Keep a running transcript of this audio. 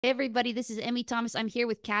Hey everybody, this is Emmy Thomas. I'm here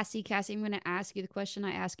with Cassie. Cassie, I'm going to ask you the question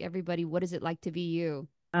I ask everybody. What is it like to be you?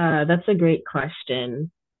 That's a great question.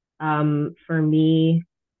 For me,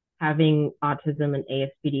 having autism and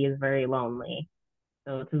ASPD is very lonely.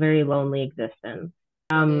 So it's a very lonely existence.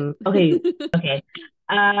 Get it? Okay, okay.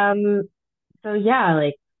 Um, so yeah,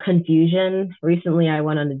 like confusion. Recently I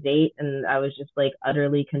went on a date and I was just like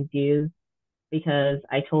utterly confused because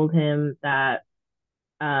I told him that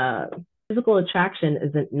uh physical attraction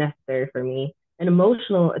isn't necessary for me, and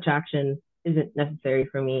emotional attraction isn't necessary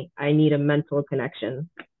for me. I need a mental connection,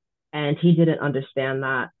 and he didn't understand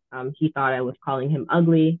that. He thought I was calling him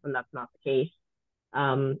ugly when that's not the case.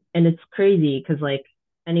 And it's crazy because like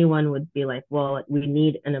anyone would be like, well, we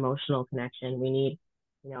need an emotional connection, we need,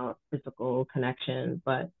 physical connection,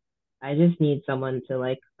 but I just need someone to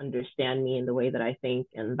like understand me in the way that I think,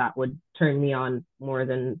 and that would turn me on more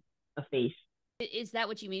than a face. Is that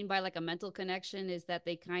what you mean by like a mental connection? Is that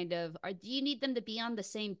they kind of are, do you need them to be on the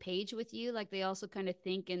same page with you? Like they also kind of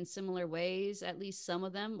think in similar ways, at least some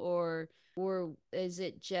of them, or is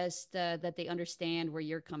it just that they understand where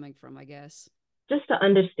you're coming from, I guess? Just to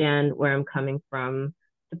understand where I'm coming from,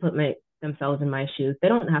 to put my themselves in my shoes. They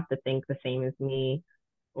don't have to think the same as me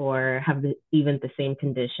or have even the same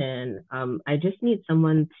condition. I just need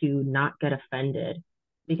someone to not get offended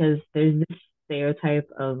Mm-hmm. because there's this stereotype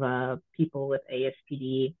of people with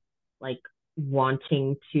ASPD like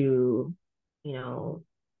wanting to, you know,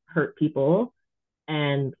 hurt people.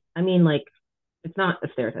 And I mean, like, it's not a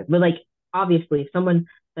stereotype, but like, obviously, if someone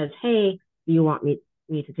says, "Hey, do you want me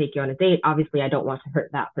to take you on a date?" Obviously, I don't want to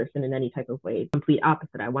hurt that person in any type of way. Complete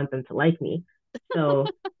opposite. I want them to like me. So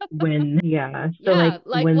so Yeah, like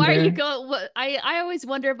like when why are you they're going? What I always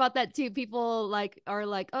wonder about that too. People like are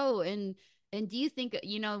like, oh, and do you think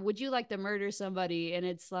would you like to murder somebody? And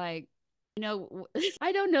it's like,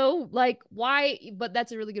 I don't know, like why? But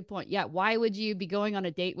that's a really good point. Yeah, why would you be going on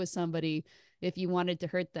a date with somebody if you wanted to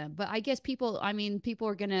hurt them? But I guess people, I mean, people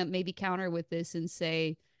are gonna maybe counter with this and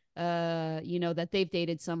say, that they've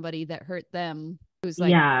dated somebody that hurt them who's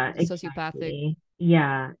like Yeah, sociopathic. exactly.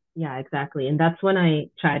 Yeah, exactly. And that's when I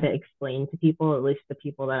try to explain to people, at least the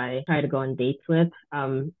people that I try to go on dates with.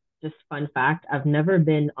 Just fun fact, I've never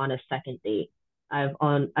been on a second date. I've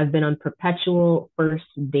been on perpetual first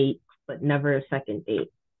dates, but never a second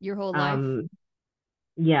date. Your whole life. Um,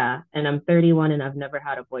 yeah, and I'm 31 and I've never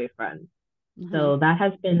had a boyfriend. Uh-huh. So that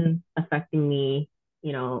has been affecting me,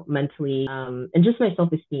 mentally, and just my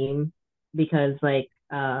self-esteem because like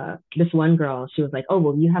this one girl, she was like, "Oh,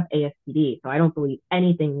 well, you have ASPD, so I don't believe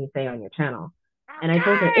anything you say on your channel." And I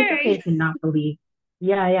told her it's okay Okay. to not believe.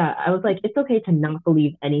 Yeah, yeah. I was like, it's okay to not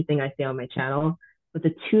believe anything I say on my channel, but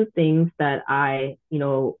the two things that I,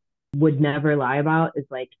 would never lie about is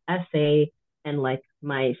like SA and like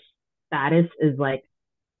my status is like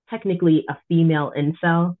technically a female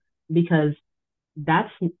incel because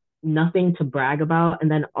that's nothing to brag about. And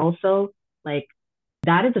then also, like,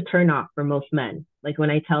 that is a turnoff for most men. Like, when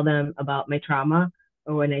I tell them about my trauma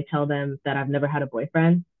or when I tell them that I've never had a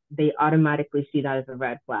boyfriend, they automatically see that as a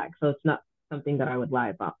red flag. So it's not something that I would lie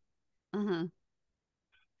about. Uh-huh.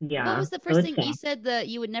 What Yeah. was the So first it's thing you sad. said that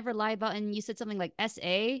you would never lie about? And you said something like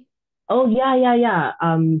SA? Oh, yeah, yeah, yeah.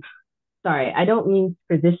 Sorry. I don't mean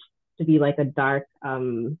for this to be like a dark,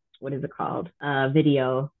 what is it called?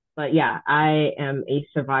 Video. But yeah, I am a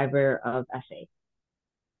survivor of SA.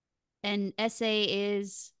 And SA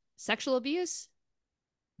is sexual abuse?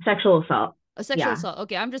 Sexual assault. A sexual Yeah. assault.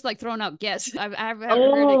 Okay, I'm just like throwing out guess. I've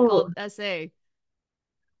heard it Oh, called SA.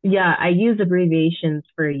 yeah, I use abbreviations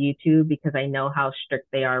for YouTube because I know how strict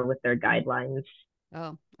they are with their guidelines.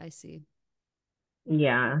 Oh, I see.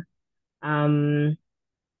 Yeah. Um,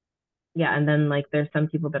 yeah, and then like there's some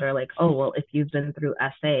people that are like, "Oh, well, if you've been through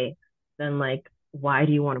SA, then like why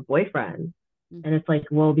do you want a boyfriend?" And Mm-hmm. it's like,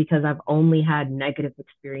 "Well, because I've only had negative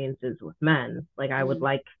experiences with men. Like I would Mm-hmm.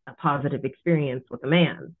 like a positive experience with a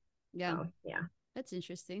man." Yeah, So, yeah. that's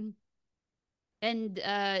interesting. And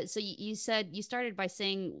so you said you started by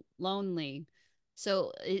saying lonely.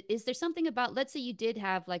 So is there something about, let's say you did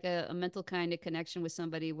have like a mental kind of connection with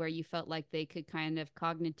somebody where you felt like they could kind of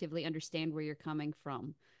cognitively understand where you're coming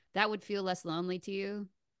from? That would feel less lonely to you?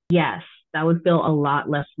 Yes, that would feel a lot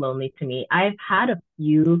less lonely to me. I've had a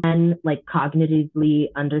few men like cognitively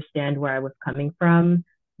understand where I was coming from,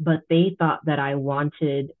 but they thought that I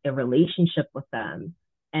wanted a relationship with them.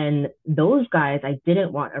 And those guys I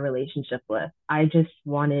didn't want a relationship with. I just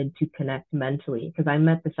wanted to connect mentally because I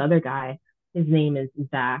met this other guy. His name is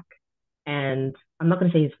Zach, and I'm not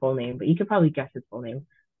going to say his full name, but you could probably guess his full name.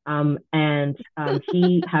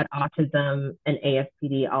 He had autism and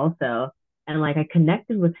ASPD also, and like I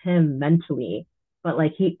connected with him mentally, but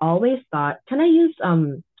like he always thought, can I use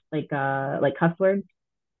like cuss words?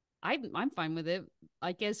 I'm fine with it.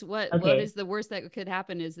 I guess what Okay, is the worst that could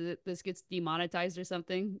happen is that this gets demonetized or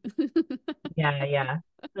something. yeah, yeah.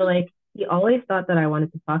 So like he always thought that I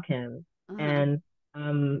wanted to fuck him. Uh-huh. And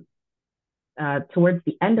towards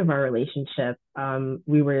the end of our relationship,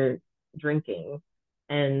 we were drinking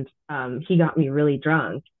and he got me really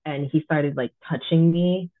drunk and he started like touching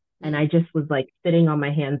me. And Mm, I just was like sitting on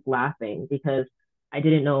my hands laughing because I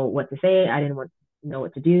didn't know what to say. I didn't know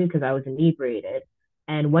what to do because I was inebriated.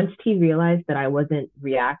 And once he realized that I wasn't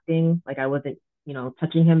reacting, like I wasn't,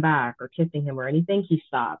 touching him back or kissing him or anything, he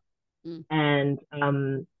stopped. mm, And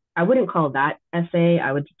I wouldn't call that essay.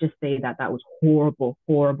 I would just say that that was horrible,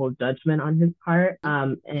 horrible judgment on his part,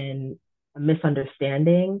 mm, and a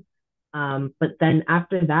misunderstanding. But then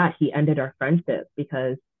after that, he ended our friendship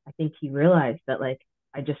because I think he realized that like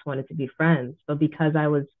I just wanted to be friends. But because I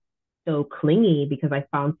was so clingy, because I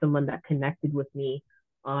found someone that connected with me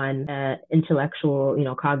on an intellectual,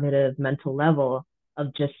 cognitive, mental level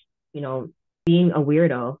of just, you know, being a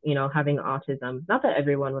weirdo, having autism. Not that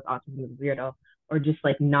everyone with autism is a weirdo, or just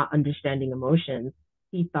like not understanding emotions.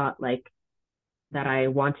 He thought like that I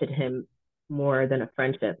wanted him more than a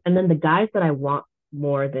friendship. And then the guys that I want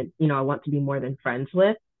more than, I want to be more than friends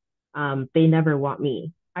with, they never want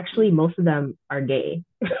me. Actually, mm. most of them are gay.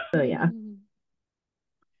 So yeah.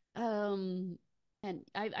 Um, and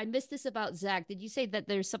I missed this about Zach. Did you say that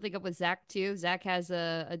there's something up with Zach too? Zach has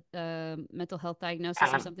a mental health diagnosis or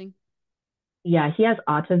Yeah. something? Yeah, he has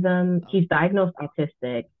autism. Oh, He's diagnosed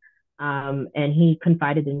autistic. And he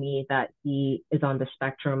confided in me that he is on the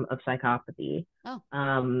spectrum of psychopathy. oh,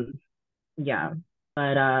 Um, yeah,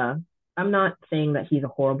 but I'm not saying that he's a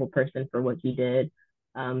horrible person for what he did,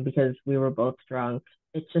 because we were both drunk.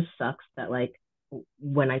 It just sucks that like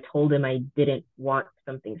when I told him I didn't want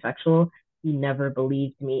something sexual, he never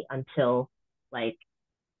believed me until like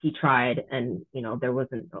he tried and there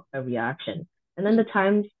wasn't a reaction. And then hmm. the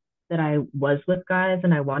times that I was with guys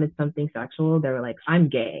and I wanted something sexual, they were like, I'm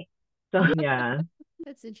gay. So yeah.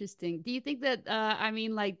 That's interesting. Do you think that I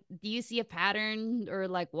mean like do you see a pattern or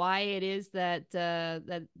like why it is that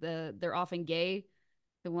they're often gay,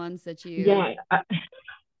 the ones that you Yeah,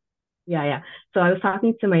 yeah, yeah. So I was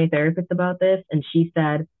talking to my therapist about this, and she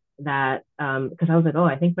said that because I was like, oh,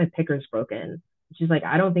 I think my picker's broken. She's like,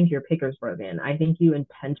 I don't think your picker's broken. I think you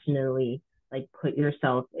intentionally like put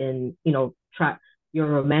yourself in, you're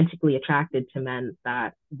romantically attracted to men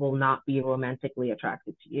that will not be romantically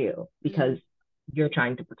attracted to you mm, because you're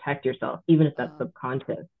trying to protect yourself, even if that's uh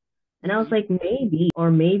subconscious. And I was mm-hmm, like, maybe,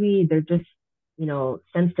 or maybe they're just,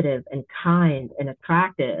 sensitive and kind and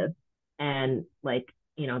attractive and like,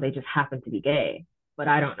 they just happen to be gay. But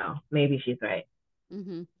I don't know. Maybe she's right.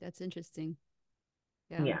 mm-hmm. That's interesting.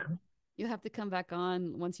 Yeah. Yeah. You have to come back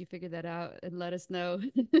on once you figure that out and let us know.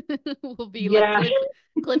 We'll be like Yeah.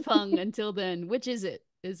 cliff hung until then. Which is it?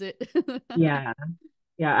 Is it? Yeah.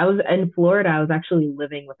 Yeah. I was in Florida. I was actually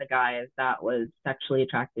living with a guy that was sexually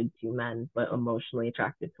attracted to men, but emotionally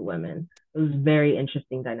attracted to women. It was a very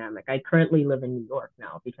interesting dynamic. I currently live in New York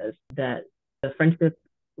now because the friendship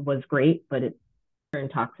was great, but it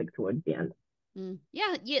turned toxic towards the end. Mm.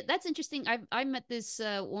 Yeah, yeah, that's interesting. I met this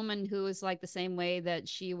woman who was like the same way that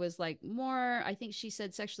she was like more, I think she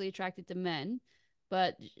said sexually attracted to men,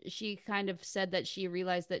 but she kind of said that she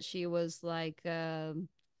realized that she was like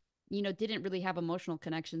didn't really have emotional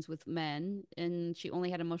connections with men and she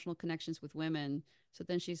only had emotional connections with women. So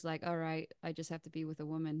then she's like, "All right, I just have to be with a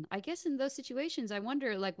woman." I guess in those situations, I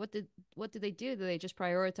wonder like what did they do? Do they just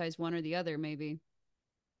prioritize one or the other maybe?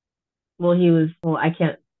 Well, I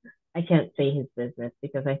can't say his business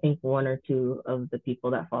because I think one or two of the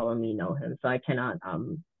people that follow me know him, so I cannot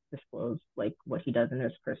disclose like what he does in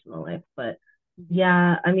his personal life. But Hmm.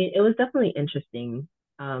 yeah, I mean, it was definitely interesting.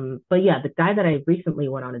 But yeah, the guy that I recently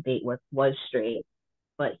went on a date with was straight,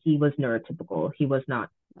 but he was neurotypical. He was not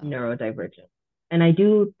Oh. neurodivergent. And I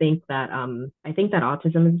do think that I think that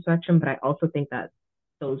autism is a spectrum, but I also think that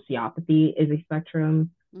sociopathy is a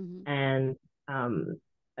spectrum. Hmm. And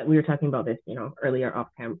we were talking about this, earlier off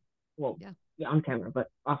camera. Well, Yeah. yeah, on camera, but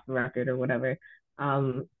off the record or whatever.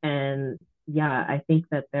 And yeah, I think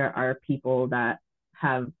that there are people that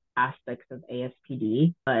have aspects of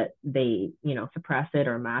ASPD, but they, suppress it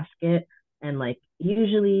or mask it. And like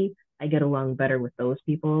usually I get along better with those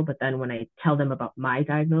people, but then when I tell them about my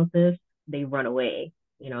diagnosis, they run away.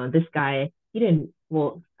 And this guy, he didn't,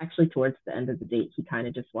 well, actually towards the end of the date, he kind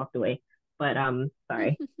of just walked away. But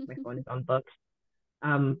sorry, my phone is on books.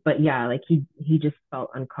 But yeah, like he just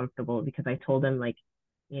felt uncomfortable because I told him like,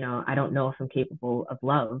 I don't know if I'm capable of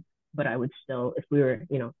love. but I would still, if we were,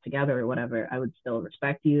 together or whatever, I would still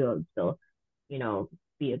respect you. I would still, you know,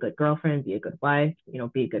 be a good girlfriend, be a good wife,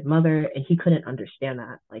 be a good mother. And he couldn't understand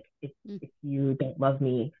that. Like, if you don't love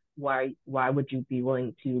me, why would you be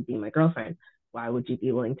willing to be my girlfriend? Why would you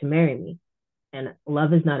be willing to marry me? And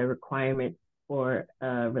love is not a requirement for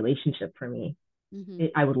a relationship for me. Mm-hmm.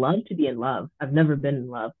 I would love to be in love. I've never been in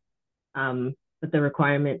love. But the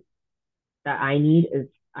requirement that I need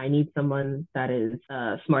someone that is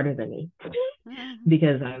smarter than me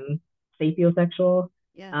because I'm sapiosexual.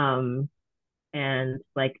 Yeah. Um, and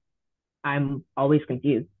like I'm always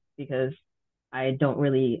confused because I don't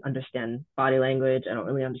really understand body language. I don't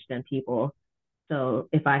really understand people. So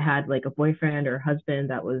if I had like a boyfriend or a husband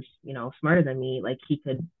that was, smarter than me, like he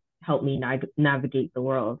could help me navigate the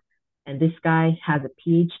world. And this guy has a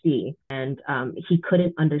PhD, and he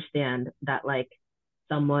couldn't understand that like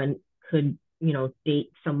someone could,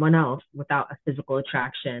 date someone else without a physical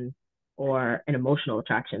attraction or an emotional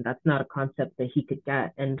attraction. That's not a concept that he could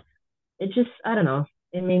get. And it just, I don't know,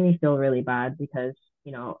 it made me feel really bad because,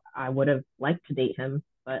 I would have liked to date him,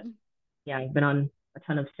 but yeah, I've been on a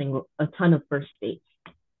ton of first dates.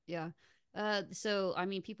 Yeah. So I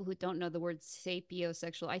mean, people who don't know the word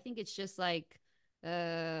sapiosexual, I think it's just like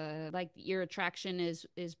your attraction is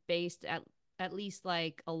based at least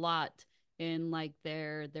like a lot in like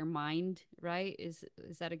their mind, right? Is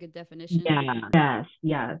that a good definition? Yeah, yes,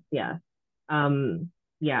 yes, yes. Um,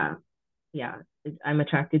 yeah, yeah. I'm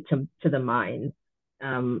attracted to the mind.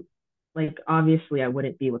 Um, like obviously I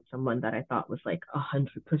wouldn't be with someone that I thought was like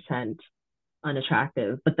 100%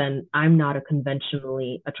 unattractive, but then I'm not a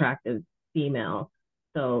conventionally attractive female,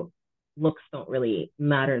 so looks don't really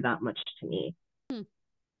matter that much to me. Hmm.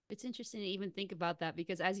 It's interesting to even think about that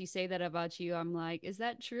because as you say that about you, I'm like, is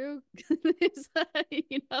that true? Is that,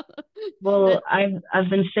 Well, that I've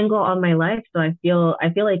been single all my life, so I feel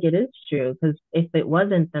like it is true because if it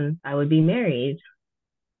wasn't, then I would be married.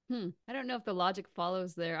 I don't know if the logic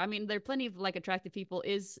follows there. I mean, there are plenty of like attractive people.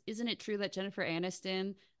 Isn't it true that Jennifer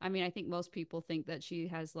Aniston? I mean, I think most people think that she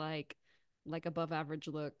has like above average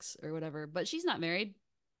looks or whatever, but she's not married.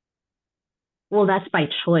 Well, that's by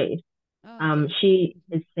choice. Oh, okay. She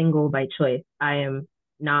Mhm. is single by choice. I am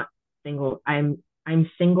not single. I'm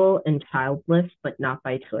single and childless, but not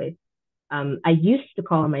by choice. I used to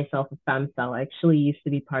call myself a femcel. I actually used to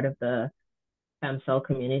be part of the femcel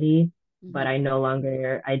community, but Mhm. I no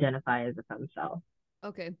longer identify as a femcel.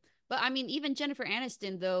 Okay. But I mean, even Jennifer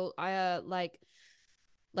Aniston though, I like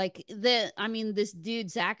the I mean this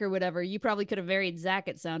dude Zach or whatever, you probably could have married Zach,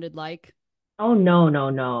 it sounded like. Oh no,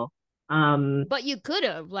 no, no. Um, But you could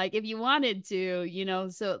have, like, if you wanted to,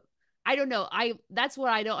 so I don't know. That's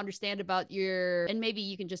what I don't understand about your, and maybe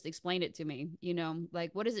you can just explain it to me,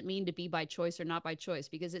 like what does it mean to be by choice or not by choice?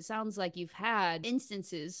 Because it sounds like you've had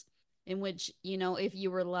instances in which, if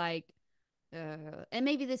you were like, and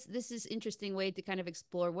maybe this is interesting way to kind of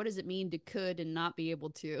explore what does it mean to could and not be able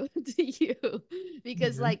to to you,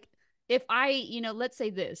 because mhm. like if I, let's say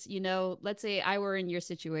this, let's say I were in your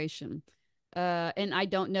situation, and I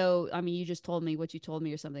don't know, I mean, you just told me what you told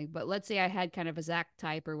me or something, but let's say I had kind of a Zach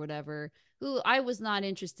type or whatever who I was not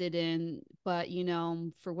interested in, but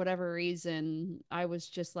for whatever reason, I was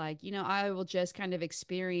just like, I will just kind of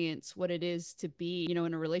experience what it is to be, in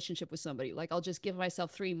a relationship with somebody. Like I'll just give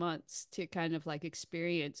myself 3 months to kind of like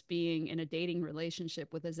experience being in a dating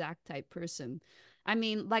relationship with a Zach type person. I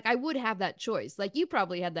mean, like I would have that choice. Like you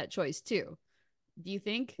probably had that choice too. Do you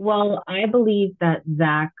think? Well, I believe that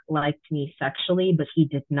Zach liked me sexually, but he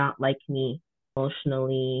did not like me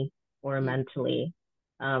emotionally or Hmm. mentally.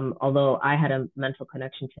 Although I had a mental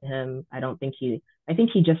connection to him, I think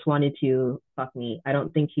he just wanted to fuck me. I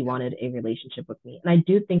don't think he Yeah. wanted a relationship with me. And I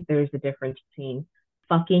do think there's a difference between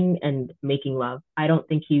fucking and making love. I don't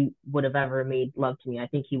think he would have ever made love to me. I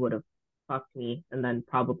think he would have fucked me and then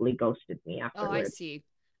probably ghosted me Oh, I afterwards. see.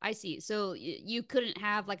 I see. So you couldn't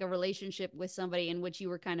have like a relationship with somebody in which you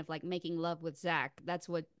were kind of like making love with Zach. That's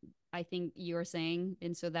what I think you're saying,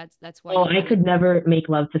 and so that's why Oh, you I couldn't. could never make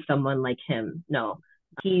love to someone like him. No,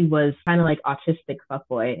 he was kind of like autistic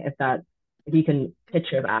fuckboy, if you can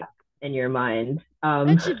picture that in your mind.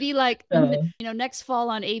 That should be like So next fall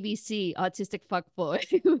on ABC, Autistic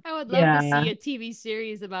Fuckboy. I would love to see yeah, a TV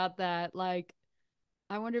series about that. Like,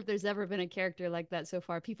 I wonder if there's ever been a character like that so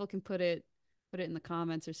far. People can put it in the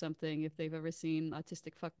comments or something if they've ever seen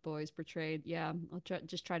autistic fuckboys portrayed. Yeah, I'll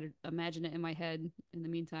try to imagine it in my head in the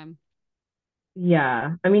meantime.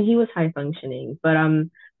 yeah. I mean, he was high functioning, but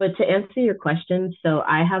to answer your question, so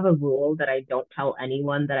I have a rule that I don't tell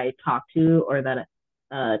anyone that I talk to or that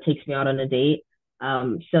takes me out on a date.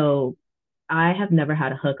 So I have never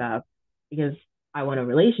had a hookup because I want a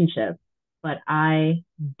relationship, but I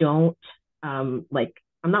don't like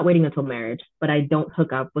I'm not waiting until marriage, but I don't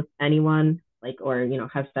hook up with anyone like or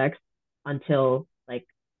have sex until like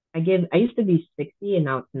I used to be 60 and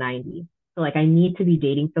now it's 90. So like I need to be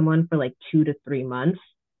dating someone for like 2 to 3 months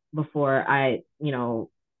before I bump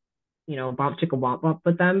chicka womp womp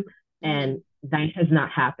with them. Mm-hmm. And that has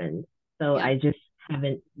not happened. So Yeah. I just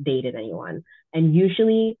haven't dated anyone. And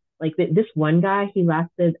usually, like this one guy,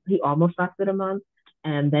 he almost lasted a month.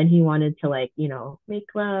 And then he wanted to, like, make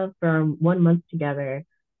love for 1 month together.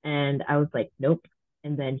 And I was like, nope.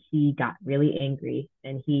 And then he got really angry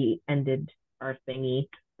and he ended our thingy.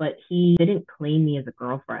 But he didn't claim me as a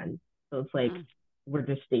girlfriend. So it's like, Uh, we're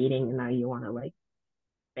just dating and now you want to, like,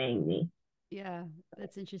 bang me. yeah,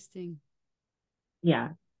 that's interesting. Yeah.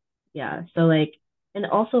 Yeah. So like, and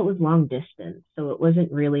also it was long distance. So it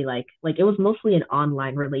wasn't really like it was mostly an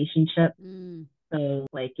online relationship. Mm. So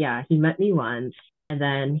like, yeah, he met me once and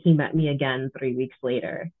then he met me again 3 weeks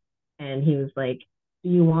later. And he was like, do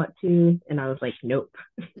you want to? And I was like, nope.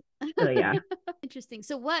 So yeah. Interesting.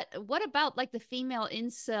 So what about like the female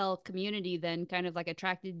incel community then kind of like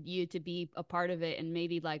attracted you to be a part of it, and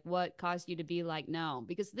maybe like what caused you to be like no?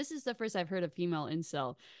 Because this is the first I've heard of female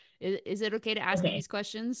incel. Is it okay to ask you Okay. these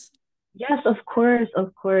questions? Yes, of course,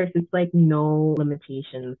 of course. It's like no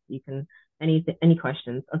limitations. You can any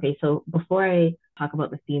questions. Okay, so before I talk about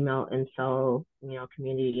the female incel,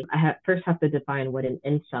 community, first have to define what an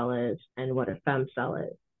incel is and what a femcel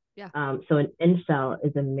is. Yeah. So an incel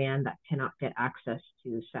is a man that cannot get access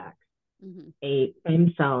to sex. Mm-hmm. A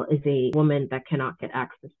femcel is a woman that cannot get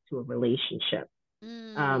access to a relationship.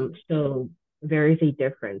 Mm. So there is a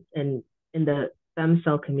difference in the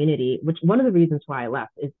femcel community, which one of the reasons why I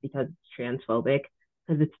left is because it's transphobic,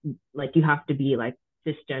 because it's like you have to be like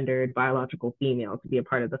cisgendered biological female to be a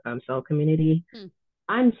part of the femcel community. Mm.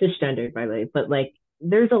 I'm cisgendered, by the way, but like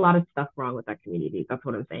there's a lot of stuff wrong with that community. That's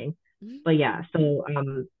what I'm saying. But yeah, so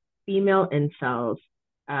female incels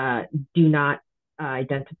uh, do not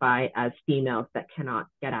identify as females that cannot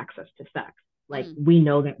get access to sex. Like Mm. we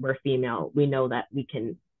know that we're female, we know that we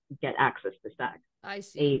can get access to sex. I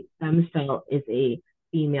see. A femcel is a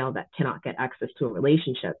female that cannot get access to a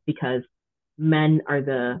relationship because men are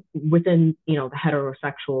within the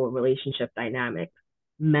heterosexual relationship dynamic,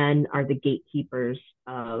 men are the gatekeepers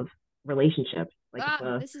of relationships. Like if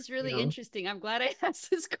Ah, a this is you really know interesting. I'm glad I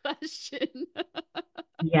asked this question.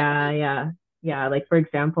 Yeah, yeah, yeah. Like for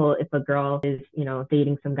example, if a girl is,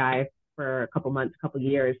 dating some guy for a couple months, couple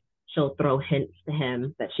years, she'll throw hints to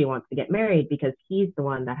him that she wants to get married because he's the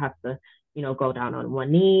one that has to, go down on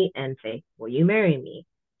one knee and say, "Will you marry me?"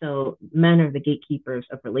 So men are the gatekeepers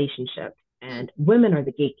of relationships, Mm. and women are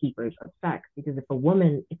the gatekeepers of sex. Because if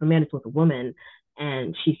a man is with a woman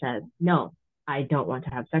and she says, "No, I don't want to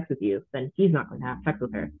have sex with you," then he's not going to have sex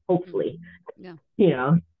with her. Mm. Hopefully, Yeah. you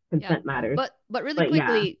know, Yeah. consent matters. But really But yeah,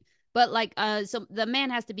 quickly, but like so the man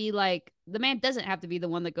has to be like the man doesn't have to be the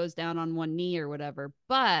one that goes down on one knee or whatever.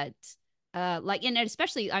 But like and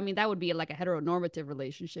especially I mean that would be like a heteronormative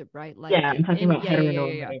relationship, right? Like yeah, I'm talking in about yeah, yeah, yeah,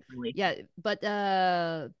 yeah, yeah. heteronormative Yeah,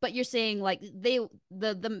 relationships. but you're saying like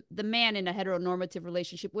the man in a heteronormative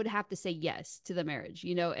relationship would have to say yes to the marriage,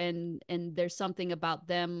 you know, and there's something about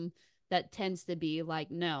them that tends to be like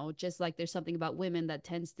no, just like there's something about women that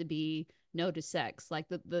tends to be no to sex, like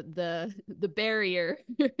the barrier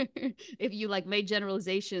if you like made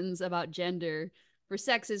generalizations about gender for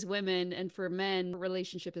sex is women and for men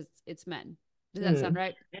relationship is it's men. Does that sound Hmm.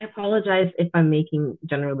 right? I apologize if I'm making No,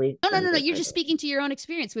 generalizations, you're by just the way. speaking to your own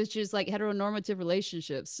experience, which is like heteronormative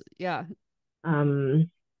relationships. Yeah. Um,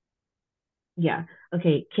 yeah.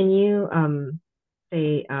 Okay. Can you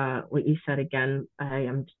say what you said again? I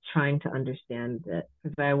am trying to understand it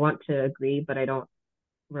because I want to agree, but I don't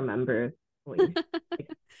remember what you.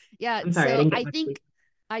 Yeah, I'm sorry, I so didn't get much sleep.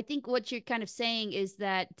 I think what you're kind of saying is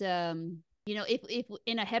that you know, if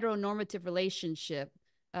in a heteronormative relationship,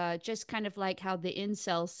 just kind of like how the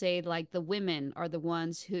incels say like the women are the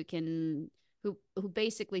ones who can who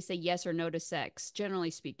basically say yes or no to sex,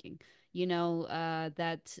 generally speaking. You know,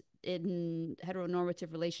 that in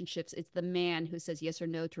heteronormative relationships, it's the man who says yes or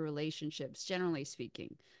no to relationships, generally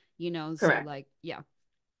speaking. You know, so Correct. like yeah.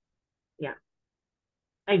 Yeah,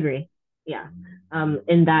 I agree. Yeah.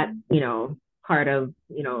 In that, part of,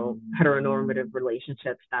 heteronormative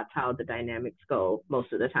relationships, that's how the dynamics go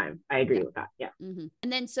most of the time. I agree Yeah. with that. Yeah. And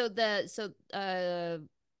then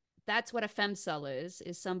that's what a femcel is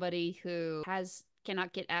somebody who has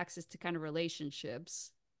cannot get access to kind of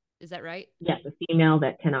relationships. Is that right? Yes, a female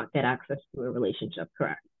that cannot get access to a relationship.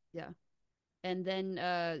 Correct. Yeah. And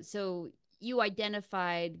then so you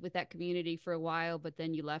identified with that community for a while, but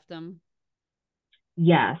then you left them.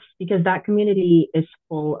 yes, because that community is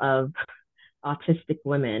full of autistic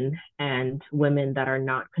women and women that are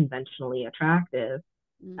not conventionally attractive.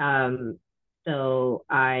 Mm. Um, so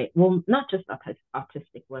well, not just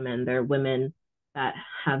autistic women, they're women that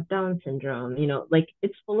have Down syndrome, like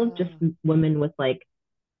it's full of just Oh, women with like,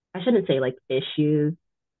 I shouldn't say like issues,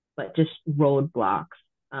 but just roadblocks,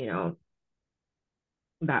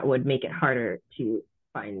 that would make it harder to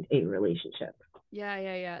find a relationship. yeah,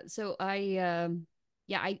 yeah, yeah. So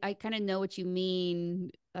yeah, I kind of know what you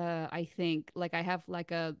mean. I think like I have like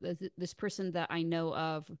this person that I know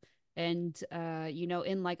of, and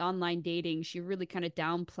in like online dating, she really kind of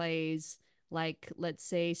downplays, like, let's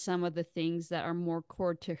say, some of the things that are more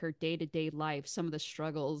core to her day-to-day life, some of the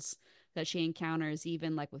struggles that she encounters,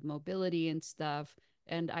 even like with mobility and stuff.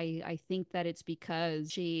 And I think that it's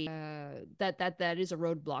because she that is a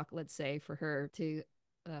roadblock, let's say, for her to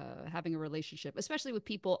having a relationship, especially with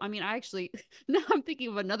people. I mean, I actually now I'm thinking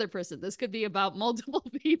of another person. This could be about multiple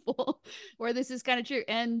people where this is kind of true.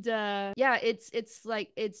 And yeah, it's like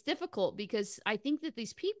it's difficult because I think that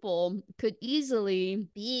these people could easily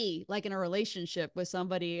be like in a relationship with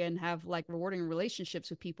somebody and have like rewarding relationships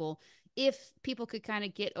with people if people could kind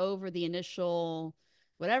of get over the initial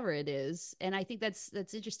whatever it is. And I think that's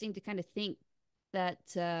interesting to kind of think that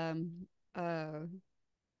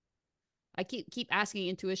I keep asking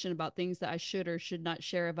intuition about things that I should or should not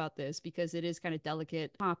share about this because it is kind of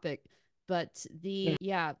delicate topic. But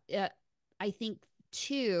Yeah. I think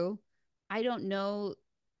too, I don't know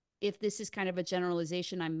if this is kind of a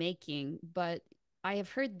generalization I'm making, but I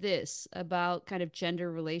have heard this about kind of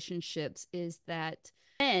gender relationships is that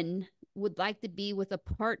men would like to be with a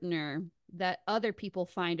partner that other people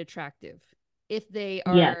find attractive. If they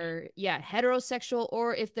Yes. are, yeah, heterosexual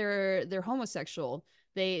or if they're homosexual,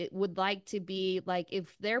 they would like to be like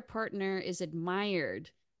if their partner is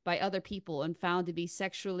admired by other people and found to be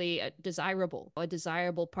sexually desirable, a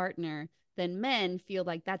desirable partner, then men feel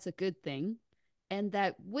like that's a good thing, and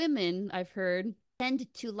that women, I've heard, tend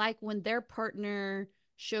to like when their partner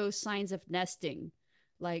shows signs of nesting,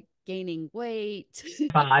 like gaining weight.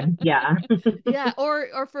 God. Yeah. Yeah,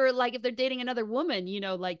 or for like if they're dating another woman,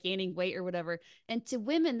 like gaining weight or whatever. And to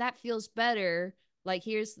women that feels better. Like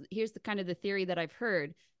here's the kind of the theory that I've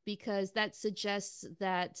heard, because that suggests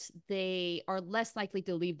that they are less likely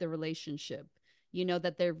to leave the relationship,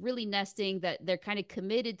 that they're really nesting, that they're kind of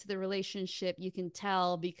committed to the relationship. You can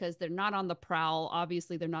tell because they're not on the prowl.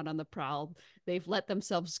 Obviously they're not on the prowl. They've let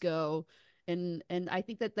themselves go. And I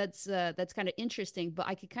think that's kind of interesting, but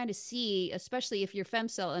I could kind of see, especially if you're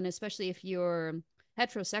femcel and especially if you're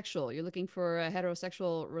heterosexual, you're looking for a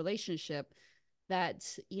heterosexual relationship, that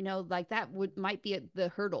like that would might be the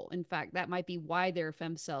hurdle. In fact, that might be why they're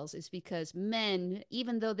femcells, is because men,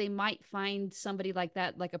 even though they might find somebody like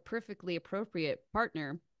that, like a perfectly appropriate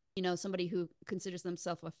partner, somebody who considers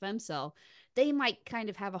themselves a femcel, they might kind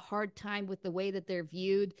of have a hard time with the way that they're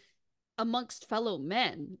viewed amongst fellow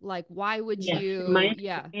men. Like, Yes. From my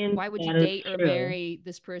experience, why would you that is date or true. marry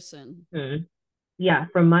this person? Hmm. Yeah,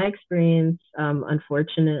 from my experience,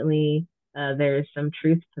 unfortunately, there's some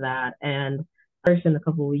truth to that. And a person a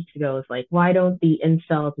couple of weeks ago was like, why don't the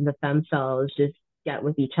incels and the femcells just get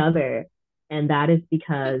with each other? And that is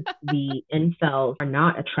because the incels are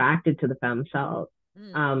not attracted to the femcells.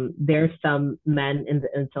 Mm, There's some men in the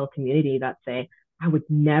incel community that say, I would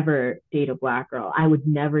never date a black girl. I would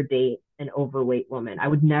never date an overweight woman. I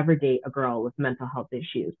would never date a girl with mental health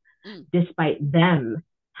issues, mm. despite them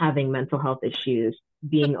having mental health issues,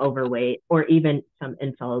 being overweight, or even some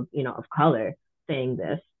incels, of color saying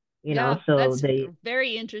this, Yeah, so that's they,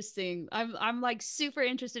 very interesting. I'm like super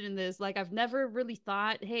interested in this. Like I've never really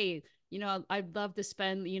thought, hey, I'd love to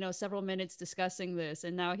spend, several minutes discussing this,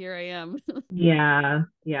 and now here I am. yeah,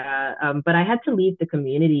 yeah. But I had to leave the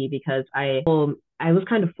community because I was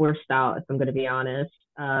kind of forced out, if I'm going to be honest,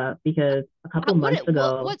 because a couple months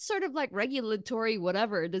ago, What sort of like regulatory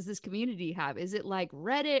whatever does this community have? Is it like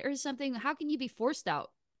Reddit or something? How can you be forced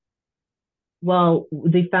out? well,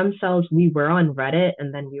 the femcells, we were on Reddit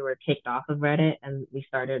and then we were kicked off of Reddit and we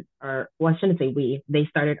started well, I shouldn't say they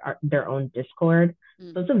started their own Discord.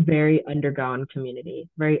 Mm. So it's a very underground community,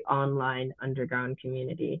 very online underground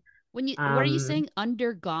community. What are you Um, saying?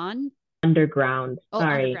 Undergone? Underground. Oh,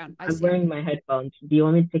 Sorry, underground. I I'm see. wearing Okay. my headphones. Do you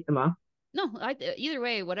want me to take them off? No, either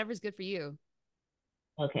way, whatever's good for you.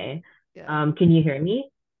 Okay. Yeah. Can you hear me?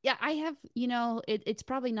 Yeah, I have, it's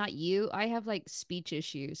probably not you. I have like speech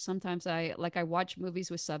issues. Sometimes I watch movies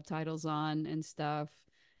with subtitles on and stuff,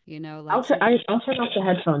 like some. I'll turn off the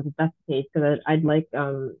headphones if that's the case, because I'd like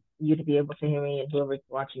you to be able to hear me and whoever's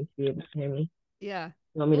watching to be able to hear me. Yeah.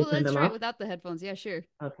 You want me Oh, to turn let's them try it off? without the headphones. Yeah, sure.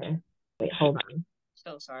 Okay. Wait, hold on.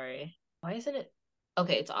 So sorry. Why isn't it?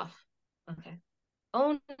 Okay, it's off. Okay.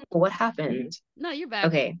 Oh, no, what happened? No, you're back.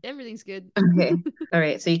 Okay. Everything's good. Okay. All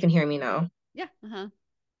right. So you can hear me now. Yeah. Uh-huh.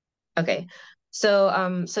 Okay. So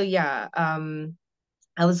yeah,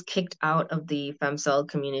 I was kicked out of the femcel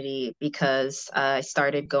community because I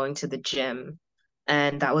started going to the gym.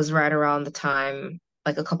 And that was right around the time,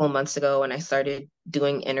 like a couple months ago, when I started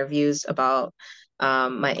doing interviews about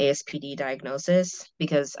my ASPD diagnosis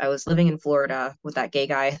because I was living in Florida with that gay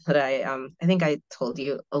guy that I think I told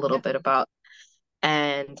you a little Yeah. bit about.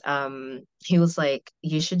 And he was like,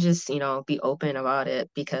 you should just, be open about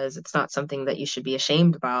it because it's not something that you should be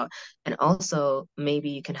ashamed about. And also,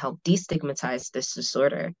 maybe you can help destigmatize this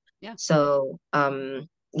disorder. Yeah. So,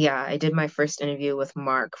 yeah, I did my first interview with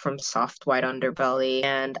Mark from Soft White Underbelly,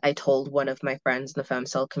 and I told one of my friends in the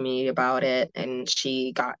femcel community about it, and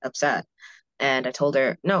she got upset. And I told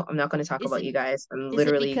her, no, I'm not going to talk Is about it you guys. I'm is it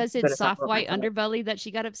literally because it's going to talk soft about white myself. underbelly that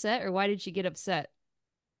she got upset, or why did she get upset?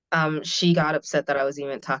 She got upset that I was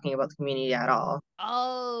even talking about the community at all.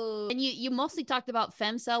 Oh, and you mostly talked about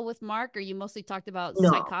femcel with Mark, or you mostly talked about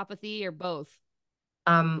No. psychopathy, or both?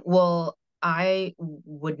 Well, I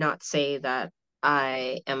would not say that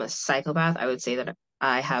I am a psychopath. I would say that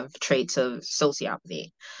I have traits of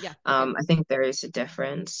sociopathy. Yeah. Okay. I think there is a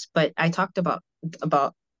difference, but I talked about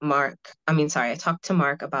Mark. I mean, sorry, I talked to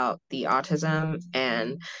Mark about the autism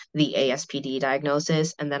and the ASPD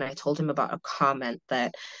diagnosis, and then I told him about a comment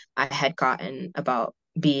that I had gotten about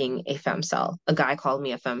being a femcel. A guy called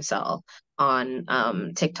me a femcel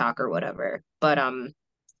on TikTok or whatever. But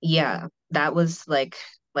yeah, that was like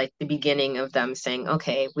the beginning of them saying,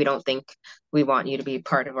 okay, we don't think we want you to be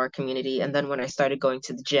part of our community. And then when I started going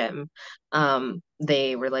to the gym,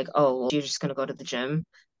 they were like, oh, well, you're just gonna go to the gym.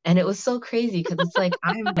 And it was so crazy because it's like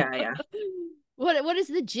yeah. What is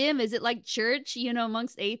the gym? Is it like church,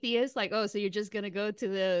 amongst atheists? Like, oh, so you're just gonna go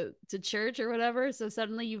to church or whatever? So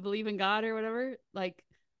suddenly you believe in God or whatever? Like,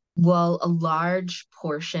 Well, a large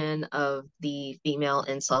portion of the female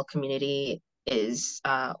incel community is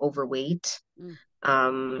overweight.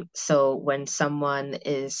 mm, So when someone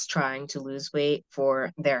is trying to lose weight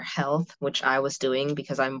for their health, which I was doing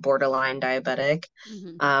because I'm borderline diabetic,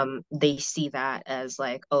 mm-hmm, they see that as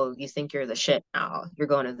like, oh, you think you're the shit now. You're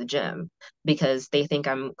going to the gym because they think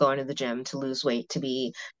I'm going to the gym to lose weight, to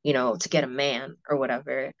be, to get a man or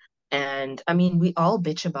whatever. And I mean, we all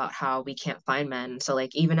bitch about how we can't find men. So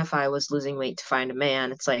like, even if I was losing weight to find a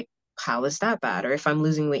man, it's like, how is that bad? Or if I'm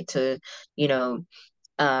losing weight to, you know,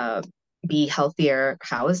 uh, be healthier,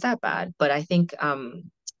 how is that bad? But I think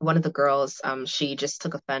one of the girls, she just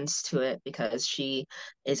took offense to it because she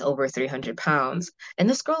is over 300 pounds. And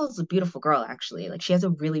this girl is a beautiful girl, actually. Like, she has a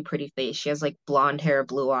really pretty face. She has like blonde hair,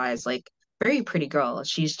 blue eyes, like, very pretty girl.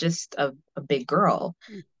 She's just a big girl.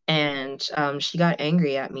 mm. And she got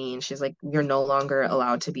angry at me and she's like, you're no longer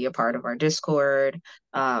allowed to be a part of our Discord.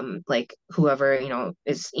 Like, whoever,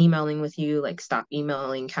 is emailing with you, like, stop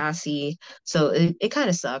emailing Cassy. So it kind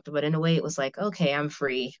of sucked, but in a way it was like, okay, I'm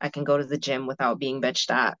free. I can go to the gym without being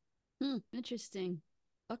bitched at. Interesting.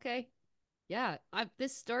 Okay. Yeah,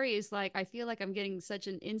 this story is like I feel like I'm getting such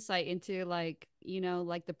an insight into like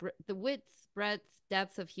like the width, breadth,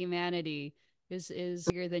 depth of humanity is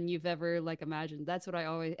bigger than you've ever like imagined. That's what I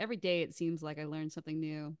always every day it seems like I learn something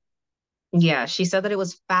new. Yeah, she said that it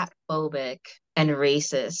was fat phobic and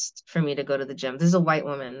racist for me to go to the gym. This is a white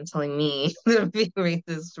woman telling me that I'm being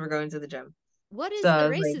racist for going to the gym. What So is the I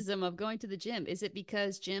was like, racism of going to the gym? Is it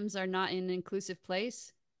because gyms are not an inclusive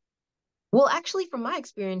place? well, actually, from my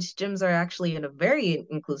experience, gyms are actually in a very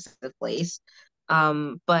inclusive place.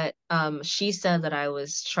 But she said that I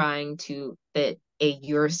was trying to fit a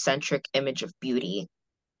Eurocentric image of beauty,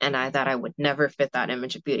 and I that I would never fit that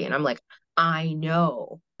image of beauty. And I'm like, I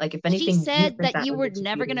know. Like, if She anything, you said fit that that you were image of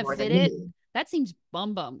never beauty gonna more fit than it. me. That seems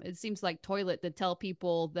bum bum. It seems like toilet to tell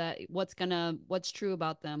people that what's true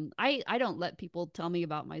about them. I don't let people tell me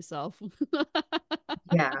about myself.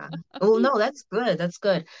 Yeah. Well, no, that's good. That's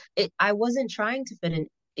good. I wasn't trying to fit in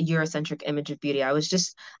a Eurocentric image of beauty. I'm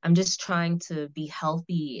just trying to be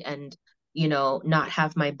healthy and, not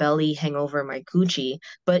have my belly hang over my coochie.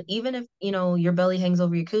 But even if, your belly hangs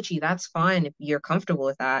over your coochie, that's fine if you're comfortable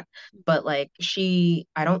with that. But like,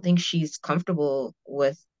 I don't think she's comfortable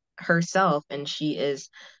with herself, and she is,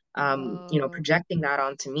 Oh, projecting that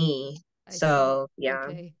onto me. I see. So yeah.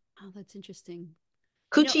 Okay. Oh, that's interesting.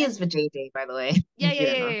 Coochie is And vajayjay, by the way, yeah, if yeah, you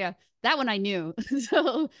yeah, didn't know. yeah, yeah. That one I knew.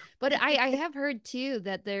 So, but I have heard too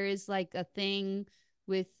that there is like a thing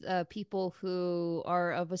with people who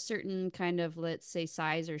are of a certain kind of, let's say,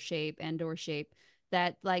 size or shape and/or shape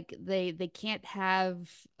that like they can't have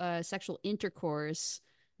sexual intercourse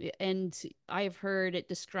And I've heard it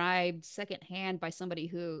described secondhand by somebody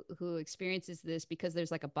who experiences this, because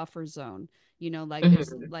there's like a buffer zone, like there's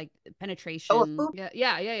Mhm. like Oh, penetration. Yeah,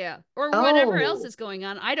 yeah, yeah, yeah. Or whatever else oh, is going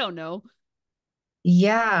on. I don't know.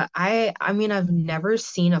 yeah. I mean, I've never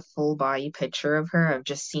seen a full body picture of her. I've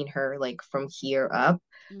just seen her like from here up.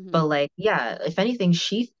 Hmm. But like, yeah, if anything,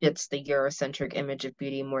 she fits the Eurocentric image of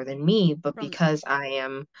beauty more than me. But From because I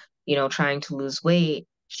am, trying to lose weight,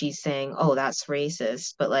 she's saying, "Oh, that's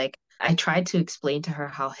racist." But like, I tried to explain to her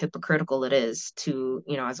how hypocritical it is to,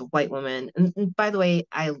 as a white woman. And by the way,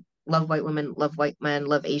 I love white women, love white men,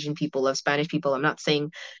 love Asian people, love Spanish people. I'm not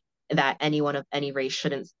saying that anyone of any race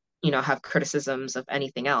shouldn't, have criticisms of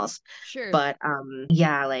anything else. Sure. But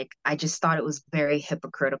yeah, like I just thought it was very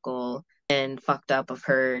hypocritical and fucked up of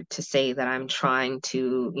her to say that I'm trying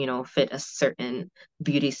to, fit a certain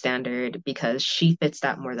beauty standard because she fits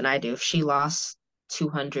that more than I do. If she lost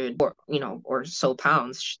 200 or, or so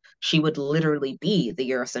pounds, she would literally be the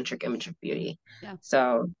Eurocentric image of beauty. Yeah.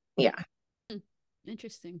 So, yeah. Hmm.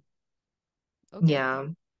 Interesting. Okay. Yeah.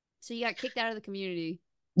 So you got kicked out of the community,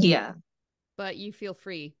 Yeah. but you feel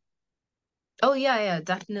free. Oh, yeah, yeah,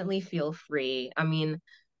 definitely feel free. I mean,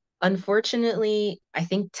 unfortunately, I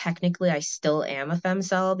think technically I still am a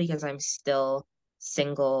femcel because I'm still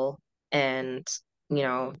single and, you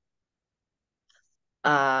know,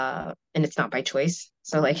 and it's not by choice.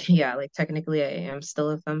 So Hmm. like yeah, like technically I am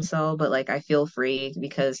still a femcel, but like I feel free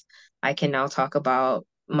because I can now talk about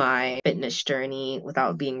my fitness journey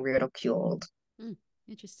without being ridiculed. Hmm.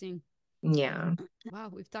 Interesting. Yeah.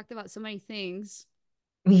 Wow, we've talked about so many things.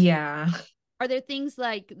 Yeah. Are there things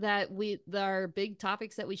like that are big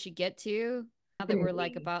topics that we should get to now that we're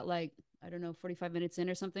like Definitely. about like, I don't know, 45 minutes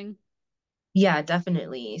in or something? Yeah,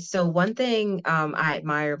 definitely. So one thing I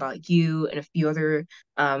admire about you and a few other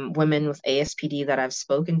women with ASPD that I've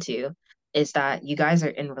spoken to is that you guys are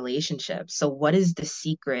in relationships. So what is the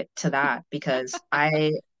secret to that? Because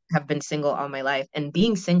I have been single all my life, and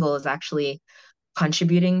being single is actually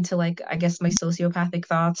contributing to like I guess my sociopathic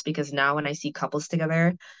thoughts because now when I see couples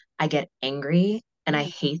together, I get angry and I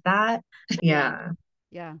Mm, hate that. yeah. Yeah.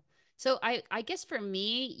 Yeah. So I guess for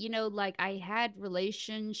me, like I had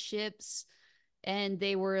relationships, and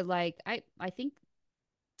they were like, I think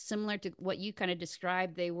similar to what you kind of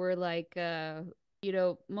described. They were like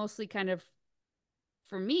mostly kind of,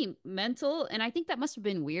 for me, mental. And I think that must have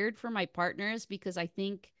been weird for my partners, because I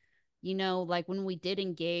think, like when we did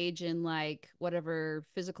engage in like whatever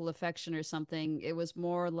physical affection or something, it was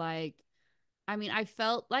more like, I mean, I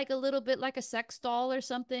felt like a little bit like a sex doll or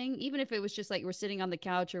something, even if it was just like we're sitting on the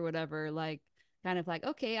couch or whatever, like kind of like,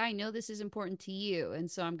 okay, I know this is important to you. And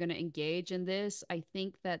so I'm going to engage in this. I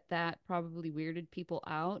think that probably weirded people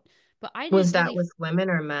out, but I Was didn't that really with women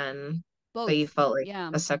or men that you both. felt like Yeah.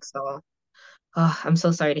 a sex doll? Oh, I'm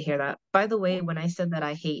so sorry to hear that. By the way, when I said that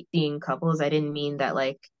I hate seeing couples, I didn't mean that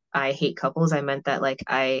like I hate couples. I meant that like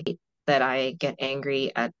I get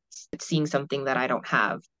angry at seeing something that I don't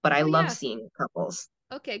have, but I Oh, love yeah. seeing couples.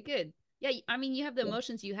 Okay, good. Yeah, I mean, you have the Yeah.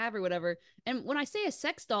 emotions you have or whatever. And when I say a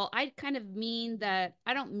sex doll, I kind of mean that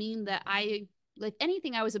I don't mean that I, like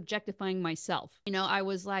anything, I was objectifying myself. I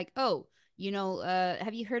was like, oh,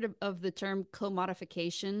 have you heard of the term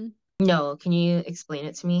commodification? No, can you explain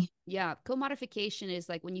it to me? Yeah, commodification is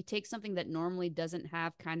like when you take something that normally doesn't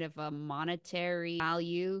have kind of a monetary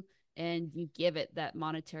value and you give it that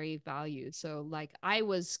monetary value. So like I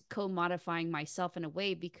was commodifying myself in a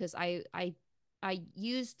way because I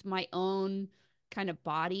used my own kind of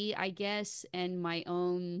body, I guess, and my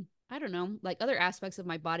own, I don't know, like other aspects of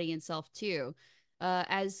my body and self too,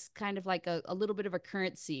 as kind of like a little bit of a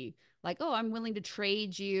currency. Like, oh, I'm willing to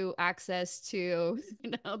trade you access to,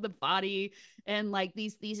 the body and like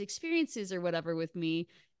these experiences or whatever with me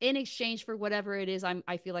in exchange for whatever it is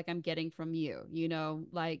I feel like I'm getting from you,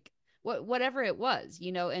 like whatever it was,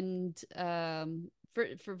 and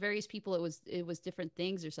for various people it was different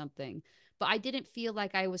things or something. But I didn't feel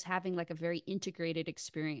like I was having like a very integrated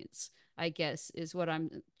experience, I guess is what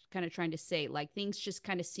I'm kind of trying to say. Like things just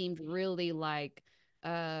kind of seemed really like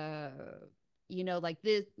uh like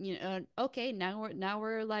this, okay, now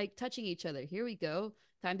we're like touching each other, here we go,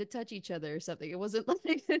 time to touch each other or something. It wasn't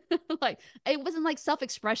like like it wasn't like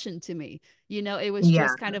self-expression to me. It was Yeah.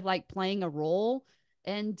 just kind of like playing a role.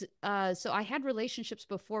 And so I had relationships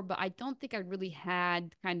before, but I don't think I really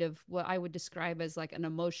had kind of what I would describe as like an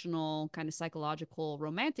emotional, kind of psychological,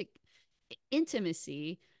 romantic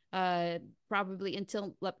intimacy, uh, probably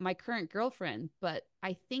until my current girlfriend. But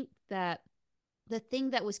I think that the thing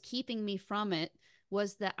that was keeping me from it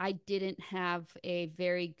was that I didn't have a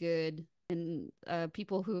very good, and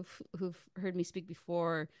people who've heard me speak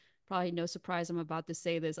before probably no surprise I'm about to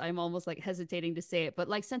say this. I'm almost like hesitating to say it, but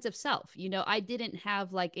like sense of self. I didn't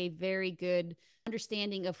have like a very good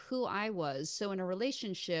understanding of who I was. So in a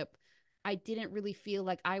relationship, I didn't really feel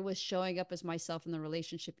like I was showing up as myself in the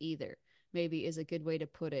relationship either, maybe is a good way to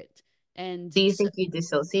put it. And Do you so, think you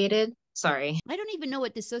dissociated? Sorry. I don't even know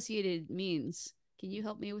what dissociated means. Can you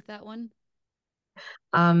help me with that one?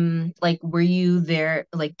 Like were you there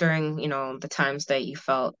like during, the times that you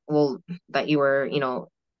felt, well, that you were,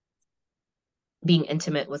 being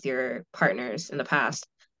intimate with your partners in the past?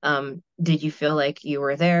 Did you feel like you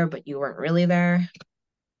were there, but you weren't really there?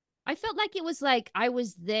 I felt like it was like I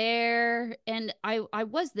was there and I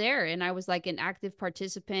was there and I was like an active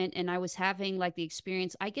participant and I was having like the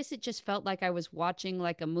experience. I guess it just felt like I was watching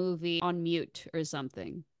like a movie on mute or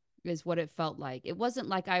something is what it felt like. It wasn't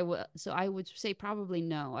like I was, so I would say probably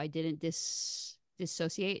no, I didn't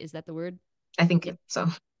dissociate. Is that the word? I think Yeah. so.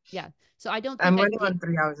 Yeah. So I don't think I'm I running did. on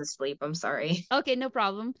 3 hours of sleep. I'm sorry. Okay, no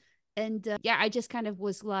problem. And yeah, I just kind of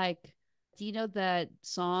was like, do you know that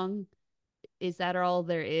song? Is that all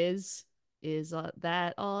there is? Is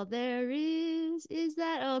that all there is? Is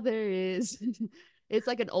that all there is? It's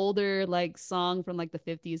like an older like song from like the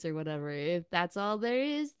 50s or whatever. If that's all there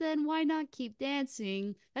is, then why not keep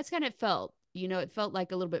dancing? That's kind of it felt. It felt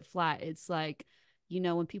like a little bit flat. It's like,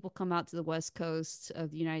 when people come out to the west coast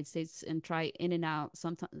of the United States and try in and out,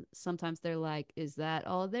 sometimes they're like, is that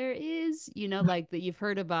all there is? Like that you've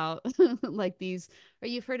heard about like these, or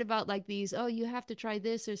you've heard about like these, oh, you have to try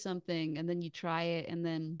this or something, and then you try it and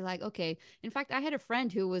then you're like, okay. In fact, I had a friend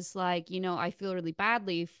who was like, I feel really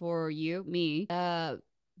badly for me,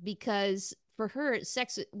 because for her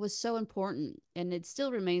sex was so important and it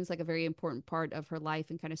still remains like a very important part of her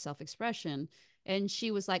life and kind of self-expression. And she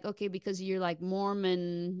was like, okay, because of your like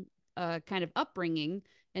Mormon kind of upbringing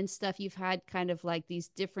and stuff, you've had kind of like these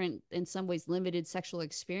different, in some ways limited sexual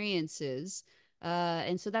experiences,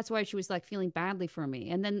 and so that's why she was like feeling badly for me.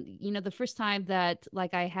 And then, the first time that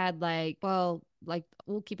like I had like, well, like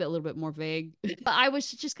we'll keep it a little bit more vague, but I was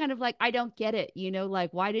just kind of like, I don't get it,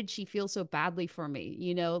 like why did she feel so badly for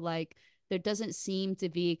me? Like there doesn't seem to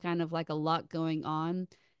be kind of like a lot going on.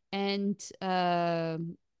 And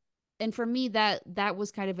and for me that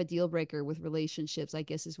was kind of a deal breaker with relationships, I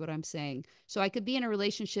guess is what I'm saying. So I could be in a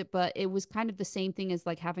relationship, but it was kind of the same thing as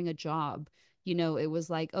like having a job. It was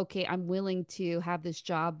like, okay, I'm willing to have this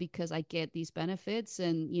job because I get these benefits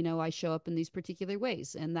and I show up in these particular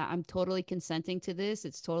ways and that I'm totally consenting to this.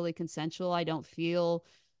 It's totally consensual. I don't feel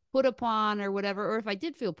put upon or whatever. Or if I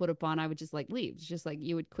did feel put upon, I would just like leave. It's just like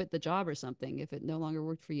you would quit the job or something if it no longer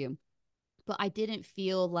worked for you. But I didn't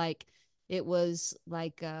feel like it was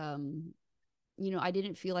like I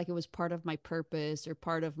didn't feel like it was part of my purpose or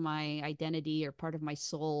part of my identity or part of my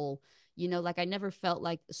soul. Like I never felt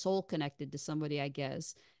like soul connected to somebody, I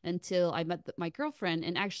guess, until I met my girlfriend.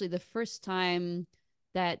 And actually the first time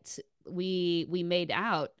that we made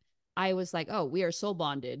out, I was like, oh, we are soul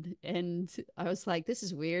bonded. And I was like, this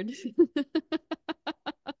is weird.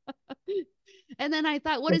 And then I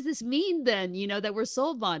thought, what does this mean then? That we're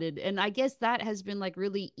soul bonded. And I guess that has been like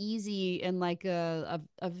really easy and like a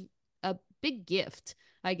big gift,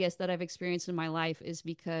 I guess, that I've experienced in my life is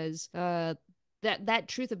because that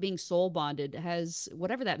truth of being soul bonded has,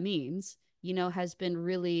 whatever that means, has been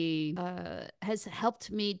really has helped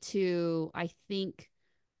me to, I think,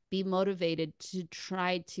 be motivated to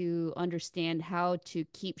try to understand how to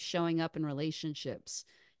keep showing up in relationships,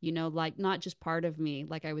 like not just part of me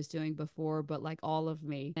like I was doing before, but like all of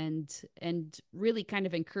me, and really kind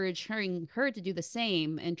of encourage her to do the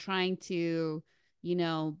same and trying to, you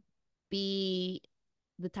know be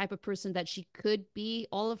the type of person that she could be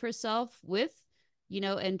all of herself with,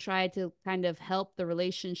 and try to kind of help the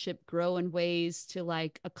relationship grow in ways to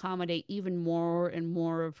like accommodate even more and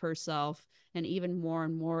more of herself and even more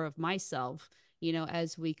and more of myself,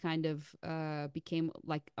 as we kind of became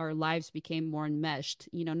like our lives became more enmeshed,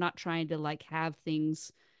 not trying to like have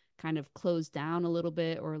things kind of closed down a little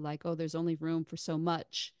bit or like, oh, there's only room for so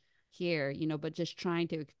much here, but just trying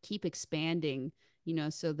to keep expanding,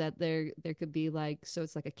 so that there could be like, so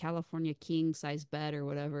it's like a California king size bed or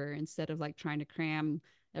whatever, instead of like trying to cram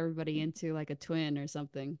everybody into like a twin or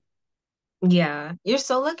something. Yeah, you're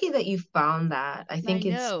so lucky that you found that. I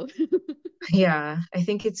know. Yeah, I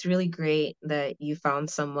think it's really great that you found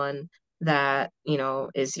someone that,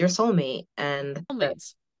 is your soulmate and that,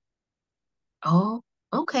 Soulmates. oh,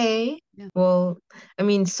 okay. Yeah. Well, I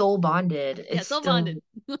mean, soul bonded, Yeah, it's soul still, bonded.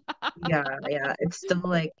 yeah, yeah, it's still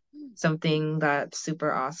like something that's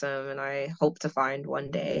super awesome and I hope to find one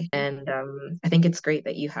day. And I think it's great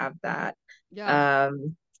that you have that. Yeah.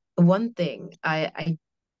 Um, one thing I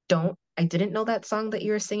I didn't know that song that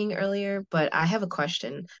you were singing earlier, but I have a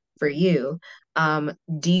question for you.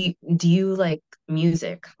 Do you like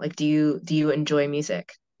music? Like do you enjoy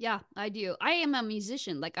music? Yeah, I do. I am a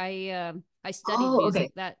musician. Like I studied Oh, okay.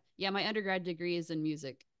 music. That yeah, my undergrad degree is in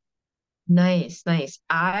music. Nice, nice.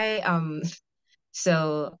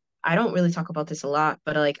 So I don't really talk about this a lot,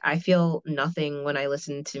 but like I feel nothing when I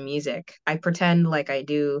listen to music. I pretend like I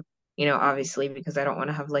do, obviously because I don't want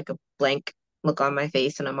to have like a blank look on my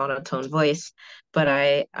face and a monotone voice, but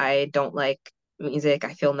I don't like music.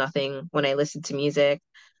 I feel nothing when I listen to music.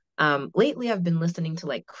 Lately I've been listening to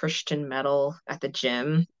like Christian metal at the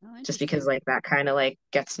gym Oh, just because interesting. like that kind of like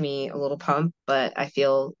gets me a little pumped, but I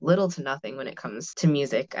feel little to nothing when it comes to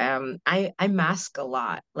music. I mask a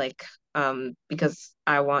lot because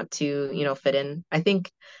I want to, fit in. I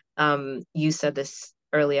think you said this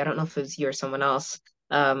earlier, I don't know if it was you or someone else,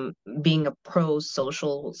 being a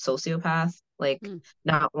pro-social sociopath, like Hmm.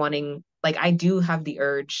 not wanting like I do have the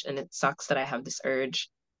urge and it sucks that I have this urge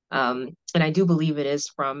and I do believe it is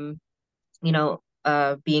from,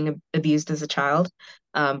 being abused as a child.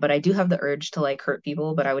 But I do have the urge to like hurt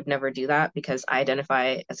people, but I would never do that because I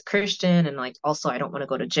identify as a Christian and like also I don't want to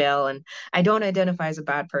go to jail and I don't identify as a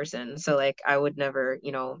bad person. So like I would never,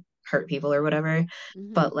 hurt people or whatever.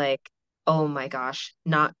 Hmm. But like, oh my gosh,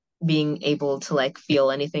 not being able to like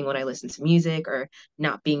feel anything when I listen to music or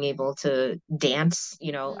not being able to dance,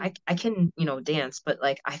 Mm. I can, dance, but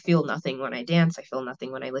like I feel nothing when I dance. I feel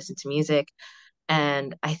nothing when I listen to music.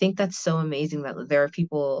 And I think that's so amazing that there are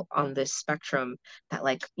people on this spectrum that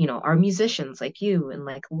like, are musicians like you and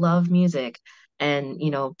like love music and,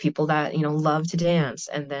 people that, love to dance.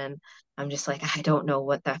 And then I'm just like, I don't know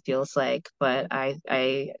what that feels like, but I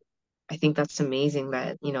think that's amazing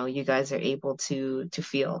that, you guys are able to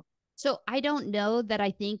feel. So I don't know that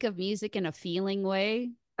I think of music in a feeling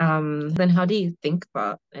way. Then how do you think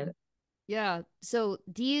about it? Yeah. So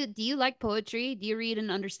do you like poetry? Do you read and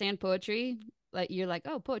understand poetry? Like you're like,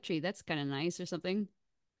 oh, poetry, that's kind of nice or something.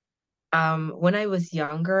 When I was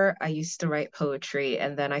younger, I used to write poetry,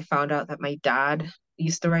 and then I found out that my dad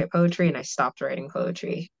used to write poetry, and I stopped writing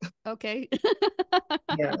poetry. Okay.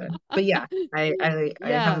 Yeah, but yeah, I have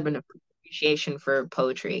Yeah. an appreciation for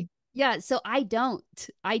poetry. Yeah, so I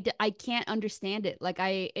can't understand it. Like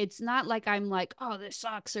it's not like I'm like, oh, this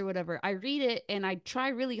sucks or whatever. I read it and I try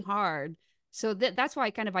really hard. So that's why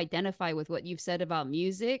I kind of identify with what you've said about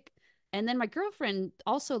music. And then my girlfriend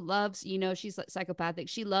also loves, she's like psychopathic.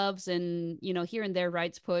 She loves and, here and there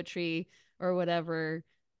writes poetry or whatever.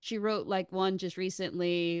 She wrote like one just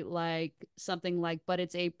recently, like something like, but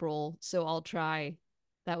it's April, so I'll try.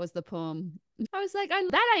 That was the poem. I was like,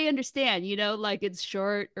 I understand, like it's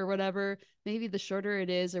short or whatever. Maybe the shorter it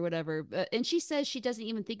is or whatever. And she says she doesn't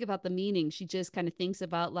even think about the meaning. She just kind of thinks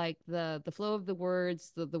about like the flow of the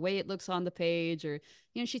words, the way it looks on the page, or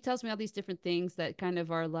she tells me all these different things that kind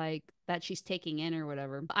of are like that she's taking in or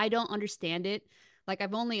whatever. I don't understand it. Like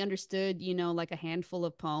I've only understood, like a handful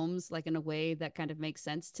of poems, like in a way that kind of makes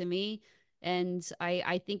sense to me. And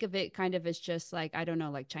I think of it kind of as just like, I don't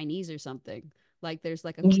know, like Chinese or something. Like there's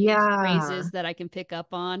like a few Yeah, phrases that I can pick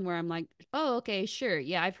up on where I'm like, oh, okay, sure.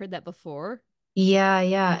 Yeah, I've heard that before. yeah,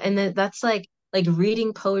 yeah. And then that's like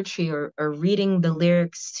reading poetry or reading the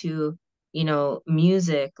lyrics to,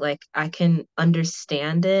 music. Like I can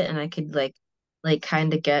understand it and I could like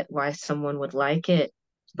kind of get why someone would like it.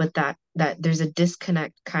 But that there's a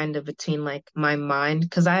disconnect kind of between like my mind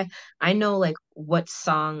because I know like what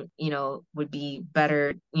song, would be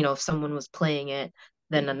better, if someone was playing it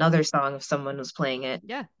than Hmm. another song if someone was playing it.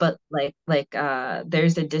 Yeah. But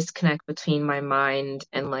there's a disconnect between my mind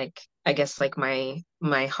and like I guess like my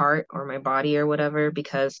heart or my body or whatever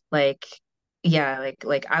because like yeah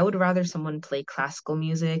like I would rather someone play classical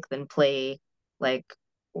music than play like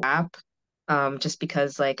rap just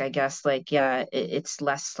because like I guess like yeah it's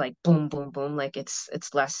less like boom boom boom like it's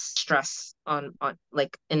less stress on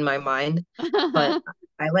like in my mind but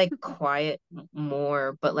I like quiet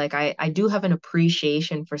more but like I do have an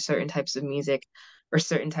appreciation for certain types of music or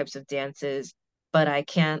certain types of dances but I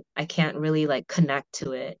can't really like connect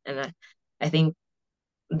to it and I think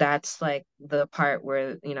that's like the part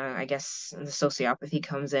where I guess the sociopathy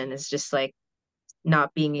comes in is just like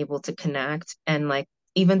not being able to connect and like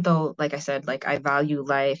even though like I said like I value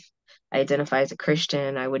life, I identify as a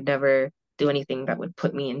Christian, I would never do anything that would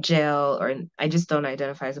put me in jail or I just don't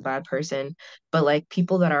identify as a bad person but like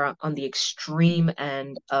people that are on the extreme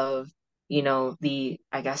end of the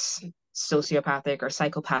I guess sociopathic or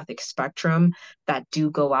psychopathic spectrum that do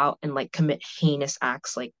go out and like commit heinous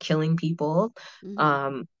acts like killing people Hmm.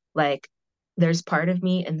 um like there's part of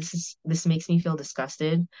me, and this makes me feel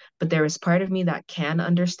disgusted, but there is part of me that can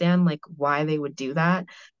understand like why they would do that,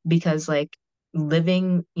 because like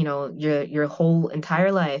living, your whole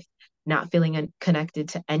entire life not feeling connected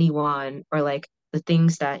to anyone, or like the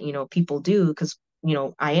things that, people do, because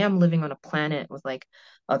I am living on a planet with like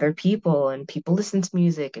other people, and people listen to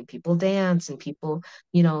music, and people dance, and people,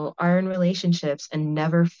 are in relationships, and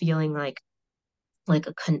never feeling like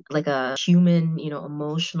a human,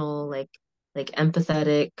 emotional, like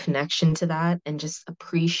empathetic connection to that, and just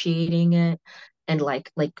appreciating it, and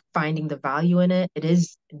like finding the value in it. It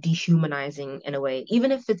is dehumanizing in a way.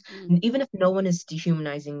 Mm, Even if no one is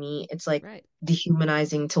dehumanizing me, it's like right.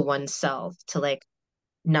 dehumanizing to oneself to like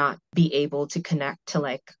not be able to connect to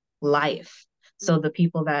like life. Mm, So the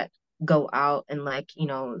people that go out and like,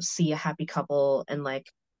 see a happy couple and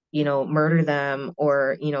like, murder them,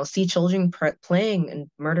 or, see children playing and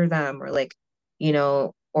murder them, or like,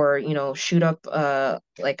 or, shoot up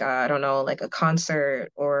like I don't know, like a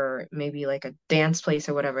concert, or maybe like a dance place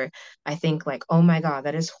or whatever. I think like, oh my God,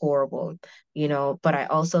 that is horrible, but I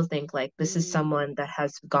also think like this is mm, someone that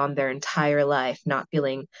has gone their entire life not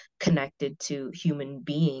feeling connected to human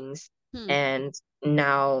beings, hmm. and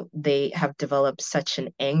now they have developed such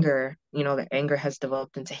an anger, their anger has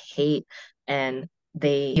developed into hate, and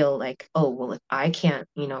they feel like, oh well, if I can't,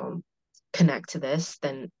 connect to this,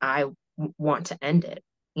 then want to end it,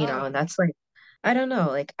 Oh, and that's like, I don't know,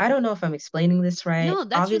 like I don't know if I'm explaining this right. no,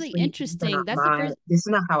 that's really Obviously interesting. That's the first. this is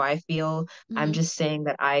not how I feel. I'm Mhm. just saying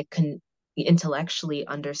that I can intellectually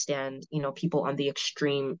understand, people on the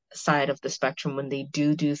extreme side of the spectrum when they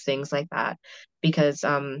do things like that, because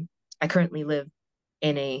I currently live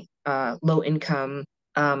in a low income,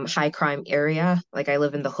 high crime area. Like I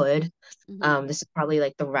live in the hood. Mhm. This is probably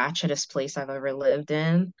like the ratchetest place I've ever lived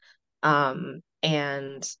in.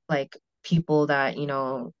 And like people that,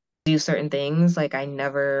 do certain things, like I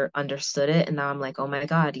never understood it. And now I'm like, oh my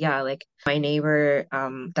God, yeah, like my neighbor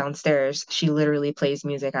downstairs, she literally plays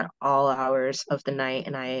music at all hours of the night,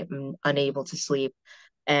 and I am unable to sleep.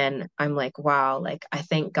 And I'm like, wow, like I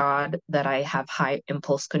thank God that I have high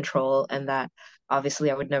impulse control, and that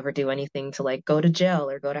obviously I would never do anything to like go to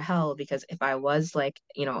jail or go to hell, because if I was like,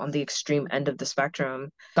 on the extreme end of the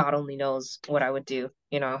spectrum, God only knows what I would do,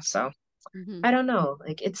 So Mhm. I don't know.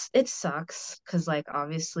 Like it sucks because like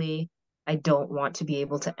obviously I don't want to be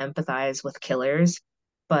able to empathize with killers,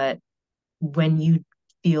 but when you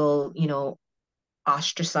feel,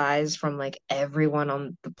 ostracized from like everyone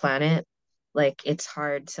on the planet, like it's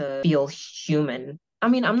hard to feel human. I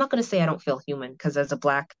mean, I'm not gonna say I don't feel human, because as a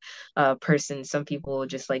black person, some people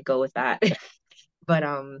just like go with that. But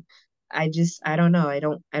I don't know. I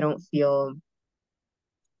don't feel,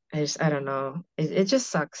 I don't know. It just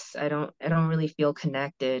sucks. I don't really feel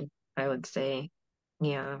connected, I would say.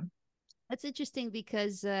 Yeah. That's interesting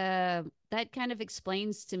because that kind of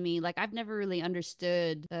explains to me, like I've never really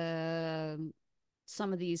understood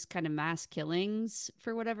some of these kind of mass killings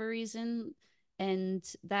for whatever reason, and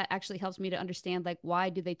that actually helps me to understand like why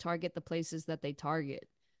do they target the places that they target?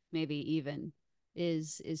 Maybe even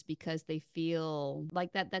is because they feel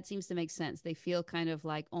like that seems to make sense. They feel kind of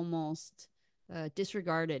like almost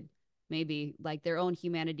disregarded, maybe like their own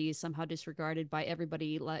humanity is somehow disregarded by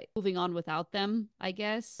everybody, like moving on without them, I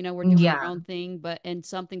guess. We're doing our Yeah. own thing, but and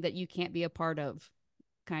something that you can't be a part of,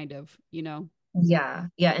 kind of. Yeah.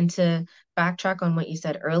 Yeah. And to backtrack on what you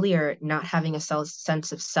said earlier, not having a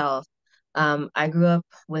sense of self. I grew up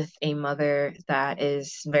with a mother that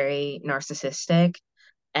is very narcissistic,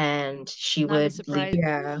 and she Not a would leave. surprise.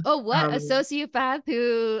 Yeah. Oh, what? A Um, sociopath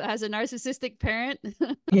who has a narcissistic parent?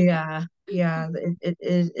 Yeah, yeah, it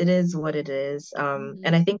is what it is. And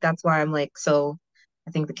Hmm. I think that's why I'm like so,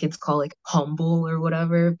 I think the kids call like humble or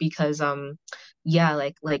whatever, because yeah,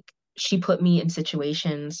 like she put me in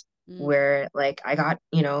situations Mm, where like I got,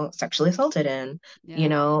 sexually assaulted in,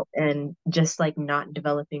 yeah. and just like not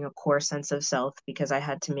developing a core sense of self, because I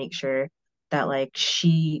had to make sure that like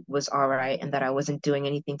she was all right, and that I wasn't doing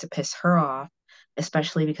anything to piss her off,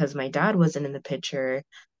 especially because my dad wasn't in the picture.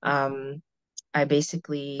 Um, I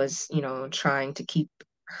basically was, trying to keep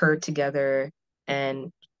her together,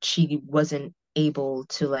 and she wasn't able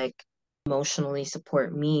to like emotionally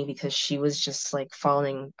support me, because she was just like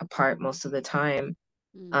falling apart most of the time.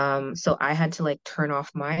 Mm, So I had to like turn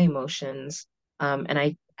off my emotions. And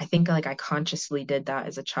I think like I consciously did that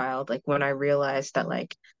as a child. Like when I realized that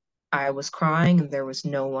like I was crying and there was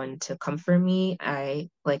no one to comfort me, I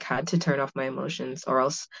like had to turn off my emotions, or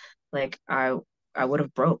else like I would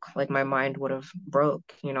have broke, like my mind would have broke,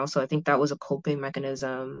 So I think that was a coping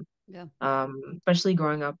mechanism, yeah. especially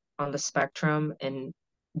growing up on the spectrum and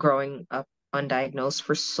growing up undiagnosed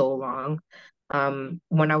for so long.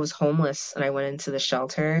 When I was homeless and I went into the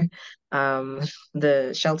shelter, um,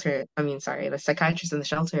 the psychiatrist in the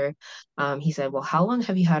shelter, he said, "Well, how long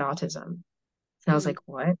have you had autism?" And I was Mm, like,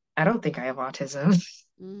 "What? I don't think I have autism."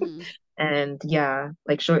 mm-hmm. And yeah,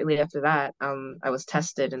 like shortly after that, I was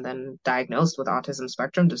tested and then diagnosed with autism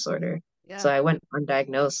spectrum disorder. So Yeah. I went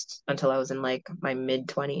undiagnosed until I was in like my mid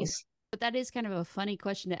 20s. But that is kind of a funny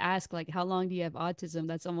question to ask. Like, how long do you have autism?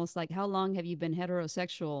 That's almost like, how long have you been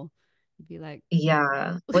heterosexual? You'd be like,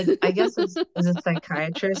 Yeah, like I guess as a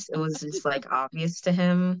psychiatrist, it was just like obvious to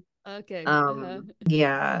him. okay. Uh-huh.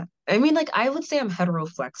 Yeah. I mean, like I would say I'm hetero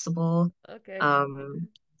flexible. Okay. Um,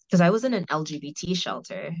 because I was in an LGBT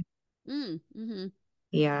shelter. Mm-hmm.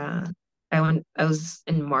 Yeah. I was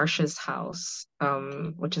in Marsha's house,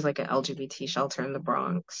 which is like an LGBT shelter in the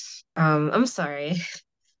Bronx. I'm sorry.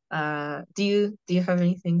 Do you have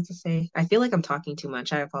anything to say? I feel like I'm talking too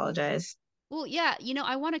much. I apologize. Well, yeah,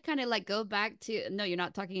 I want to kind of like go back to, no, you're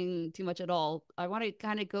not talking too much at all. I want to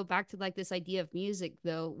kind of go back to like this idea of music,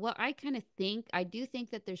 though. What I kind of think, I do think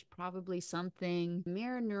that there's probably something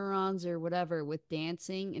mirror neurons or whatever with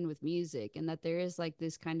dancing and with music, and that there is like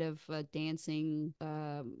this kind of dancing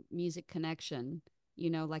music connection,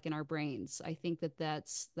 like in our brains. I think that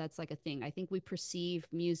that's like a thing. I think we perceive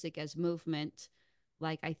music as movement.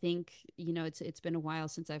 Like I think it's been a while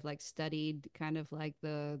since I've like studied kind of like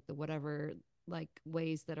the whatever like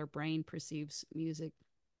ways that our brain perceives music,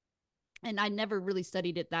 and I never really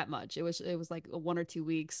studied it that much. It was like 1 or 2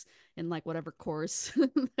 weeks in like whatever course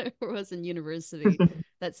there was in university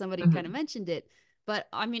that somebody kind of Mhm. mentioned it. But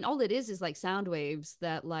I mean, all it is like sound waves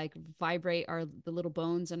that like vibrate the little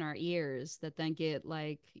bones in our ears that then get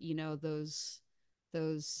like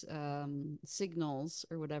those signals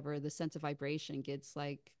or whatever. The sense of vibration gets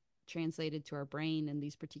like translated to our brain in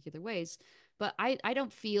these particular ways. But I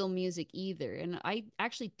don't feel music either. And I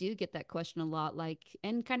actually do get that question a lot, like,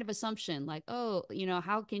 and kind of assumption, like, oh,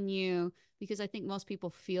 how can you? Because I think most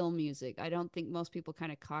people feel music. I don't think most people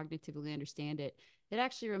kind of cognitively understand it. It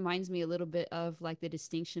actually reminds me a little bit of like the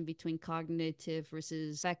distinction between cognitive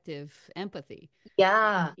versus affective empathy.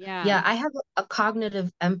 Yeah. Yeah. Yeah, I have a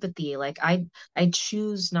cognitive empathy. Like I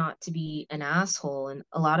choose not to be an asshole, and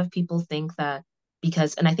a lot of people think that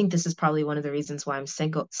because, and I think this is probably one of the reasons why I'm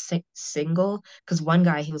single, because one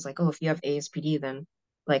guy he was like, "Oh, if you have ASPD, then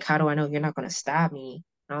like how do I know you're not going to stab me?"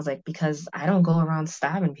 And I was like, "Because I don't go around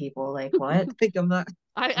stabbing people. Like what? Like I'm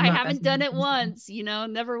I not that haven't kind done of it person." once,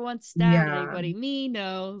 never once stabbed Yeah. anybody. Me,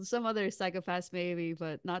 no. Some other psychopaths maybe,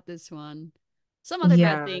 but not this one. Some other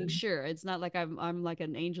bad Yeah. things, sure. It's not like I'm like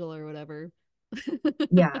an angel or whatever.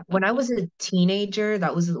 Yeah, when I was a teenager,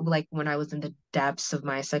 that was like when I was in the depths of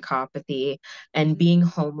my psychopathy, and Mm, being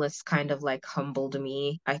homeless kind of like humbled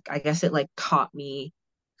me. I guess it like taught me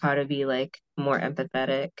how to be like more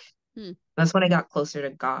empathetic. hmm, That's when I got closer to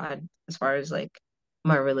God as far as like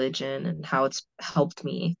my religion and how it's helped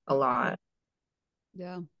me a lot.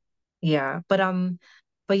 yeah. Yeah, but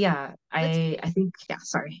yeah, Let's I think yeah,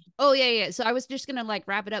 sorry. Oh yeah, yeah. So I was just gonna like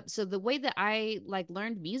wrap it up. So the way that I like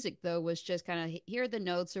learned music though was just kind of hear the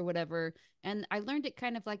notes or whatever, and I learned it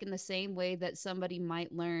kind of like in the same way that somebody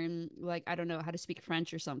might learn like I don't know how to speak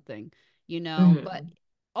French or something, But Mhm.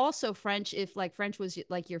 also French, if like French was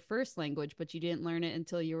like your first language, but you didn't learn it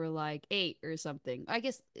until you were like 8 or something. I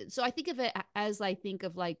guess so. I think of it as I think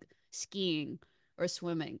of like skiing or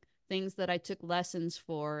swimming, things that I took lessons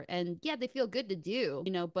for. And yeah, they feel good to do,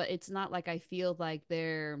 but it's not like I feel like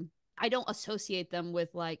I don't associate them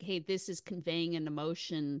with like, hey, this is conveying an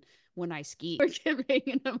emotion when I ski or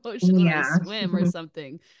conveying an emotion when I Yeah. swim or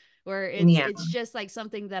something. Where it's Yeah. it's just like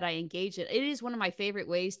something that I engage in. It is one of my favorite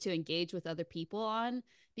ways to engage with other people on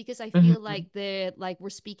because I feel Mhm. like we're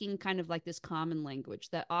speaking kind of like this common language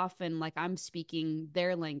that often like I'm speaking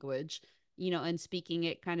their language, and speaking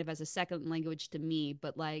it kind of as a second language to me.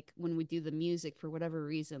 But like when we do the music for whatever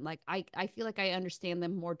reason, like I feel like I understand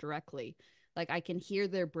them more directly. Like I can hear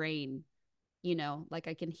their brain, like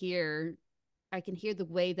I can hear the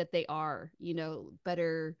way that they are,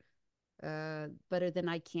 better than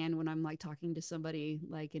I can when I'm like talking to somebody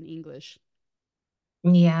like in English.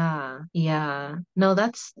 Yeah, yeah. No,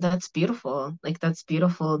 that's beautiful. Like that's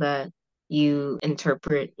beautiful that you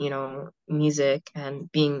interpret, music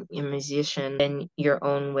and being a musician in your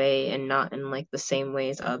own way and not in like the same way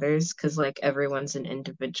as others, because like everyone's an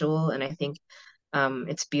individual. And I think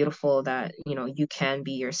it's beautiful that, you can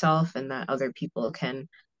be yourself and that other people can,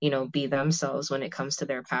 be themselves when it comes to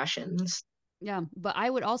their passions. Yeah, but I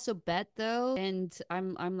would also bet though, and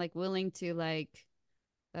I'm like willing to like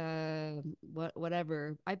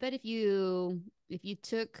whatever. I bet if you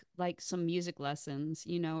took like some music lessons,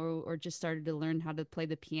 you know, or just started to learn how to play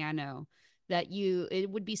the piano, that you it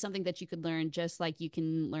would be something that you could learn just like you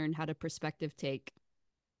can learn how to perspective take.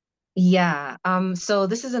 Yeah. So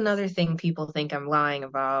this is another thing people think I'm lying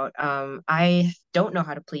about. I don't know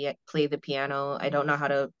how to play the piano. I don't know how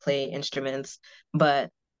to play instruments, but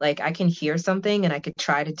like I can hear something and I could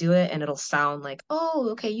try to do it and it'll sound like, "Oh,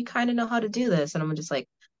 okay, you kind of know how to do this." And I'm just like,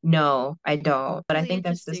 "No, I don't." But I Really think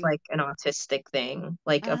that's just interesting. like an autistic thing.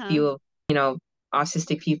 Like a Uh-huh. few of,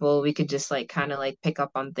 autistic people, we could just like kind of like pick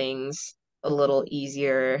up on things a little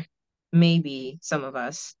easier, maybe some of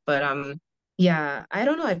us. But yeah, I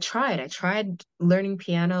don't know. I tried learning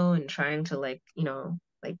piano and trying to like,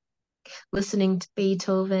 like listening to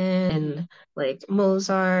Beethoven Mm-hmm. and like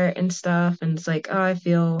Mozart and stuff. And it's like, oh, I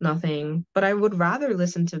feel nothing. But I would rather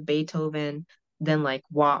listen to Beethoven than like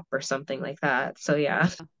WAP or something like that. So yeah.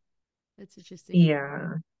 That's interesting.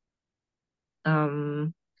 Yeah.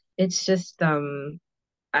 Um, it's just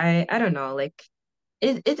I don't know, like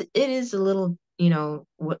it is a little,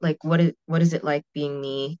 what is it like being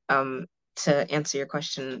me? To answer your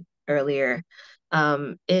question earlier,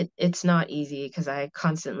 it's not easy because I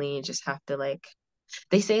constantly just have to like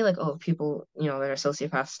they say like, oh, people, that are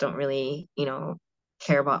sociopaths don't really,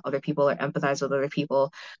 care about other people or empathize with other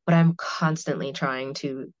people, but I'm constantly trying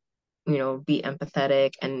to, be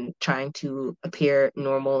empathetic and trying to appear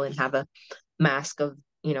normal and have a mask of,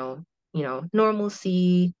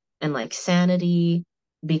 normalcy and like sanity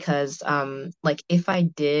because like if I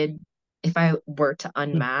were to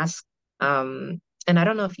unmask, and I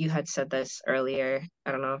don't know if you had said this earlier,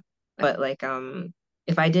 I don't know, but like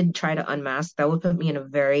if I did try to unmask, that would put me in a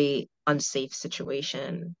very unsafe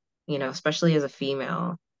situation, especially as a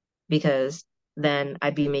female, because then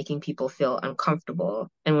I'd be making people feel uncomfortable.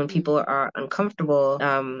 And when Mm. people are uncomfortable,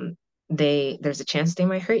 there's a chance they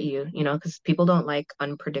might hurt you, because people don't like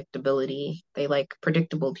unpredictability. They like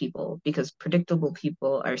predictable people because predictable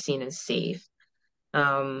people are seen as safe.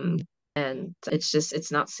 Um, and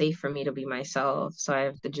it's not safe for me to be myself, so I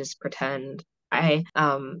have to just pretend. I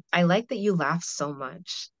like that you laugh so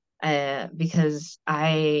much. Because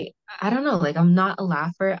I don't know, like I'm not a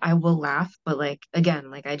laugher. I will laugh, but like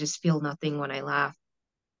again, like I just feel nothing when I laugh.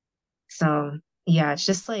 So yeah, it's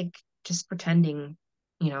just like just pretending,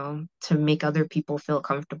 to make other people feel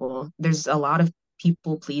comfortable. There's a lot of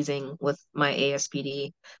people pleasing with my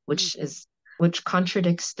ASPD, Mm. which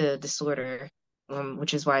contradicts the disorder,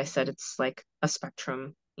 which is why I said it's like a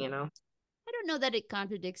spectrum. I don't know that it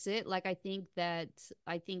contradicts it. Like I think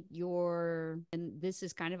your and this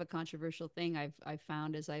is kind of a controversial thing I've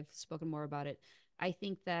found as I've spoken more about it. I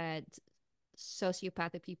think that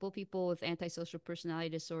sociopathic people, people with antisocial personality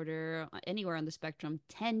disorder, anywhere on the spectrum,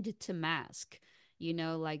 tend to mask. You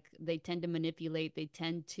know, like they tend to manipulate. They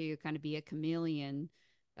tend to kind of be a chameleon.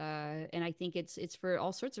 And I think it's for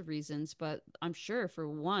all sorts of reasons, but I'm sure for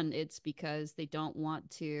one, it's because they don't want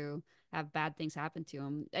to have bad things happen to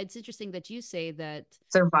them. It's interesting that you say that,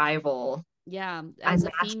 Survival. yeah, I as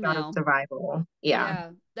a masked out of female, survival. Yeah. yeah,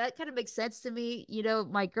 that kind of makes sense to me. You know,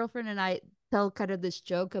 my girlfriend and I tell kind of this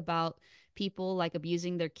joke about people like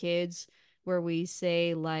abusing their kids, where we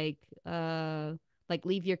say like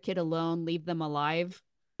leave your kid alone, leave them alive,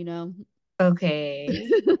 you know. Okay.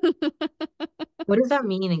 What does that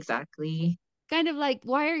mean exactly? Kind of like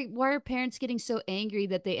why are parents getting so angry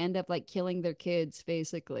that they end up like killing their kids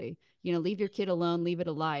basically, you know, leave your kid alone, leave it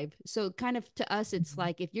alive. So kind of to us it's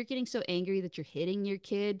like if you're getting so angry that you're hitting your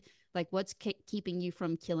kid, like what's keeping you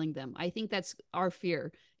from killing them? I think that's our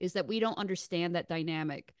fear, is that we don't understand that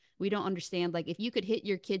dynamic. We don't understand, like if you could hit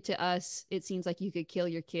your kid, to us it seems like you could kill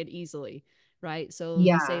your kid easily, right? So we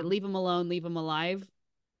say Yeah. leave them alone, leave them alive.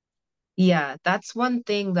 Yeah, that's one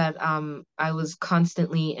thing that I was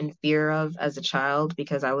constantly in fear of as a child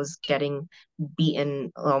because I was getting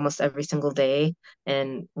beaten almost every single day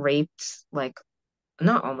and raped like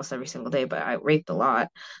not almost every single day, but I raped a lot.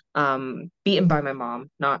 Beaten by my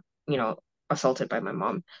mom, not, assaulted by my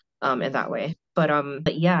mom, in that way.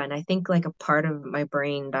 But yeah, and I think like a part of my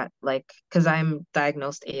brain that like, because I'm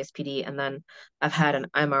diagnosed ASPD and then I've had an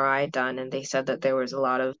MRI done and they said that there was a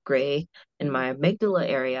lot of gray in Mm-hmm. my amygdala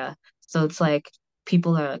area. So it's like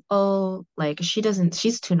people are like, oh, like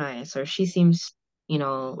she's too nice or she seems,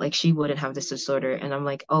 like she wouldn't have this disorder. And I'm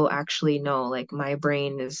like, oh, actually, no, like my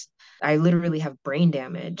brain is I literally have brain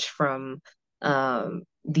damage from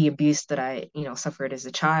the abuse that I, suffered as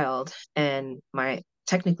a child. And my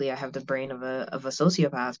technically I have the brain of a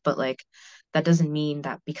sociopath, but like that doesn't mean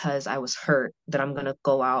that because I was hurt that I'm gonna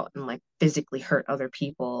go out and like physically hurt other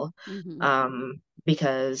people. Mm-hmm.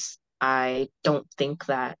 Because I don't think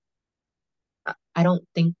that I don't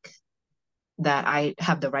think that I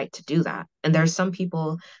have the right to do that. And there's some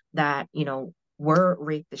people that, were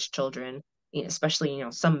raped as children, especially,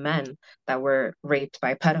 some men that were raped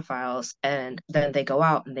by pedophiles, and then they go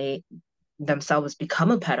out and they themselves become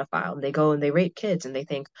a pedophile, and they go and they rape kids, and they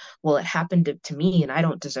think, well, it happened to me and I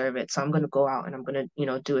don't deserve it, so I'm going to go out and I'm going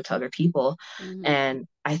to do it to other people. Mm-hmm. And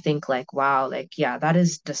I think, like, wow, like, yeah, that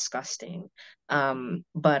is disgusting.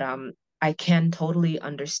 But I can totally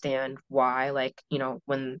understand why, like,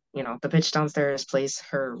 when the bitch downstairs plays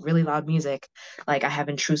her really loud music, like, I have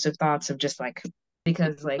intrusive thoughts of just like,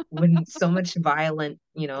 because like when so much violent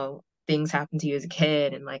things happen to you as a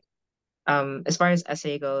kid, and like, as far as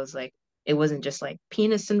SA goes, like, it wasn't just like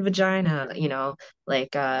penis and vagina,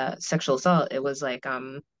 like sexual assault. It was like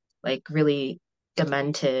really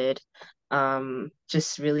demented,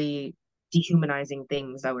 just really dehumanizing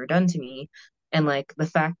things that were done to me. And like the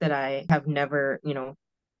fact that I have never,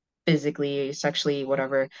 physically, sexually,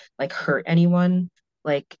 whatever, like hurt anyone,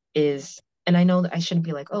 like, is, and I know that I shouldn't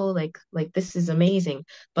be like, oh, like this is amazing,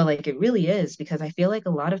 but like it really is, because I feel like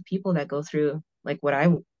a lot of people that go through like what I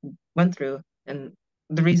went through, and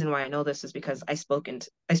the reason why I know this is because I spoke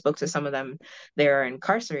to some of them. They're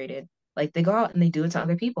incarcerated. Like, they go out and they do it to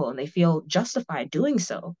other people, and they feel justified doing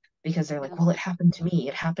so, because they're Yeah. like, well, it happened to me.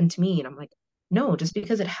 It happened to me. And I'm like, no, just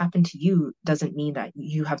because it happened to you doesn't mean that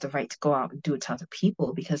you have the right to go out and do it to other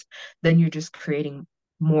people, because then you're just creating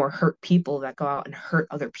more hurt people that go out and hurt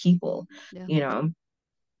other people, Yeah. you know?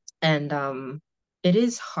 And it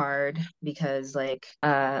is hard because, like,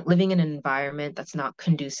 living in an environment that's not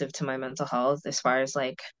conducive to my mental health, as far as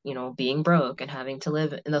like, being broke and having to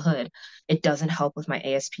live in the hood, it doesn't help with my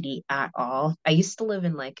ASPD at all. I used to live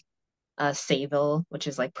in like Sayville, which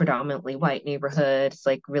is like predominantly white neighborhood. It's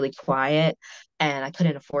like really quiet, and I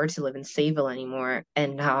couldn't afford to live in Sayville anymore.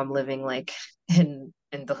 And now I'm living like in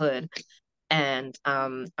the hood. And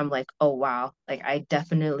I'm like, oh wow, like I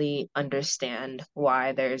definitely understand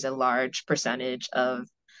why there's a large percentage of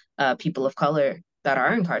people of color that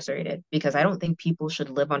are incarcerated, because I don't think people should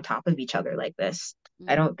live on top of each other like this.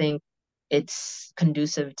 I Mm-hmm. don't think it's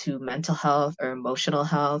conducive to mental health or emotional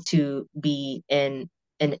health to be in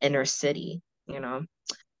an inner city, you know?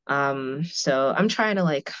 So I'm trying to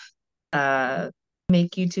like uh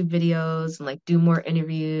make YouTube videos and like do more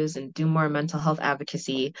interviews and do more mental health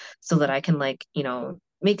advocacy, so that I can like,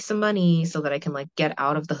 make some money, so that I can like get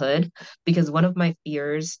out of the hood, because one of my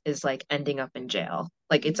fears is like ending up in jail.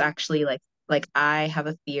 Like, it's Mm-hmm. actually like I have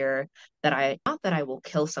a fear that I not that I will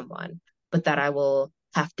kill someone, but that I will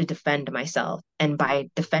have to defend myself, and by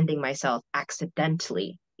defending myself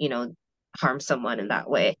accidentally, harm someone in that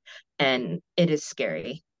way. And it is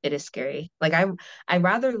scary. It is scary. Like, I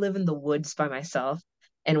rather live in the woods by myself.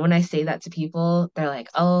 And when I say that to people, they're like,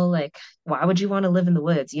 oh, like, why would you want to live in the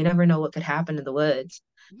woods? You never know what could happen in the woods.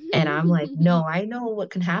 And I'm like, no, I know what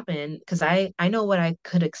can happen, because I know what I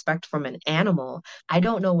could expect from an animal. I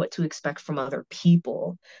don't know what to expect from other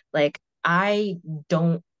people. Like, I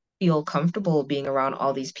don't feel comfortable being around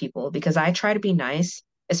all these people, because I try to be nice,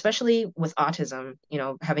 especially with autism,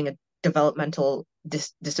 having a developmental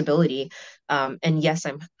disability. And yes,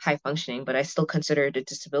 I'm high functioning, but I still consider it a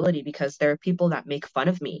disability, because there are people that make fun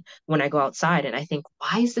of me when I go outside, and I think,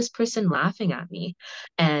 why is this person laughing at me?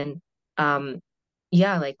 And um,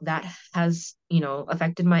 yeah, like that has,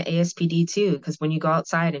 affected my ASPD too. Because when you go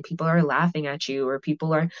outside and people are laughing at you, or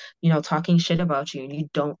people are, talking shit about you, and you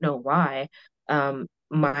don't know why,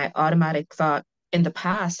 my automatic thought in the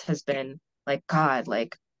past has been like, God,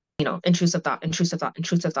 like, intrusive thought, intrusive thought,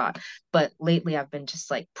 intrusive thought. But lately I've been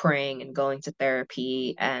just like praying and going to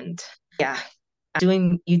therapy, and yeah,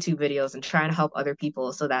 doing YouTube videos and trying to help other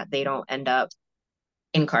people so that they don't end up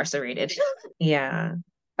incarcerated. Yeah.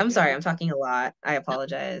 I'm sorry, Yeah. I'm talking a lot. I No,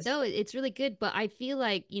 apologize. no, it's really good. But I feel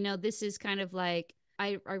like, this is kind of like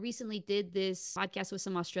I recently did this podcast with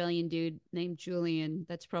some Australian dude named Julian.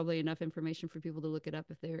 That's probably enough information for people to look it up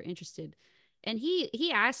if they're interested. And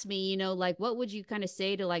he asked me, like what would you kind of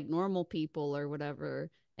say to like normal people or whatever?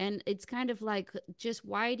 And it's kind of like, just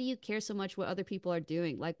why do you care so much what other people are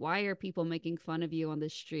doing? Like, why are people making fun of you on the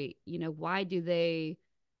street? Why do they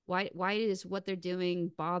why does what they're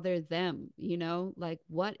doing bother them? Like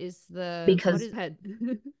what Because is head?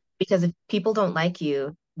 because if people don't like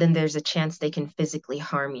you, then there's a chance they can physically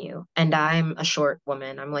harm you. And I'm a short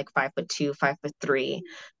woman. I'm like 5'2", 5'3",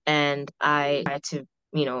 and I try to,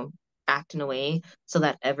 you know, act in a way so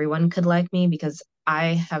that everyone could like me, because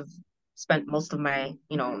I have spent most of my,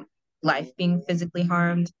 life being physically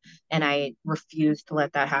harmed, and I refuse to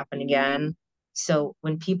let that happen again. So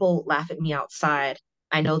when people laugh at me outside,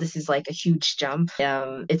 I know this is like a huge jump.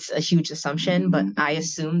 It's a huge assumption, but I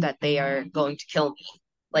assume that they are going to kill me. Yeah.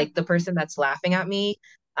 Like the person that's laughing at me,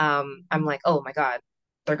 I'm like, oh my God,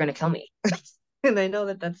 they're gonna kill me. And I know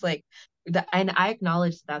that that's like that, and I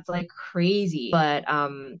acknowledge that's like crazy, but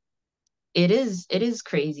it is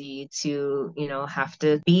crazy to, have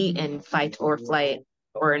to be in fight or flight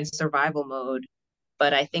or in survival mode.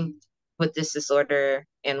 But I think with this disorder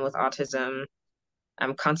and with autism,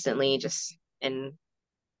 I'm constantly just in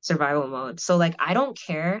survival mode. So like I don't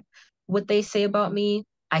care what they say about me.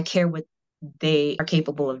 I care what they are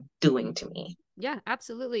capable of doing to me. Yeah,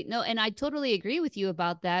 absolutely. No, and I totally agree with you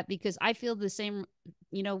about that because I feel the same,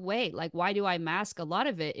 way. Like why do I mask? A lot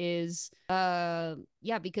of it is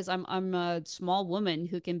yeah, because I'm a small woman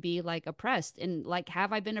who can be like oppressed. And like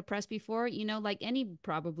have I been oppressed before? Like any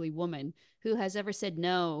probably woman who has ever said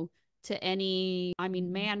no to any, I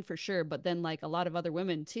mean man for sure, but then like a lot of other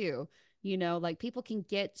women too. Like people can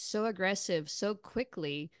get so aggressive so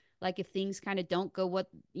quickly, like if things kind of don't go what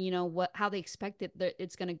how they expect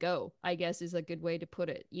it's going to go, I guess is a good way to put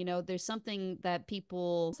it. There's something that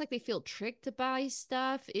people, it's like they feel tricked by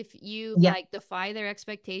stuff if you Yeah. like defy their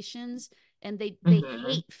expectations, and they Hmm.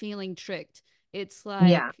 hate feeling tricked. it's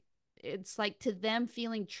Yeah. like it's like to them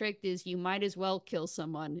feeling tricked is you might as well kill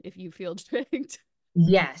someone if you feel tricked.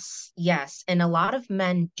 Yes. Yes. And a lot of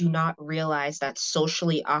men do not realize that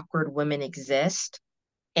socially awkward women exist.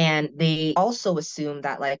 And they also assume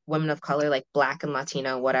that like women of color, like Black and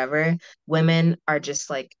Latino, whatever, women are just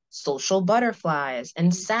like social butterflies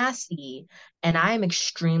and sassy. And I am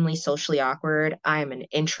extremely socially awkward. I am an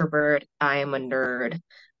introvert. I am a nerd.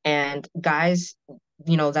 And guys,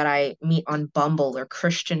 that I meet on Bumble or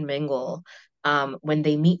Christian Mingle, when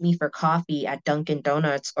they meet me for coffee at Dunkin'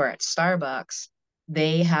 Donuts or at Starbucks,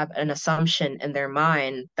 they have an assumption in their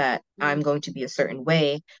mind that I'm Mm, going to be a certain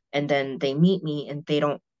way, and then they meet me and they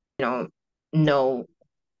don't know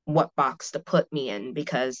what box to put me in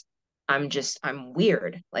because I'm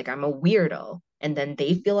weird. Like I'm a weirdo. And then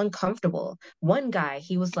they feel uncomfortable. One guy,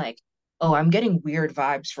 he was like, "Oh, I'm getting weird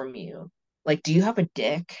vibes from you. Like, do you have a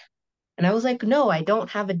dick?" And I was like, "No, I don't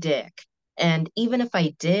have a dick. And even if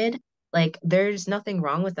I did, like, there's nothing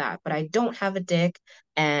wrong with that. But I don't have a dick.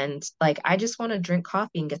 And like, I just want to drink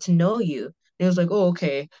coffee and get to know you." And he was like, "Oh,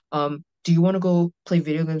 okay. Do you want to go play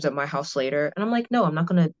video games at my house later?" And I'm like, "No, I'm not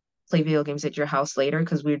gonna play video games at your house later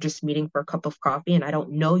because we're just meeting for a cup of coffee and I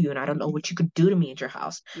don't know you and I don't know what you could do to me at your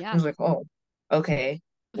house." He yeah. was like, "Oh, okay."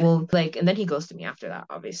 Well, like, and then he ghosted me after that,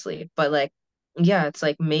 obviously. But like, yeah, it's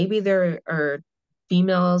like maybe there are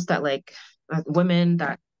females that like women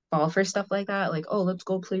that fall for stuff like that, like, oh, let's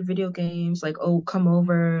go play video games, like, oh, come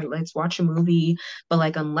over, let's watch a movie. But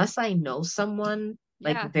like unless I know someone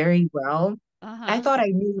like Yeah. very well, I Uh-huh. thought I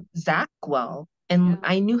knew Zach well, and Yeah.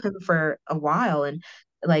 I knew him for a while, and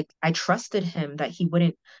like I trusted him that he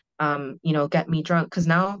wouldn't get me drunk, because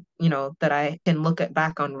now that I can look at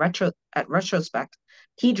back on retrospect,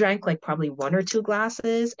 he drank like probably one or two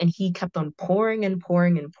glasses and he kept on pouring and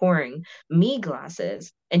pouring and pouring me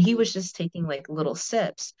glasses, and he Mm, was just taking like little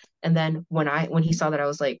sips. And then when he saw that I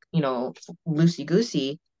was like, loosey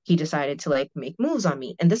goosey, he decided to like make moves on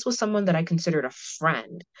me, and this was someone that I considered a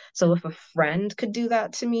friend. So if a friend could do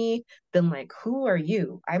that to me, then like, who are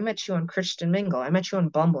you? I met you on Christian Mingle, I met you on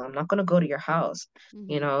Bumble, I'm not going to go to your house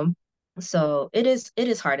you mm-hmm. know so it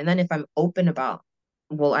is hard. And then if I'm open about,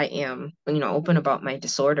 well, I am, open about my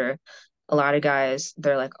disorder, a lot of guys,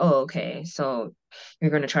 they're like, "Oh, okay, so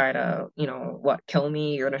you're gonna try to, what, kill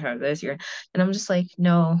me? You're gonna try this, and I'm just like,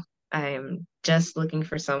 no, I am just looking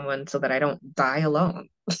for someone so that I don't die alone.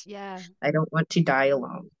 Yeah. I don't want to die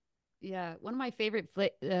alone." Yeah, one of my favorite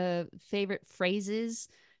phrases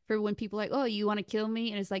for when people like, "Oh, you want to kill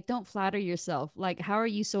me?" and it's like, "Don't flatter yourself. Like, how are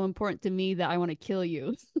you so important to me that I want to kill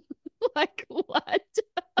you?" Like, what?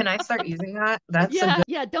 Can I start using that? That's a Yeah, good,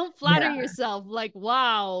 yeah, don't flatter yeah, yourself. Like,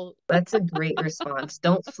 wow. that's a great response.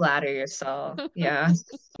 Don't flatter yourself. Yeah.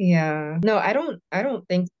 Yeah. No, I don't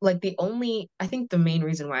think, like, I think the main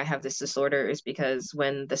reason why I have this disorder is because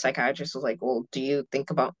when the psychiatrist was like, "Well, do you think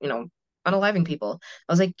about, unaliving people?"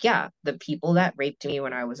 I was like, "Yeah, the people that raped me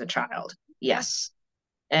when I was a child. Yeah. Yes."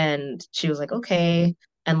 And she was like, "Okay."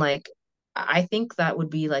 And like, I think that would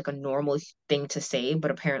be like a normal thing to say,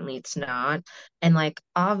 but apparently it's not. And like,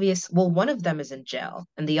 well, one of them is in jail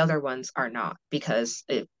and the other ones are not, because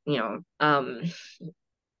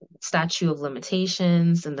statute of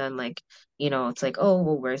limitations. And then like, it's like, "Oh,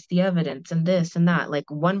 well, where's the evidence and this and that?" Like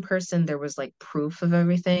one person, there was like proof of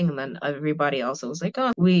everything, and then everybody else was like,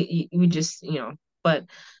 "Oh, we just," but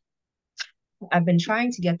I've been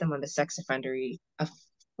trying to get them on the sex offender,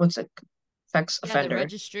 what's it, sex Yeah, the offender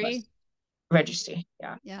registry. list. registry.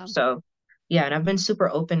 Yeah. Yeah. So yeah, and I've been super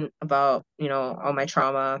open about, you know, all my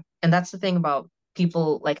trauma. And that's the thing about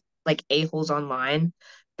people like a-holes online.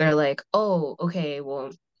 They're like, oh, okay,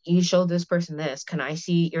 well, you showed this person this. Can I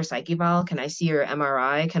see your psych eval? Can I see your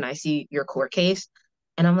MRI? Can I see your court case?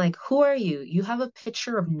 And I'm like, who are you? You have a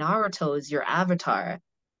picture of Naruto as your avatar.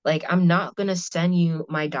 Like, I'm not gonna send you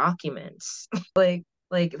my documents. Like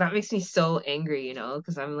that makes me so angry, you know,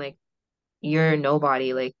 because I'm like, you're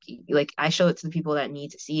nobody. Like I show it to the people that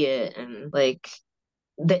need to see it, and like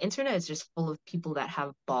the internet is just full of people that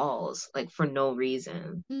have balls, like for no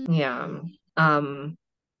reason. Mm. Yeah. Um,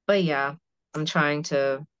 but yeah, I'm trying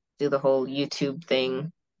to do the whole YouTube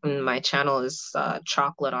thing. And my channel is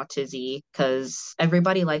chocolate Autizzy because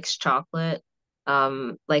everybody likes chocolate.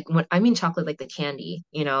 Like when I mean chocolate, like the candy,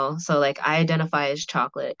 you know. So like I identify as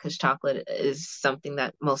chocolate because chocolate is something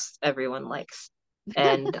that most everyone likes,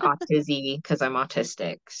 and Autizzy because I'm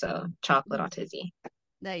autistic. So chocolate Autizzy.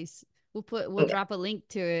 Nice. We'll Yeah. drop a link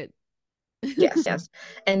to it. Yes.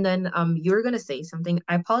 And then you were gonna say something.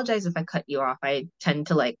 I apologize if I cut you off. I tend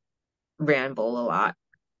to like ramble a lot.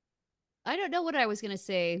 I don't know what I was gonna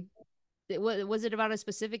say. Was it about a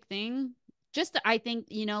specific thing? Just I think,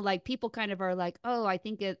 you know, like people kind of are like, oh, I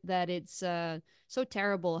think that it's so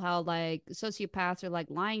terrible how like sociopaths are like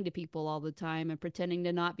lying to people all the time and pretending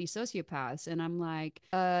to not be sociopaths. And I'm like,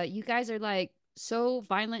 you guys are like so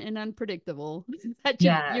violent and unpredictable that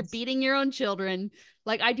you're Yes. beating your own children.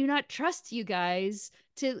 Like I do not trust you guys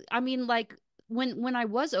to, I mean, like when I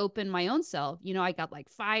was open my own self, you know, I got like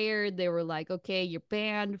fired. They were like, okay, you're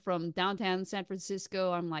banned from downtown San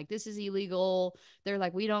Francisco. I'm like, this is illegal. They're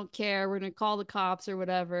like, we don't care. We're gonna call the cops or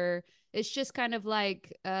whatever. It's just kind of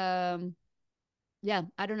like, yeah,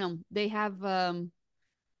 I don't know. They have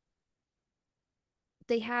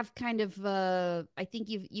kind of I think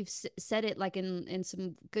you've said it like in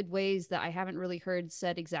some good ways that I haven't really heard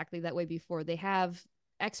said exactly that way before. They have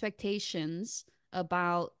expectations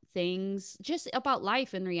about things, just about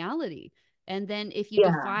life and reality, and then if you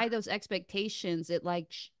Yeah. defy those expectations, it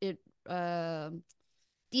like it uh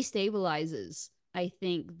destabilizes, I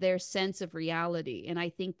think, their sense of reality. And I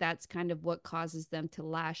think that's kind of what causes them to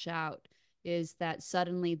lash out, is that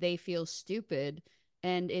suddenly they feel stupid.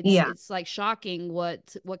 And Yeah. it's like shocking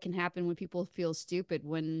what can happen when people feel stupid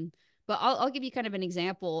when, but I'll give you kind of an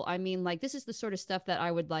example. I mean, like this is the sort of stuff that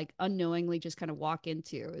I would like unknowingly just kind of walk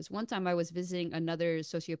into. Is one time I was visiting another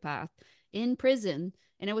sociopath in prison,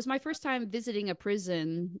 and it was my first time visiting a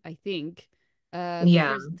prison, I think.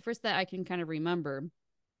 Yeah. The first that I can kind of remember.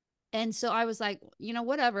 And so I was like, you know,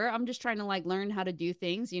 whatever. I'm just trying to like learn how to do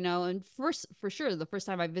things, you know. And first, for sure, the first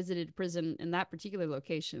time I visited prison in that particular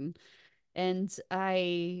location, and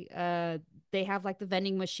they have like the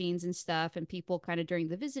vending machines and stuff, and people kind of during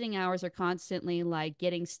the visiting hours are constantly like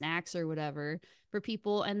getting snacks or whatever for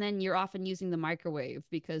people. And then you're often using the microwave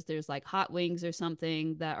because there's like hot wings or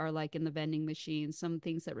something that are like in the vending machine, some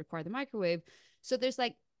things that require the microwave. So there's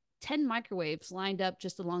like 10 microwaves lined up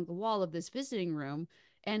just along the wall of this visiting room.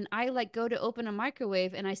 And I like go to open a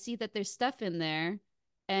microwave and I see that there's stuff in there.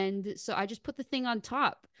 And so I just put the thing on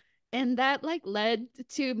top, and that like led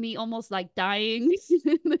to me almost like dying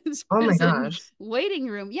in this Oh my prison gosh. waiting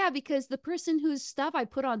room. Yeah, because the person whose stuff I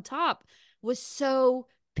put on top was so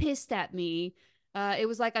pissed at me. It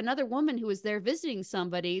was like another woman who was there visiting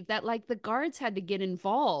somebody that like the guards had to get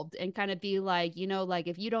involved and kind of be like, you know, like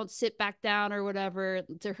if you don't sit back down or whatever,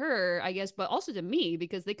 to her, I guess, but also to me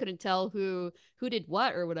because they couldn't tell who did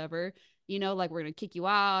what or whatever, you know, like we're gonna kick you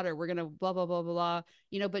out or we're gonna blah blah blah blah blah,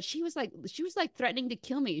 you know. But she was like threatening to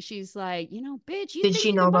kill me. She's like, you know, bitch, you Did think she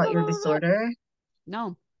you know can blah about blah your blah blah blah. disorder?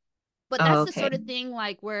 No, but Oh, that's the okay. sort of thing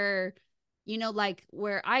like where, you know, like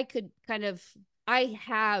where I could kind of, I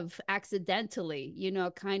have accidentally, you know,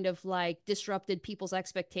 kind of like disrupted people's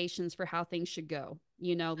expectations for how things should go.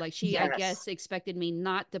 You know, like she, I Yes. guess, expected me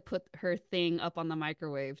not to put her thing up on the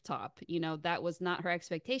microwave top. You know, that was not her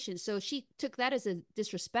expectation. So she took that as a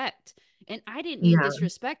disrespect. And I didn't mean Yeah.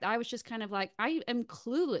 disrespect. I was just kind of like, I am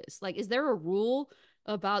clueless. Like, is there a rule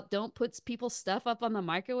about don't put people's stuff up on the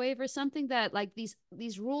microwave or something, that like these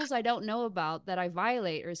rules I don't know about that I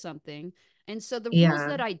violate or something? And so the rules Yeah.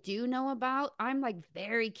 that I do know about, I'm like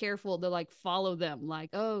very careful to like follow them. Like,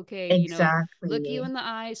 oh, okay, you know, look you Exactly. in the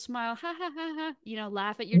eye, smile, ha ha ha ha, you know,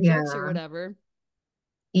 laugh at your jokes or Yeah. whatever.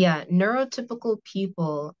 Yeah. Neurotypical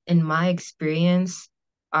people, in my experience,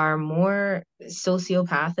 are more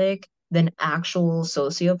sociopathic than actual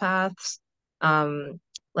sociopaths. Um,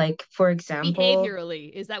 like for example,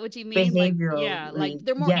 Behaviorally, is that what you mean? Like, yeah, like behaviorally,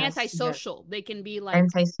 they're more yes, yes. antisocial. They can be like,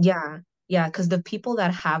 Anti, yeah. yeah, because the people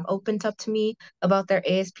that have opened up to me about their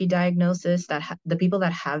ASP diagnosis, the people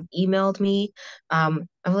that have emailed me, I'm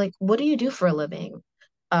like, what do you do for a living?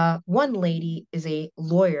 One lady is a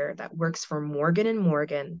lawyer that works for Morgan and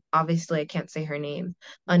Morgan. Obviously, I can't say her name.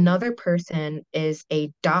 Mm-hmm. Another person is a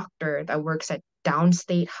doctor that works at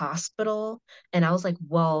Downstate Hospital. And I was like,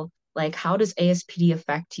 well, like, how does ASPD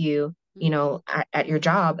affect you, Mm-hmm. at your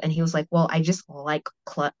job? And he was like, well, I just like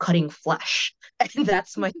cutting flesh. And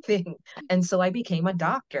that's my thing. And so I became a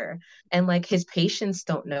doctor. And like his patients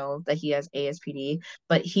don't know that he has ASPD,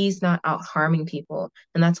 but he's not out harming people.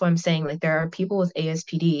 And that's why I'm saying like there are people with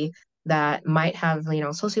ASPD that might have,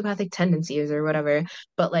 sociopathic tendencies or whatever,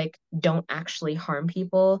 but like don't actually harm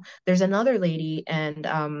people. There's another lady, and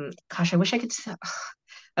gosh, I wish I could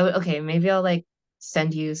okay, maybe I'll like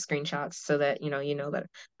send you screenshots so that you know that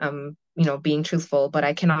being truthful, but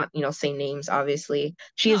I cannot, say names obviously.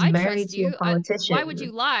 She No, is I married trust to a you. Why would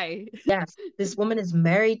you politician. lie? Yes, this woman is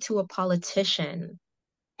married to a politician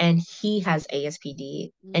and he has ASPD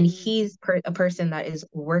and Mm, he's a person that is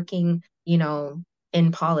working,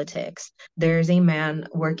 in politics. There's a man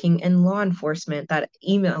working in law enforcement that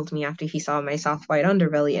emailed me after he saw my soft white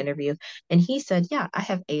underbelly interview, and he said, "Yeah, I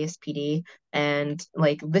have ASPD, and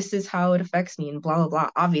like this is how it affects me," and blah blah blah.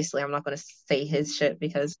 Obviously, I'm not going to say his shit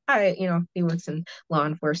because he works in law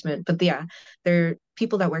enforcement, but yeah, there are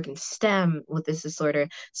people that work in STEM with this disorder.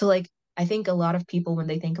 So like I think a lot of people, when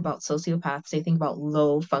they think about sociopaths, they think about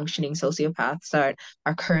low functioning sociopaths that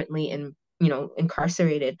are currently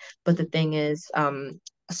incarcerated. But the mm, thing is,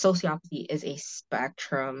 sociopathy is a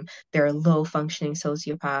spectrum. There are low functioning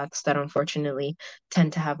sociopaths that unfortunately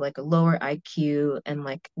tend to have like a lower IQ and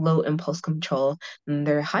like low impulse control. And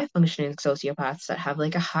there are high functioning sociopaths that have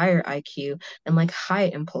like a higher IQ and like high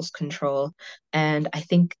impulse control. And I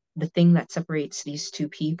think the thing that separates these two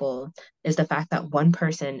people is the fact that one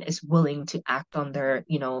person is willing to act on their,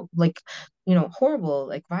 horrible,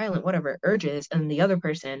 like violent, whatever urges, and the other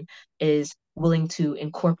person is willing to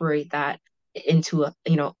incorporate that into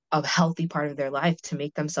a healthy part of their life to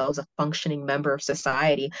make themselves a functioning member of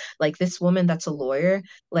society. Like this woman that's a lawyer,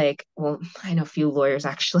 like, well, I know a few lawyers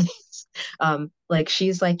actually. Like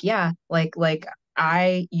she's like, yeah, like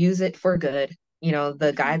I use it for good.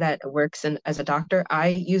 The guy that works as a doctor, I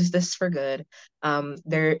use this for good.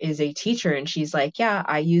 There is a teacher and she's like, yeah,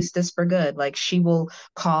 I use this for good. Like she will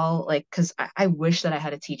call, like, because I wish that I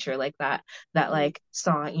had a teacher like that mm. like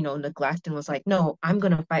saw, neglect and was like, no, I'm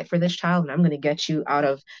gonna fight for this child and I'm gonna get you out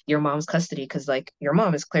of your mom's custody because like your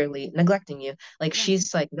mom is clearly neglecting you. Like Yeah.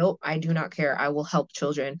 she's like, nope, I do not care. I will help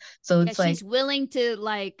children. So Yeah, it's like, she's willing to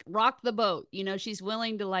like rock the boat. She's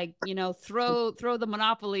willing to like, throw the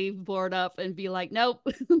monopoly board up and be like, "Nope,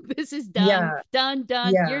 this is done. yeah, Done,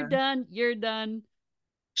 done. You're yeah. done. You're done."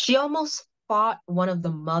 She almost fought one of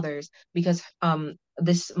the mothers because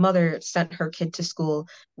this mother sent her kid to school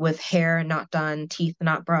with hair not done, teeth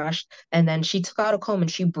not brushed, and then she took out a comb and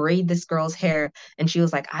she braided this girl's hair, and she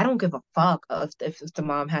was like, I don't give a fuck if the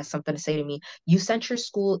mom has something to say to me. You sent your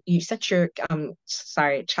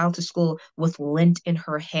sorry, child to school with lint in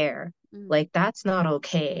her hair. Mm. Like that's not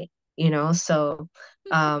okay, so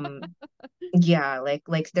um yeah, like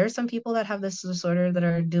there's some people that have this disorder that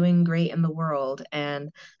are doing great in the world, and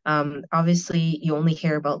obviously you only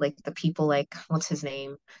hear about like the people like what's his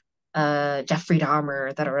name, Jeffrey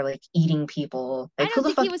Dahmer, that are like eating people. I Like who don't the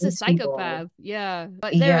think he fuck was a eats people? psychopath. Yeah,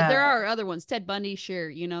 but there Yeah, there are other ones. Ted Bundy,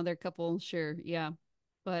 sure. There are a couple, sure. Yeah,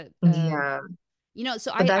 but yeah,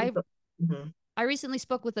 so but I that I mhm. I recently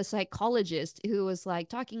spoke with a psychologist who was like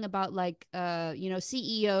talking about like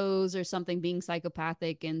CEOs or something being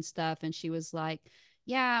psychopathic and stuff, and she was like,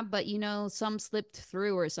 yeah, but some slipped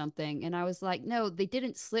through or something. And I was like, no, they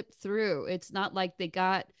didn't slip through. It's not like they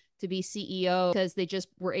got to be CEO because they just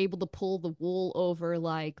were able to pull the wool over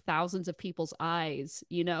like thousands of people's eyes.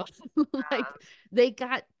 Like they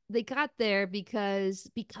got there because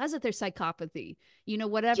of their psychopathy,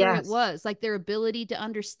 whatever it Yes, was, like their ability to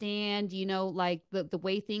understand, like the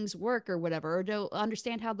way things work or whatever, or to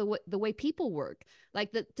understand how the way people work.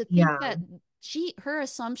 Like to think yeah, that her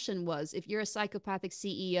assumption was if you're a psychopathic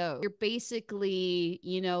CEO, you're basically,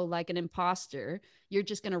 like an imposter. You're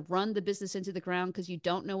just going to run the business into the ground because you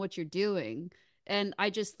don't know what you're doing. And I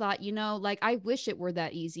just thought, like, I wish it were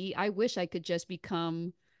that easy. I wish I could just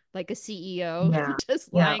become like a CEO, yeah,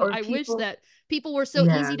 just yeah, lying. or I wish people, that people were so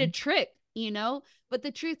yeah. easy to trick. But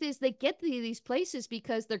the truth is, they get to these places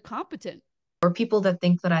because they're competent. Or people that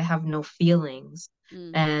think that I have no feelings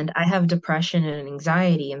Mm. and I have depression and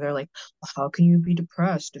anxiety, and they're like, well, how can you be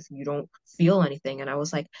depressed if you don't feel anything? And I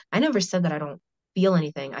was like, I never said that I don't feel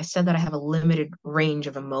anything. I said that I have a limited range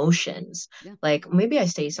of emotions. Yeah. Like maybe I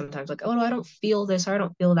say sometimes like, oh no, I don't feel this or I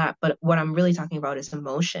don't feel that. But what I'm really talking about is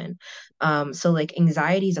emotion. So like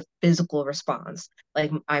anxiety is a physical response.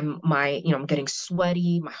 Like I'm getting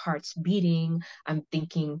sweaty, my heart's beating. I'm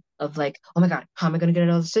thinking of like, oh my God, how am I gonna get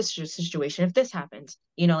out of this situation if this happens?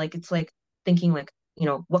 Like it's like thinking like,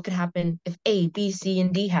 what could happen if A, B, C,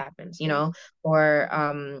 and D happens, Yeah.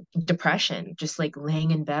 or depression, just like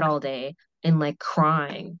laying in bed all day and like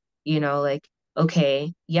crying, like,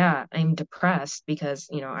 okay, yeah, I'm depressed because,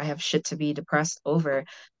 I have shit to be depressed over,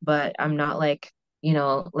 but I'm not like,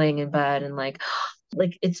 laying in bed and like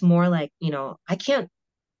it's more like, I can't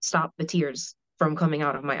stop the tears from coming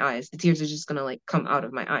out of my eyes. The tears are just gonna like come out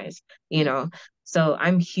of my eyes, you Mm. know? So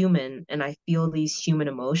I'm human and I feel these human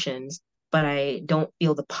emotions, but I don't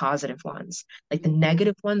feel the positive ones. Like the Mm.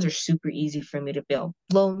 negative ones are super easy for me to feel.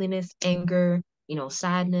 Loneliness, anger,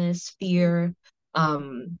 sadness, Mm. fear.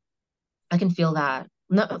 Um, I can feel that.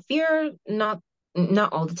 Not fear, not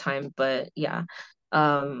all the time, but yeah.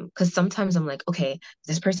 Because sometimes I'm like, okay, if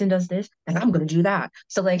this person does this, then I'm gonna do that.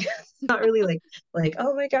 So like it's not really like,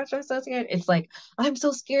 oh my gosh, I'm so scared. It's like I'm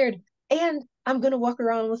so scared and I'm gonna walk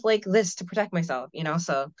around with like this to protect myself.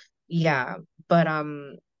 So yeah. But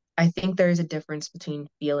I think there's a difference between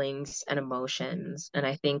feelings and emotions. And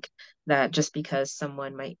I think that just because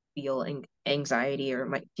someone might feel anxiety or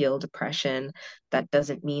might feel depression, that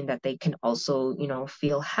doesn't mean that they can also,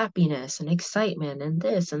 feel happiness and excitement and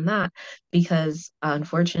this and that. Because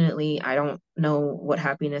unfortunately, I don't know what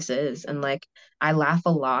happiness is. And like, I laugh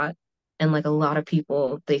a lot. And like a lot of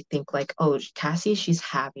people, they think like, oh, Cassie, she's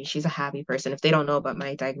happy. She's a happy person if they don't know about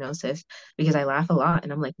my diagnosis because I laugh a lot.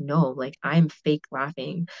 And I'm like, no, like I'm fake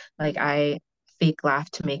laughing. Like Mm. I fake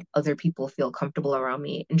laugh to make other people feel comfortable around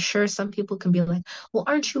me. And sure, some people can be like, well,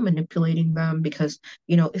 aren't you manipulating them? Because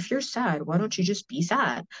if you're sad, why don't you just be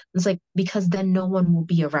sad? It's like, because then no one will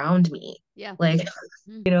be around me. Yeah. Like,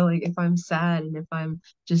 Mm. like if I'm sad and if I'm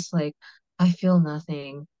just like, I feel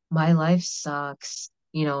nothing, my life sucks,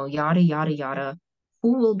 yada, yada, yada,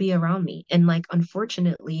 who will be around me? And like,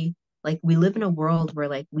 unfortunately, like we live in a world where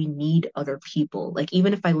like we need other people. Like,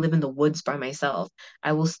 even if I live in the woods by myself,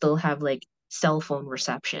 I will still have like cell phone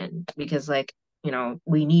reception because like,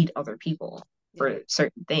 we need other people Yeah. for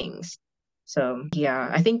certain things. So yeah,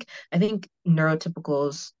 I think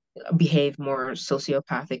neurotypicals behave more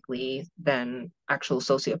sociopathically than actual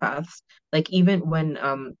sociopaths. Like even when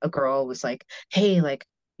a girl was like, "Hey, like,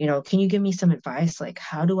 can you give me some advice? Like,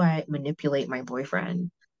 how do I manipulate my boyfriend?"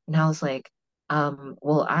 And I was like,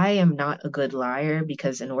 well, I am not a good liar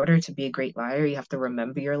because in order to be a great liar, you have to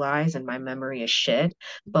remember your lies, and my memory is shit.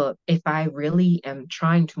 But if I really am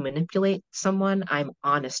trying to manipulate someone, I'm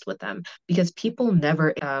honest with them because people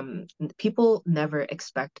never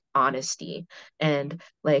expect honesty. And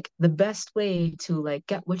like the best way to like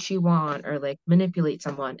get what you want or like manipulate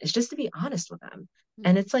someone is just to be honest with them. Mm.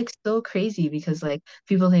 And it's like so crazy because like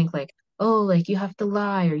people think like, oh, like you have to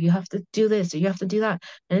lie or you have to do this or you have to do that.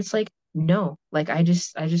 And it's like, no, like I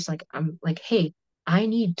just like I'm like, hey, I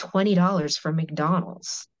need $20 from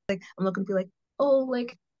McDonald's. I'm not gonna be like, oh,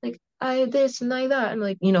 like I this and I that. And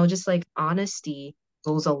like, just like honesty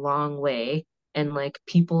goes a long way. And like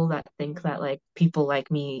people that think that like people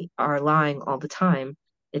like me are lying all the time,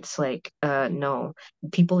 it's like, no,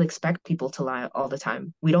 people expect people to lie all the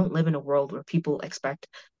time. We don't live in a world where people expect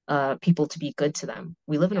people to be good to them.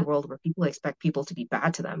 We live in a Yeah. world where people expect people to be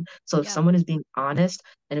bad to them. So if Yeah. someone is being honest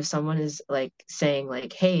and if someone is like saying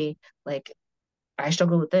like, hey, like I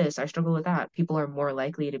struggle with this, I struggle with that, people are more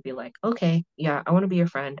likely to be like, okay, yeah, I want to be your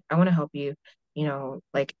friend. I want to help you,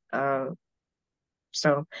 like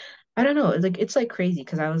so I don't know, it's like crazy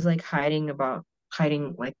because I was like hiding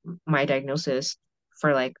like my diagnosis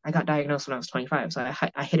for like I got diagnosed when I was 25, so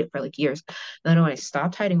I hid it for like years. And then when I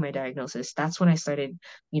stopped hiding my diagnosis, that's when I started,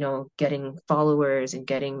 getting followers and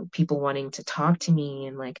getting people wanting to talk to me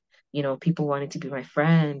and like, people wanting to be my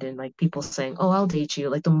friend and like people saying, "Oh, I'll date you."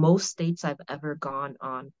 Like the most dates I've ever gone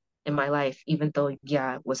on in my life, even though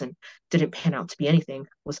yeah, it wasn't didn't pan out to be anything,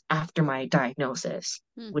 was after my diagnosis,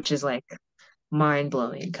 Mm. which is like mind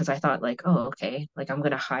blowing because I thought like, oh, okay, like I'm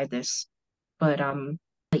gonna hide this. But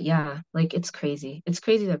yeah, like it's crazy. It's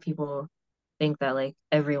crazy that people think that like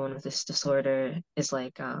everyone with this disorder is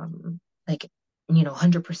like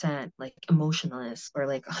 100% like emotionless or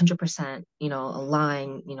like 100% a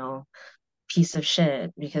lying piece of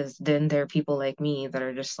shit because then there are people like me that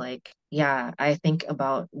are just like, yeah, I think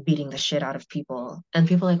about beating the shit out of people and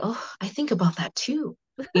people are like, oh, I think about that too.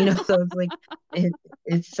 you know. So it's like it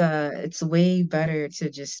it's way better to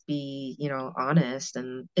just be, you know, honest.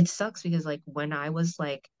 And it sucks because like when I was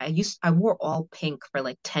like I wore all pink for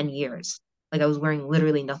like 10 years. Like I was wearing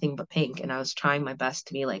literally nothing but pink, and I was trying my best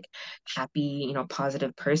to be like happy, you know,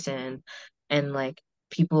 positive person. And like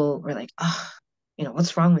people were like, oh, you know,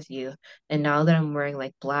 what's wrong with you? And now that I'm wearing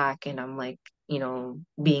like black and I'm like, you know,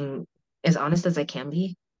 being as honest as I can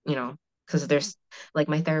be, you know, because Yeah. there's like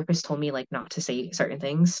my therapist told me like not to say certain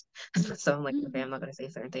things. So I'm like, okay, Mm-hmm. I'm not gonna say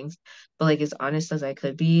certain things. But like as honest as I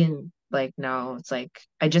could be, and like now it's like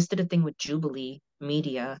I just did a thing with Jubilee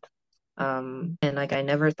Media, and like I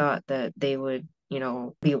never thought that they would, you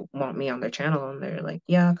know, be want me on their channel, and they're like,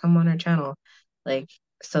 yeah, come on our channel. Like,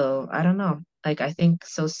 so I don't know. Like I think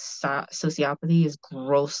sociopathy is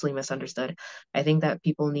grossly misunderstood. I think that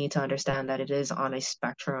people need to understand that it is on a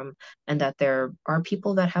spectrum, and that there are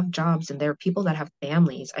people that have jobs and there are people that have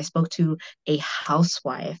families. I spoke to a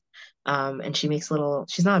housewife, and she makes little,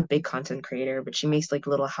 she's not a big content creator, but she makes like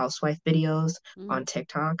little housewife videos Mm-hmm. on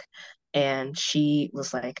TikTok. And she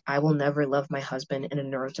was like, I will never love my husband in a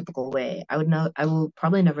neurotypical way. I will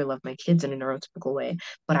probably never love my kids in a neurotypical way,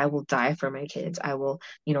 but I will die for my kids. I will,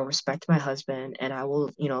 you know, respect my husband, and I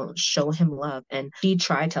will, you know, show him love. And she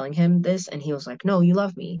tried telling him this, and he was like, no, you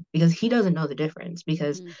love me, because he doesn't know the difference.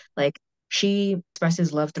 Because Mm-hmm. like she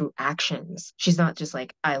expresses love through actions. She's not just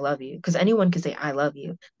like, I love you, because anyone can say, I love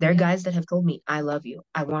you. There are Yeah. guys that have told me, I love you.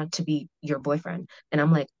 I want to be your boyfriend. And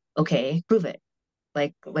I'm like, okay, prove it.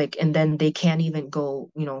 And then they can't even go,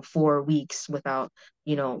 you know, 4 weeks without,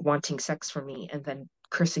 you know, wanting sex from me, and then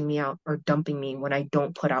cursing me out or dumping me when I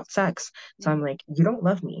don't put out sex. So Yeah. I'm like, you don't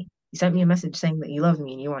love me. You sent me a Yeah. message saying that you love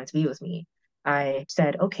me and you wanted to be with me. I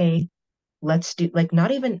said, okay, let's do, like,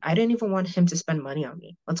 not even, I didn't even want him to spend money on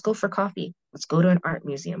me. Let's go for coffee. Let's go to an art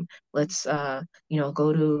museum. Let's you know,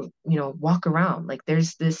 go to, you know, walk around. Like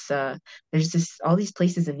there's this all these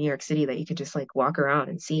places in New York City that you could just like walk around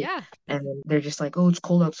and see. Yeah. And they're just like, oh, it's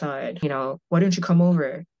cold outside, you know, why don't you come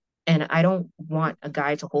over? And I don't want a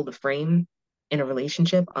guy to hold a frame in a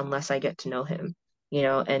relationship unless I get to know him, you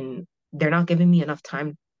know. And they're not giving me enough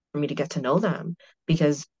time for me to get to know them,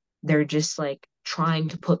 because they're just like trying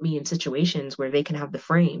to put me in situations where they can have the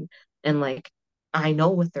frame. And like I know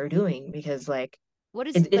what they're doing, because like What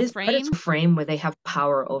is it the is, but it's a frame? frame where they have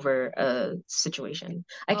power over a situation.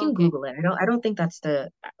 I Oh, can okay. Google it. I don't think that's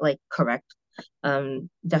the like correct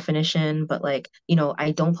definition, but like, you know,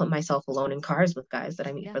 I don't put myself alone in cars with guys that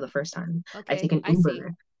I meet Yeah. for the first time. I take Okay. an I see.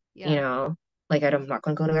 Uber, you Yeah. know, like I'm not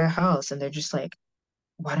gonna go to their house, and they're just like,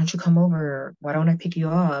 why don't you come over? Why don't I pick you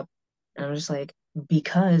up? And I'm just like,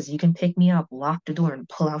 because you can pick me up, lock the door, and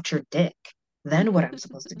pull out your dick. Then what I'm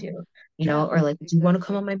supposed to do, you Yeah. know? Or like, do you want to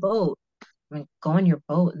come Exactly. on my boat? Like, go on your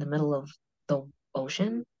boat in the middle of the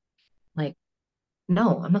ocean? Like,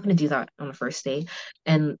 no, I'm not going to do that on the first date.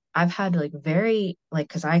 And I've had like very like,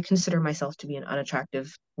 because I consider myself to be an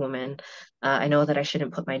unattractive woman. I know that I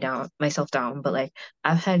shouldn't put myself down, but like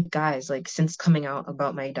I've had guys like since coming out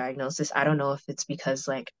about my diagnosis. I don't know if it's because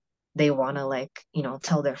like they want to like, you know,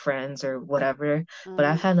 tell their friends or whatever, but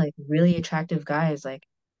I've Uh, had like really attractive guys like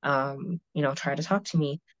you know, try to talk to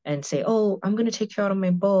me and say, oh, I'm gonna take you out on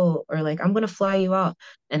my boat, or like I'm gonna fly you out.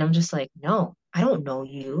 And I'm just like, no, I don't know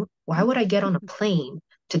you. Why would I get on a plane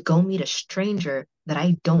to go meet a stranger that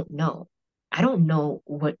I don't know? I don't know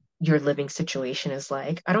what your living situation is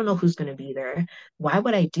like. I don't know who's going to be there. Why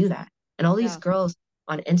would I do that? And all these yeah. girls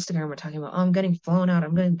on Instagram are talking about, oh, I'm getting flown out.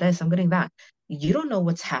 I'm getting this. I'm getting that. You don't know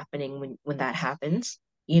what's happening when that happens,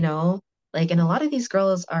 you know? Like, and a lot of these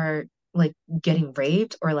girls are like getting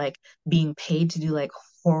raped or like being paid to do like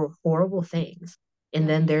horrible things. And Yeah.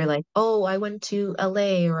 then they're like, oh, I went to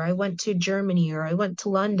LA, or I went to Germany, or I went to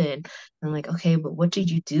London. I'm like, okay, but what did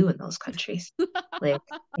you do in those countries? Like,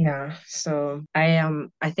 yeah. So I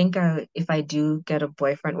think if I do get a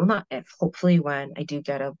boyfriend, well, not if, hopefully when I do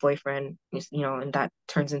get a boyfriend, you know, and that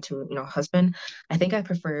turns into, you know, a husband, I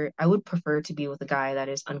would prefer to be with a guy that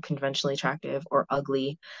is unconventionally attractive or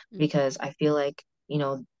ugly, Mm, because I feel like, you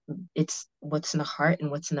know, it's what's in the heart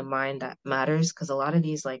and what's in the mind that matters. Because a lot of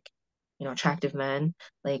these like, you know, attractive men,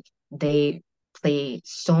 like they play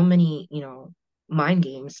so many, you know, mind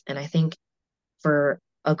games. And I think for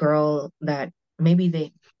a girl that maybe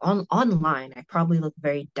they online, I probably look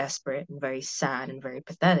very desperate and very sad and very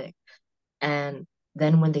pathetic. And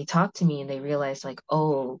then when they talk to me and they realize like,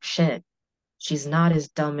 oh shit, she's not as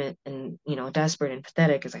dumb and, you know, desperate and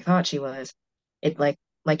pathetic as I thought she was. It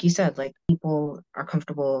like you said, like people are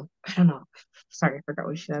comfortable. I don't know. Sorry, I forgot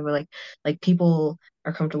what you said, but like people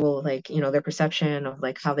are comfortable with like, you know, their perception of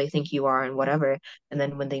like how they think you are and whatever. And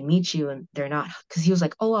then when they meet you and they're not, because he was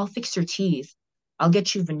like, oh, I'll fix your teeth. I'll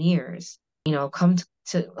get you veneers, come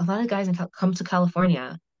to a lot of guys come to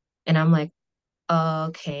California. And I'm like,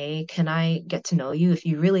 okay, can I get to know you? If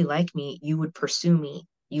you really like me, you would pursue me.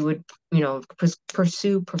 You would,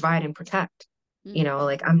 pursue, provide, and protect. Mm-hmm.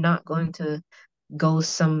 Like I'm not going to go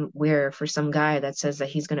somewhere for some guy that says that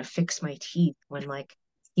he's going to fix my teeth when like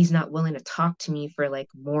he's not willing to talk to me for like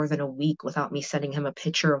more than a week without me sending him a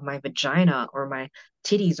picture of my vagina or my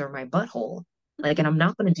titties or my butthole. Like, and I'm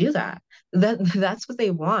not going to do that. That's what they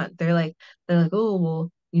want. They're like, oh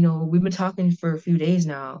well, we've been talking for a few days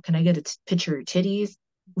now. Can I get a picture of your titties?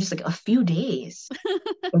 I'm just like, a few days.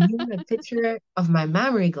 And you want a picture of my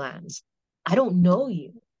mammary glands? I don't know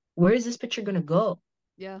you. Where is this picture gonna go?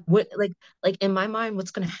 Yeah. What, like in my mind,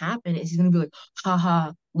 what's gonna happen is he's gonna be like,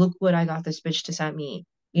 haha, look what I got this bitch to send me,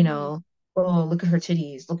 Mm-hmm. oh, look at her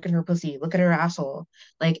titties, look at her pussy, look at her asshole.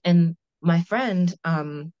 Like, and my friend,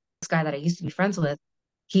 this guy that I used to be friends with,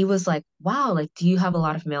 he was like, wow, like, do you have a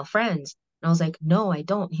lot of male friends? And I was like, no, I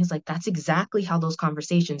don't. He's like, that's exactly how those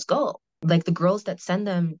conversations go. Like the girls that send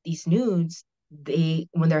them these nudes,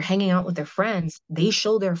 when they're hanging out with their friends, they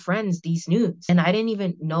show their friends these nudes. And I didn't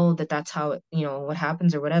even know that that's how it, what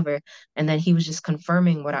happens or whatever. And then he was just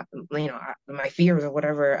confirming my fears or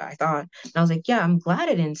whatever I thought. And I was like, yeah, I'm glad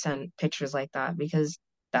I didn't send pictures like that, because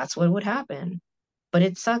that's what would happen. But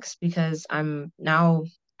it sucks because I've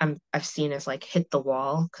seen us like hit the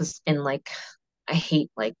wall, because in like I hate,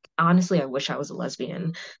 like, honestly, I wish I was a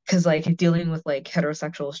lesbian, because like dealing with like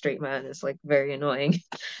heterosexual straight men is like very annoying.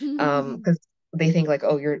 Because they think like,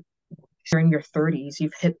 oh, you're in your 30s,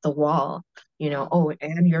 you've hit the wall, Yeah. oh,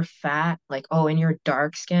 and you're fat, like, oh, and you're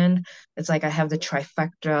dark skinned. It's like I have the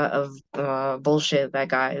trifecta of bullshit that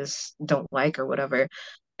guys don't like or whatever.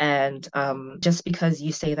 And just because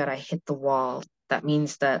you say that I hit the wall, that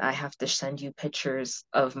means that I have to send you pictures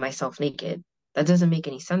of myself naked. That doesn't make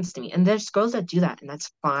any sense to me. And there's girls that do that, and that's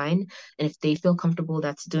fine. And if they feel comfortable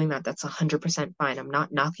that's doing that, that's 100% fine. I'm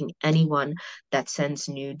not knocking anyone that sends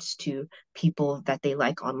nudes to people that they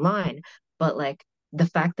like online. But like the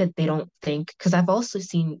fact that they don't think, because I've also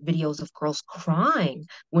seen videos of girls crying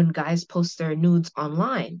when guys post their nudes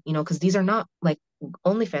online, because these are not like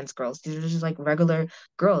OnlyFans girls. These are just like regular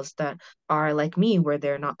girls that are like me, where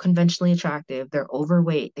they're not conventionally attractive, they're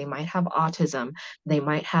overweight, they might have autism, they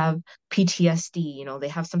might have PTSD, they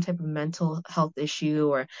have some type of mental health issue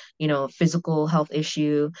or, physical health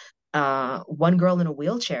issue. One girl in a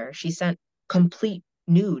wheelchair, she sent complete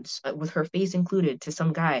nudes with her face included to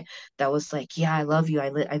some guy that was like, yeah, I love you,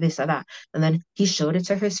 I this, I that. And then he showed it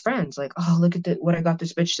to his friends, like, oh, look at what I got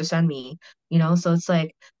this bitch to send me, so it's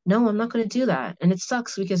like, no, I'm not going to do that. And it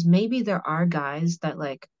sucks because maybe there are guys that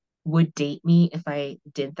like would date me if I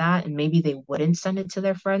did that, and maybe they wouldn't send it to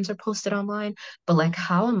their friends or post it online. But like,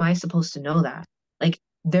 how am I supposed to know that? Like,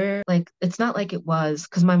 they're like, it's not like it was,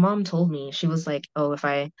 because my mom told me, she was like, oh,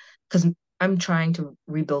 because I'm trying to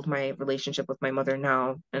rebuild my relationship with my mother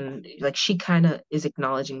now. And like, she kind of is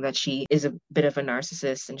acknowledging that she is a bit of a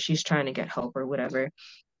narcissist and she's trying to get help or whatever.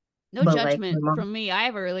 No But like, my judgment mom, from me. I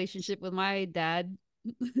have a relationship with my dad.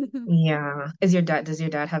 yeah. Does your dad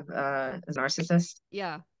have a narcissist?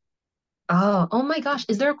 Yeah, Oh my gosh.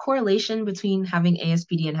 Is there a correlation between having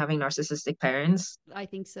ASPD and having narcissistic parents? I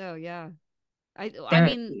think so. Yeah. I There,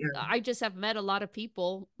 mean, yeah. I just have met a lot of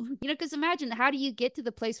people, because imagine, how do you get to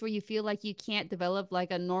the place where you feel like you can't develop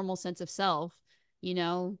like a normal sense of self?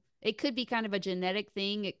 It could be kind of a genetic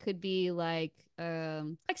thing. It could be like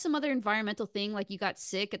some other environmental thing, like you got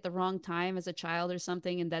sick at the wrong time as a child or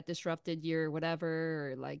something, and that disrupted your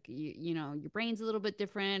whatever, or like your brain's a little bit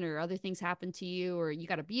different, or other things happened to you, or you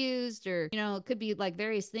got abused, or it could be like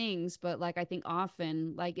various things. But like I think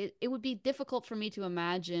often like it would be difficult for me to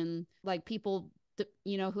imagine like people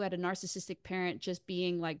who had a narcissistic parent just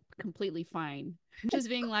being like completely fine, just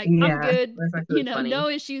being like, I'm Yeah, good, that's actually funny. no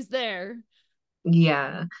issues there.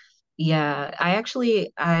 Yeah. Yeah, I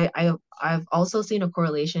actually I've also seen a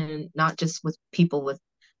correlation not just with people with,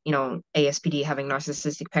 ASPD having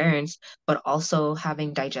narcissistic parents, but also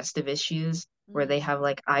having digestive issues where they Mm, have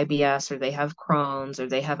like IBS or they have Crohn's or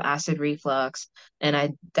they have acid reflux. And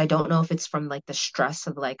I don't know if it's from like the stress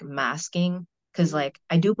of like masking, because mm, like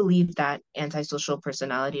I do believe that antisocial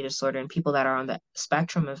personality disorder and people that are on the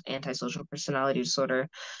spectrum of antisocial personality disorder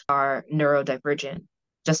are neurodivergent,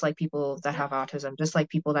 just like people that yep. have autism, just like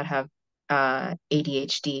people that have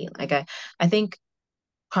ADHD. Like I think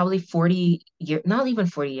probably 40 years, not even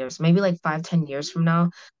 40 years, maybe like 5, 10 years from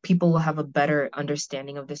now, people will have a better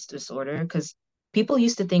understanding of this disorder, because people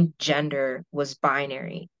used to think gender was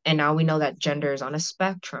binary. And now we know that gender is on a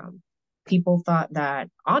spectrum. People thought that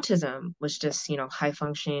autism was just, high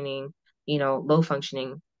functioning, low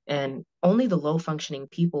functioning. and only the low functioning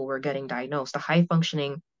people were getting diagnosed. The high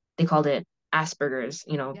functioning, they called it Asperger's,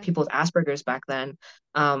 Yeah. people with Asperger's back then.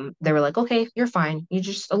 They were like, okay, you're fine. You're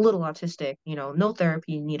just a little autistic, no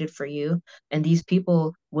therapy needed for you. And these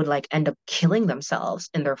people would like end up killing themselves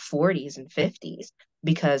in their 40s and 50s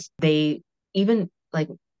because they even like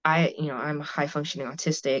I'm high functioning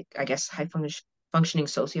autistic, I guess functioning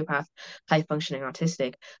sociopath, high functioning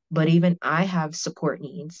autistic, but even I have support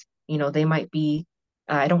needs. They might be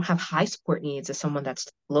I don't have high support needs as someone that's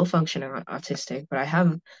low functioning autistic, but I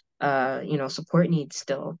have support needs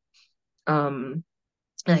still. Um,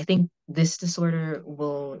 and I think this disorder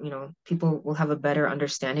will, people will have a better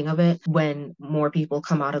understanding of it when more people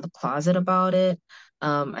come out of the closet about it.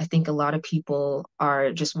 I think a lot of people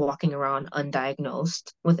are just walking around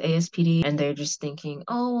undiagnosed with ASPD and they're just thinking,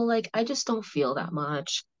 oh, well, like, I just don't feel that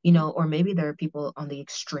much, Yeah. or maybe there are people on the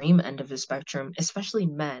extreme end of the spectrum, especially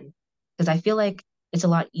men, because I feel like it's a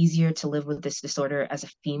lot easier to live with this disorder as a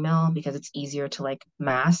female because it's easier to like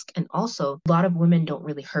mask. And also, a lot of women don't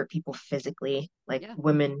really hurt people physically. Like Yeah.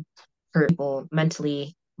 women hurt people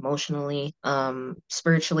mentally, emotionally,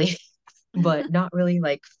 spiritually, but not really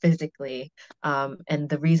like physically. And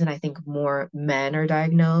the reason I think more men are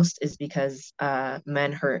diagnosed is because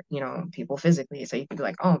men hurt, people physically. So you could be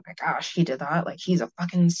like, oh my gosh, he did that. Like he's a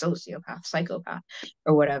fucking sociopath, psychopath,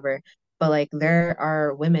 or whatever. But like there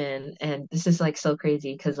are women, and this is like so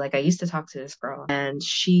crazy because like I used to talk to this girl and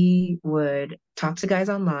she would talk to guys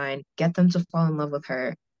online, get them to fall in love with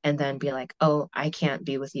her, and then be like, oh, I can't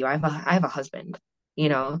be with you. I have a husband,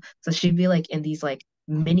 So she'd be like in these like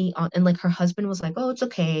mini and like her husband was like, oh, it's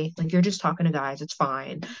okay, like you're just talking to guys, it's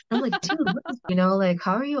fine. And I'm like, dude, like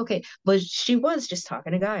how are you okay? But she was just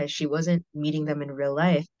talking to guys, she wasn't meeting them in real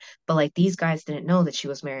life. But like these guys didn't know that she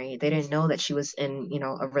was married, they didn't know that she was in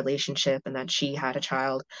a relationship and that she had a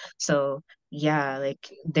child. So yeah,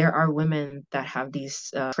 like there are women that have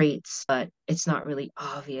these traits, but it's not really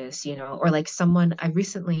obvious, or like someone I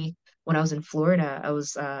recently, when I was in Florida, I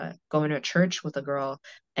was going to church with a girl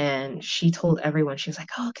and she told everyone, she was like,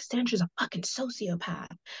 oh, Cassandra's a fucking sociopath.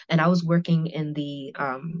 And I was working in the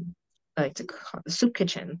the soup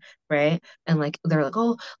kitchen, right? And like they're like,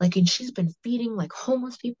 oh, like and she's been feeding like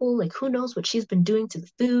homeless people, like who knows what she's been doing to the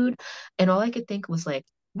food. And all I could think was like,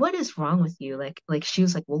 what is wrong with you? Like she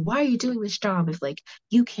was like, well, why are you doing this job if like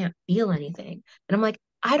you can't feel anything? And I'm like,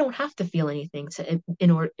 I don't have to feel anything to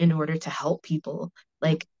in order to help people.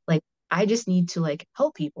 Yeah. Like I just need to like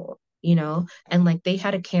help people, and like they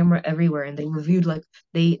had a camera everywhere and they reviewed like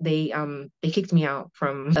they kicked me out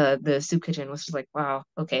from the soup kitchen, which is like, wow,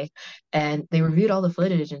 okay. And they reviewed all the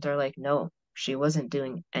footage and they're like, no, she wasn't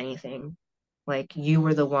doing anything. Like you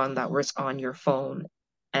were the one that was on your phone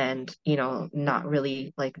and not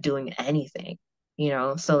really like doing anything,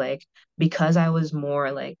 so like because I was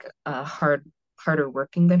more like harder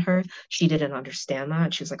working than her, she didn't understand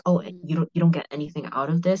that. She was like, oh, Mm. you don't get anything out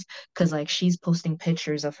of this because like she's posting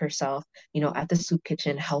pictures of herself, at the soup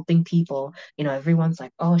kitchen helping people. Everyone's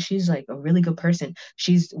like, oh, she's like a really good person.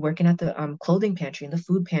 She's working at the clothing pantry and the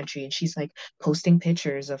food pantry, and she's like posting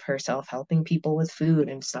pictures of herself helping people with food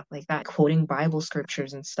and stuff like that, quoting Bible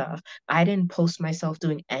scriptures and stuff. I didn't post myself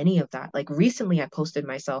doing any of that. Like recently I posted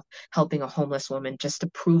myself helping a homeless woman just to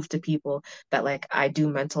prove to people that like I do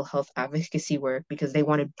mental health advocacy work because they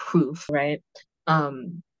wanted proof, right?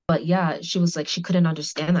 But yeah, she was like she couldn't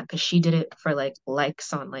understand that because she did it for like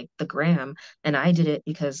likes on like the gram, and I did it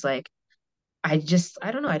because like I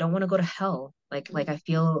don't know, I don't want to go to hell. Like Mm. I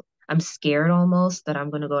feel I'm scared almost that I'm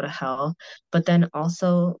going to go to hell. But then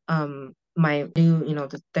also my new,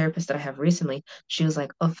 the therapist that I have recently, she was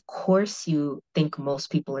like, "Of course you think most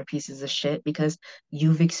people are pieces of shit because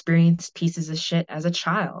you've experienced pieces of shit as a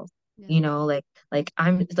child." Yeah. Like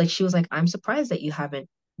I'm like she was like, "I'm surprised that you haven't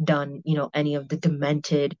done, any of the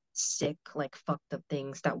demented, sick, like fucked up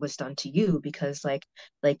things that was done to you because like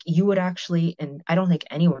you would actually, and I don't think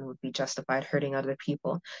anyone would be justified hurting other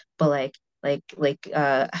people, but like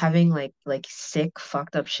having like sick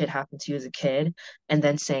fucked up shit happen to you as a kid and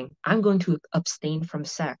then saying I'm going to abstain from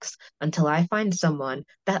sex until I find someone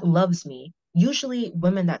that loves me. Usually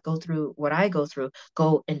women that go through what I go through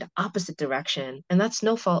go in the opposite direction, and that's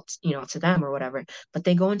no fault, to them or whatever, but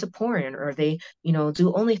they go into porn or they,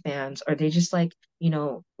 do OnlyFans, or they just like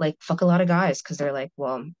fuck a lot of guys because they're like,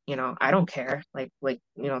 well, I don't care. Like,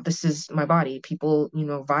 this is my body. People,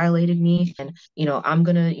 violated me, and I'm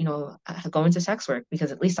gonna, go into sex work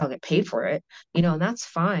because at least I'll get paid for it, and that's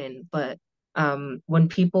fine. But when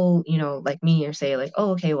people, like me, or say like,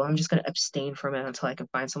 oh, okay, well, I'm just gonna abstain from it until I can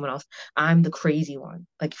find someone else. I'm the crazy one.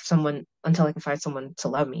 Like someone until I can find someone to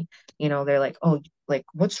love me. They're like, oh, like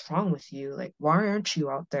what's wrong with you? Like, why aren't you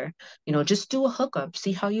out there? Just do a hookup,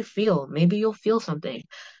 see how you feel. Maybe you'll feel something.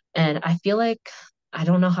 And I feel like I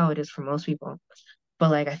don't know how it is for most people,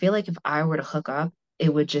 but like I feel like if I were to hook up,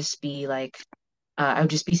 it would just be like I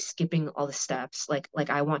would just be skipping all the steps. Like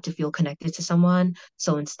I want to feel connected to someone.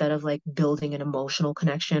 So instead of like building an emotional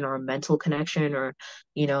connection or a mental connection or,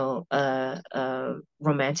 a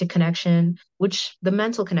romantic connection, which the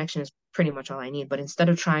mental connection is pretty much all I need. But instead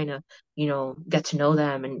of trying to, get to know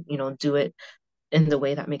them and, do it in the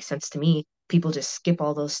way that makes sense to me, people just skip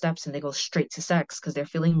all those steps and they go straight to sex because they're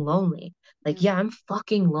feeling lonely. Like, Yeah. yeah, I'm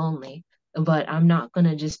fucking lonely, but I'm not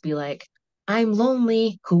gonna just be like, I'm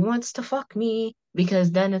lonely, who wants to fuck me?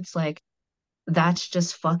 Because then it's like, that's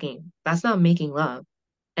just fucking. That's not making love.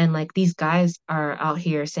 And like these guys are out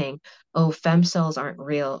here saying, "Oh, femcels aren't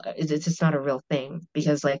real. It's just not a real thing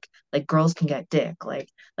because like girls can get dick, like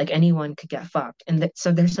anyone could get fucked." And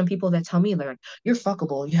so there's some people that tell me they're like, "You're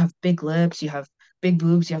fuckable. You have big lips. You have big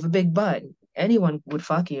boobs. You have a big butt. Anyone would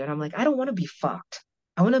fuck you." And I'm like, I don't want to be fucked.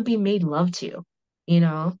 I want to be made love to, you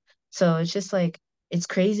know. So it's just like it's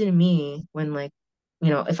crazy to me when like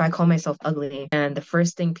if I call myself ugly and the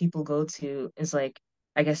first thing people go to is like,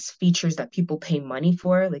 I guess, features that people pay money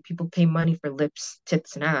for, like people pay money for lips,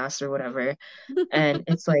 tits, and ass or whatever. And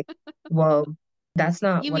it's like, well, that's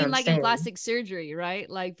not You what mean I'm like in saying. plastic surgery, right?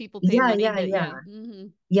 Like people pay Yeah, money yeah, to, yeah. yeah. Mm-hmm.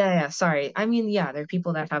 Yeah, sorry. I mean, yeah, there are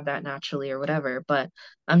people that have that naturally or whatever, but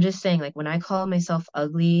I'm just saying, like, when I call myself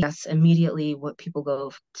ugly, that's immediately what people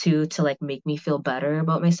go to like make me feel better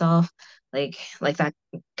about myself. Like that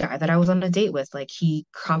guy that I was on a date with, like he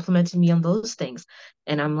complimented me on those things.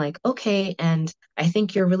 And I'm like, okay, and I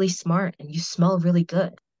think you're really smart and you smell really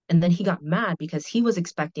good. And then he got mad because he was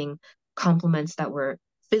expecting compliments that were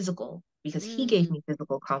physical because he gave Mm, me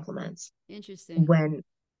physical compliments interesting. when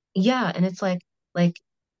yeah, and it's like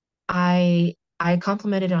I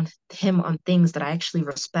complimented on him on things that I actually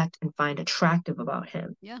respect and find attractive about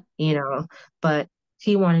him, Yeah. you know, but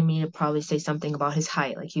he wanted me to probably say something about his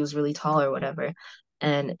height, like he was really tall or whatever.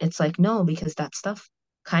 And it's like, no, because that stuff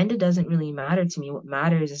kind of doesn't really matter to me. What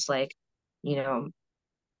matters is like, you know,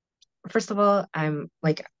 first of all, I'm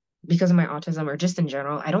like, because of my autism or just in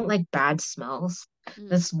general, I don't like bad smells. Mm.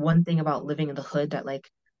 That's one thing about living in the hood that like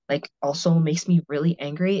also makes me really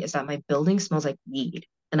angry is that my building smells like weed.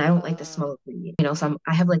 And I don't like the Uh, smell of weed. So okay.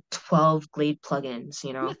 I have like 12 Glade plugins,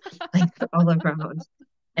 like all around.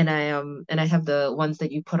 And I have the ones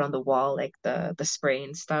that you put on the wall, like the spray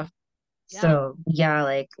and stuff. Yeah. So yeah,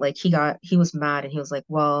 like he was mad and he was like,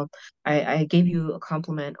 well, I gave you a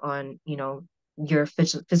compliment on, your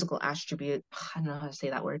physical attribute. I don't know how to say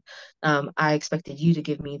that word. I expected you to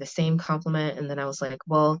give me the same compliment. And then I was like,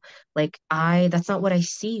 well, like that's not what I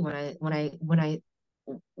see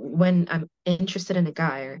when I'm interested in a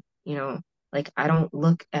guy or, like I don't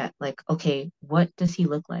look at like, okay, what does he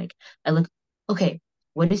look like? I look, okay,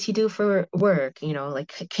 what does he do for work?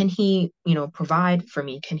 Like can he, provide for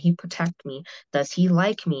me? Can he protect me? Does he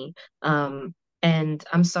like me? And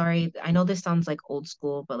I'm sorry, I know this sounds like old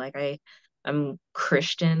school, but like I'm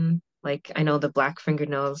Christian. Like I know the black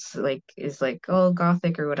fingernails like is like oh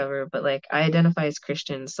gothic or whatever, but like I identify as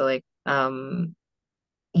Christian, so like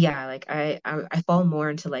yeah, like I fall more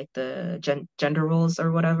into like the gender roles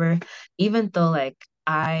or whatever, even though like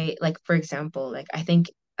I like for example, like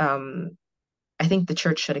um I think the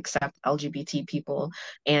church should accept LGBT people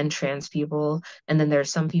and trans people. And then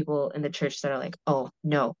there's some people in the church that are like, oh,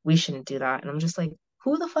 no, we shouldn't do that. And I'm just like,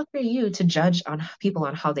 who the fuck are you to judge on people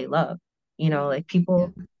on how they love? Mm. Like Yeah.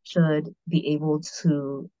 people should be able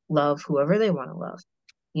to love whoever they want to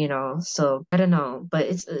love, So I don't know, but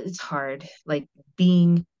it's hard. Like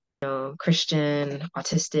being, Christian,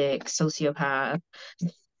 autistic, sociopath,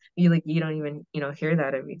 you don't even, hear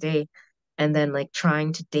that every day and then like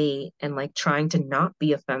trying to date and like trying to not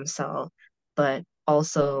be a femcel, but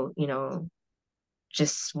also,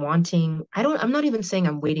 just wanting, I'm not even saying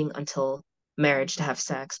I'm waiting until marriage to have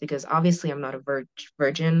sex because obviously I'm not a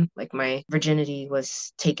virgin. Like my virginity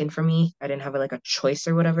was taken from me. I didn't have like a choice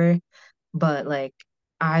or whatever. But like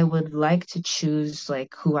I would like to choose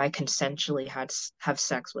like who I consensually have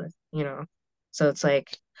sex with, So it's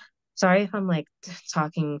like sorry if I'm like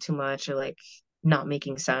talking too much or like not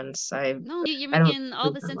making sense. No, you're I don't making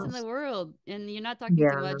all speak the that sense in much. the world, and you're not talking too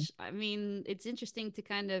Yeah. much. I mean, it's interesting to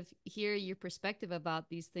kind of hear your perspective about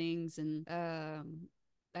these things, and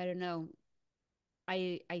I don't know.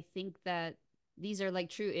 I think that these are like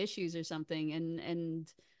true issues or something, and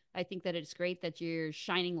I think that it's great that you're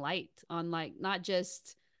shining light on like not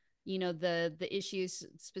just the issues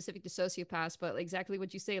specific to sociopaths, but exactly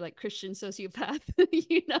what you say, like Christian sociopath, like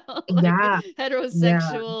Yeah, yeah,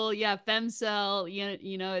 heterosexual, yeah,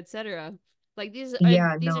 femcel, etc. Like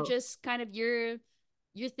yeah, these are no. just kind of your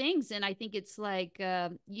things. And I think it's like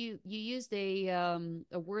you used a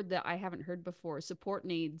word that I haven't heard before, support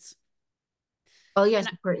needs. Oh yes,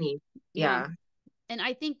 And Courtney. yeah, Yeah, and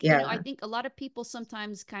I think I yeah, think a lot of people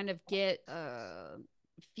sometimes kind of get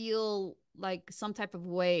feel like some type of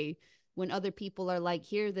way when other people are like,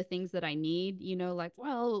 here are the things that I need, like,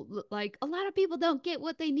 well, like a lot of people don't get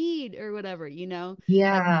what they need or whatever, like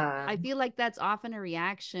yeah, I feel like that's often a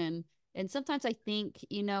reaction. And sometimes I think,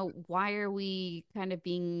 why are we kind of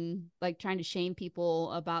being like trying to shame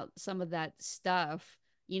people about some of that stuff?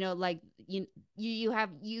 Like you have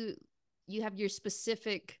your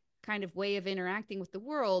specific kind of way of interacting with the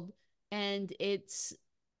world, and it's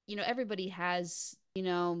everybody has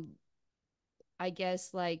I guess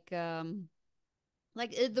the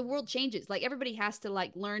world changes, like everybody has to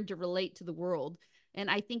like learn to relate to the world. And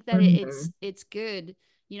I think that hmm, it's good.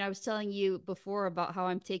 I was telling you before about how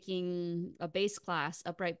I'm taking a bass class,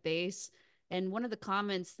 upright bass, and one of the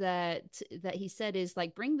comments that he said is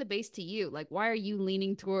like, bring the bass to you, like why are you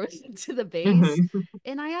leaning towards to the bass? hmm,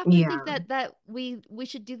 And I often think yeah, that we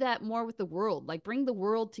should do that more with the world, like bring the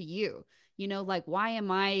world to you. Like why am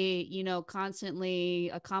I constantly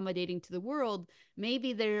accommodating to the world?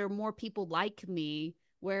 Maybe there are more people like me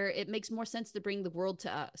where it makes more sense to bring the world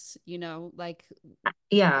to us, like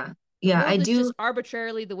yeah, the yeah. I world is do. just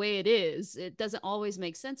arbitrarily the way it is. It doesn't always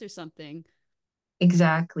make sense or something.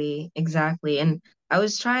 Exactly, exactly. And I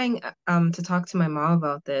was trying to talk to my mom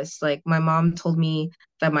about this. Like my mom told me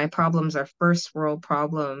that my problems are first world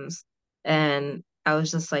problems. And I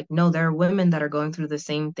was just like, no, there are women that are going through the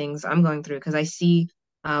same things I'm going through because I see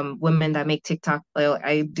women that make TikTok. Like,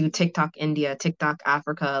 I do TikTok India, TikTok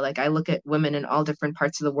Africa. Like I look at women in all different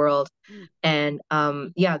parts of the world. Mm, And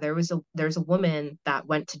yeah, there's a woman that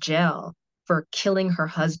went to jail for killing her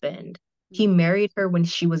husband. He mm, married her when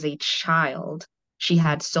she was a child. She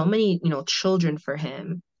had so many, children for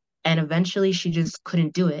him. And eventually she just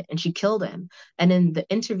couldn't do it and she killed him. And in the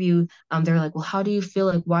interview, they're like, well, how do you feel?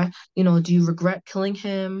 Like, why, do you regret killing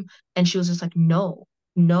him? And she was just like, no,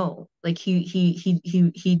 no. Like he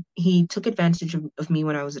took advantage of me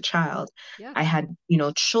when I was a child. yeah, I had,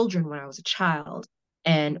 children when I was a child.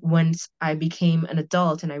 And once I became an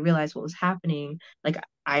adult and I realized what was happening, like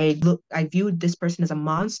I viewed this person as a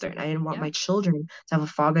monster, and I didn't want yeah. my children to have a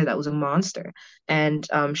father that was a monster. And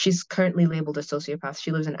she's currently labeled a sociopath.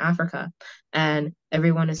 She lives in Africa, and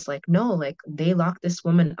everyone is like, no, like they locked this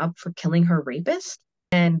woman up for killing her rapist,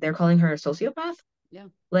 and they're calling her a sociopath. Yeah.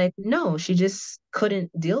 Like, no, she just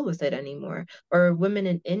couldn't deal with it anymore. Or women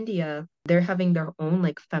in India, they're having their own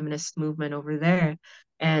like feminist movement over there.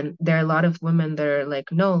 And there are a lot of women that are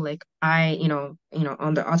like, no, like I,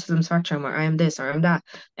 on the autism spectrum, or I am this or I'm that.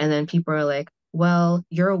 And then people are like, well,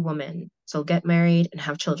 you're a woman, so get married and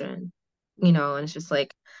have children, Mm, and it's just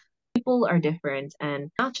like people are different, and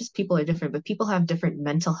not just people are different, but people have different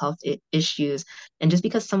mental health issues. And just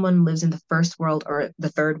because someone lives in the first world or the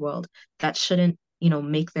third world, that shouldn't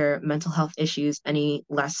make their mental health issues any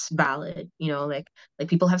less valid. Like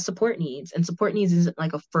people have support needs, and support needs isn't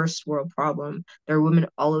like a first world problem. There are women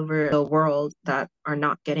all over the world that are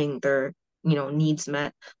not getting their needs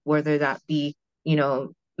met, whether that be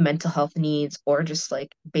mental health needs or just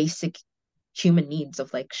like basic human needs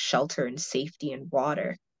of like shelter and safety and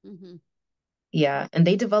water. mm-hmm. Yeah, and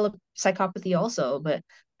they develop psychopathy also, but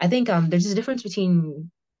I think there's a difference between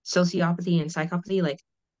sociopathy and psychopathy. Like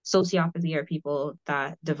sociopathy are people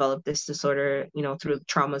that develop this disorder, through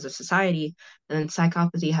traumas of society, and then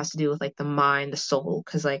psychopathy has to do with like the mind, the soul,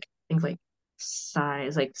 because like things like psy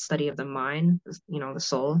is like study of the mind, the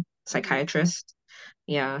soul, Mm-hmm. psychiatrist.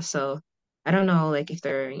 Yeah, so I don't know like if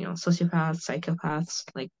they're, sociopaths, psychopaths.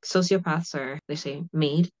 Like sociopaths are they say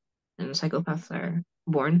made and psychopaths are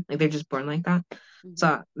born. Like they're just born like that. Mm-hmm.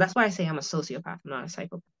 So that's why I say I'm a sociopath, I'm not a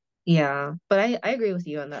psychopath. Yeah, but I agree with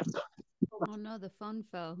you on that. Oh no, the phone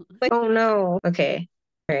fell. Like, oh no. Okay.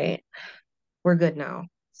 All right. We're good now. Mhm.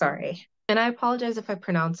 Sorry. And I apologize if I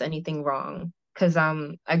pronounce anything wrong. Cause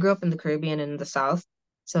I grew up in the Caribbean and in the South.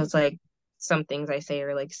 So it's like some things I say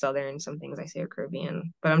are like Southern, some things I say are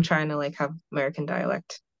Caribbean. But I'm trying to like have American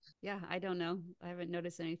dialect. Yeah, I don't know. I haven't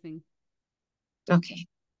noticed anything. Okay.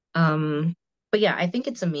 Um, but yeah, I think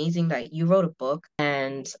it's amazing that you wrote a book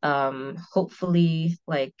and hopefully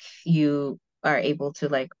like you are able to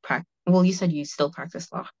like practice. Well, you said you still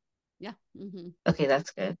practice law. Yeah. Mm-hmm. Okay,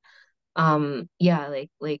 that's good. Yeah, like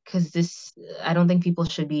because this I don't think people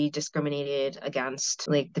should be discriminated against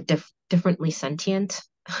like the differently sentient.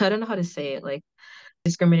 I don't know how to say it, like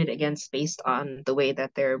discriminated against based on the way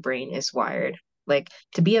that their brain is wired. Like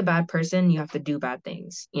to be a bad person, you have to do bad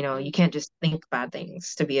things. You know, you Mm. can't just think bad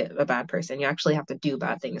things to be a bad person. You actually have to do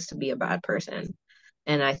bad things to be a bad person.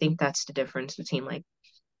 And I think that's the difference between like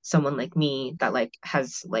someone like me that like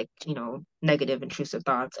has like, you know, negative intrusive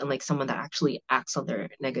thoughts and like someone that actually acts on their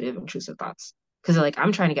negative intrusive thoughts. Because like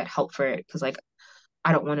I'm trying to get help for it because like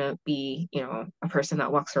I don't want to be, you know, a person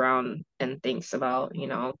that walks around and thinks about, you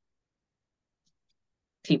know,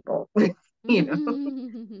 people, you know.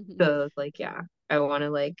 So like yeah, I want to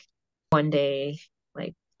like one day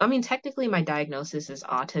like I mean technically my diagnosis is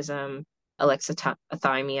autism,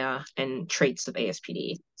 alexithymia, and traits of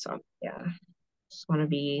ASPD. So yeah, just want to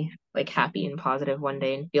be like happy and positive one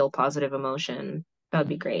day and feel positive emotion. That would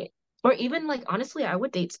be great. Or even like honestly, I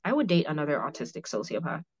would date another autistic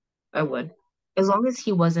sociopath. I would. As long as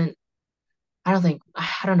he wasn't I don't think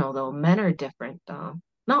I don't know though. Men are different though.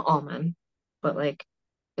 Not all men, but like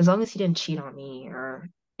as long as he didn't cheat on me or,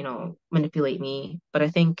 you know, manipulate me. But I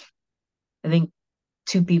think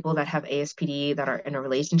two people that have ASPD that are in a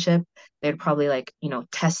relationship, they'd probably like, you know,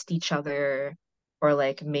 test each other or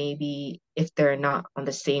like maybe if they're not on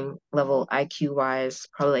the same level IQ wise,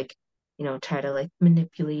 probably like, you know, try to like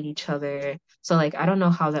manipulate each other. So like I don't know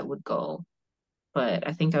how that would go, but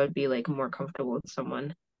I think I would be like more comfortable with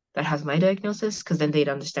someone that has my diagnosis because then they'd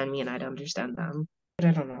understand me and I'd understand them. But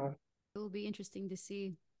I don't know. It will be interesting to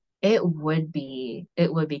see. It would be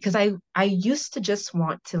because I used to just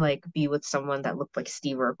want to like be with someone that looked like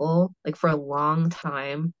Steve Urkel. Like for a long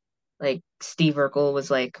time, like Steve Urkel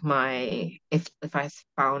was like my if I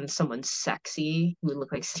found someone sexy who would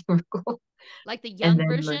look like Steve Urkel. Like the And young then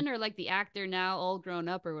like version or like the actor now all grown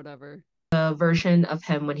up or whatever. the version of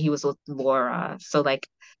him when he was with Laura. So like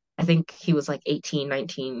I think he was like 18,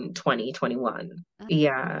 19, 20, 21. Uh,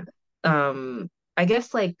 Yeah. I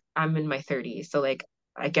guess like I'm in my 30s, so like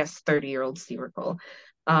I guess 30-year-old Steve Urkel.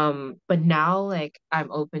 But now like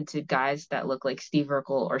I'm open to guys that look like Steve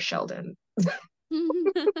Urkel or Sheldon.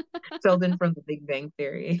 Sheldon from The Big Bang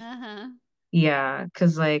Theory. uh-huh. Yeah,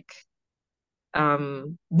 'cause like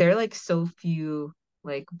there are like so few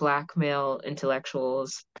like black male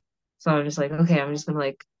intellectuals. So I'm just like, okay, I'm just gonna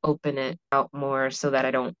like open it out more so that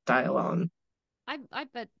I don't die alone. I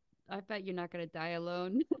bet you're not gonna die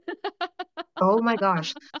alone. Oh my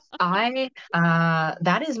gosh. I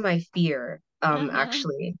that is my fear, Uh-huh.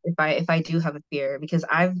 actually, if I do have a fear, because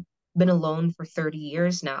I've been alone for 30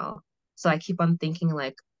 years now. So I keep on thinking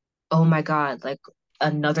like, oh my God, like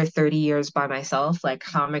another 30 years by myself, like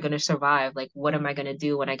how am I gonna survive? Like what am I gonna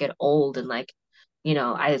do when I get old and like, you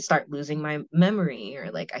know, I start losing my memory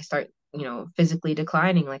or like I start, you know, physically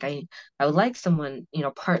declining. Like I would like someone, you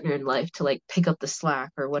know, partner in life to like pick up the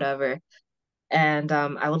slack or whatever. And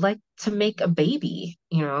I would like to make a baby,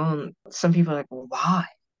 you know. And some people are like, well, why?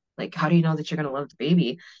 Like, how do you know that you're gonna love the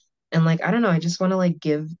baby? And like, I don't know, I just want to like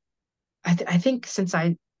give. I think since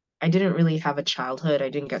I didn't really have a childhood, I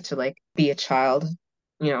didn't get to like be a child,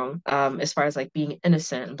 you know. As far as like being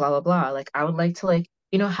innocent and blah blah blah. Like, I would like to like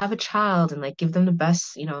you know have a child and like give them the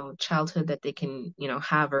best you know childhood that they can you know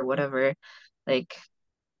have or whatever. Like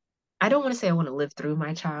I don't want to say I want to live through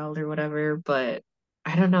my child or whatever, but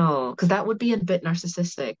I don't know, because that would be a bit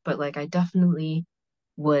narcissistic, but like I definitely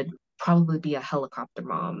would probably be a helicopter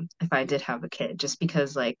mom if I did have a kid, just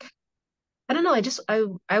because like I don't know,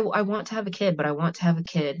 I want to have a kid, but I want to have a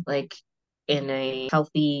kid like in a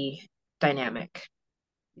healthy dynamic.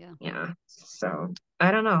 Yeah. Yeah. So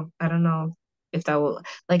I don't know. I don't know if that will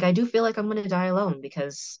like I do feel like I'm gonna die alone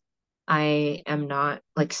because I am not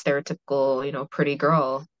like stereotypical, you know, pretty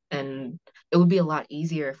girl. And it would be a lot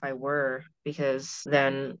easier if I were, because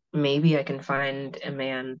then maybe I can find a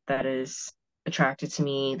man that is attracted to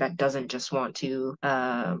me that doesn't just want to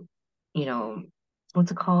you know,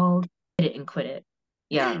 what's it called? Hit it and quit it.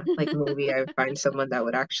 Yeah. Like maybe I find someone that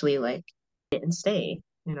would actually like it and stay,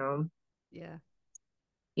 you know. Yeah.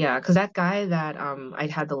 Yeah, because that guy that I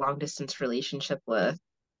had the long distance relationship with,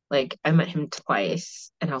 like I met him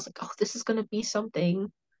twice and I was like, oh, this is gonna be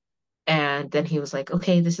something. And then he was like,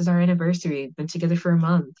 okay, this is our anniversary. We've been together for a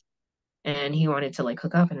month. And he wanted to like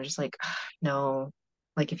hook up and I'm just like, "Ah, no,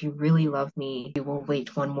 like if you really love me, you will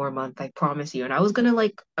wait one more month, I promise you." And I was gonna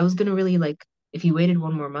really like if he waited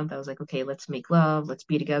one more month, I was like, okay, let's make love, let's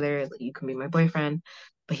be together, you can be my boyfriend.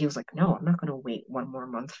 But he was like, no, I'm not gonna wait one more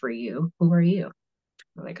month for you. Who are you?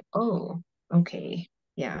 I'm like, oh, okay.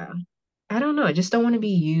 Yeah. I don't know. I just don't want to be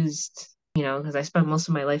used, you know, because I spent most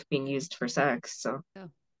of my life being used for sex. So, Oh.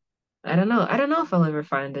 I don't know. I don't know if I'll ever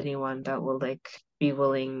find anyone that will like be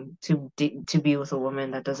willing to be with a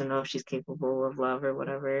woman that doesn't know if she's capable of love or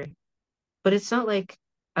whatever. But it's not like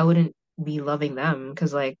I wouldn't be loving them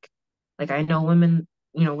because like I know women,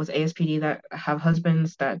 you know, with ASPD that have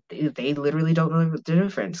husbands that they literally don't know the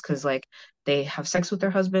difference because like they have sex with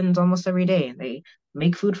their husbands almost every day and they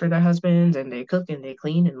make food for their husbands and they cook and they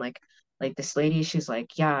clean and like this lady, she's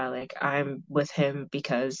like, yeah, like I'm with him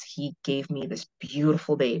because he gave me this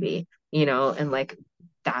beautiful baby, you know, and like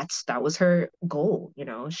that was her goal, you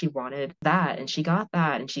know. She wanted that and she got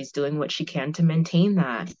that and she's doing what she can to maintain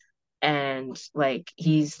that. And like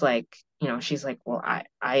he's like, you know, she's like, well,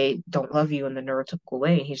 I don't love you in the neurotypical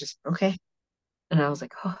way. And he's just okay. And I was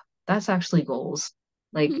like, oh, that's actually goals.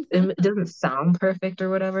 Like it doesn't sound perfect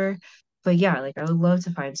or whatever, but yeah, like I would love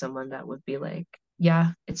to find someone that would be like,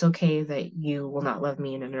 yeah, it's okay that you will not love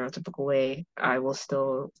me in a neurotypical way. I will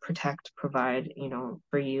still protect, provide, you know,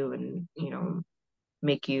 for you and, you know,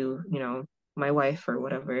 make you, you know, my wife or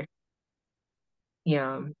whatever.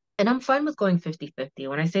 Yeah. And I'm fine with going 50-50.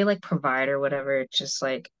 When I say like provide or whatever, it's just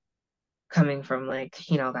like coming from like,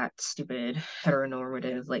 you know, that stupid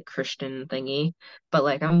heteronormative like Christian thingy. But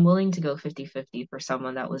like I'm willing to go 50-50 for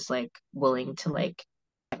someone that was like willing to like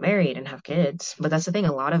get married and have kids. But that's the thing,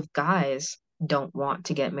 a lot of guys don't want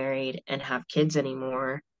to get married and have kids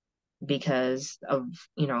anymore because of,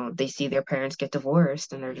 you know, they see their parents get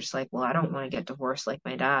divorced and they're just like, well, I don't want to get divorced like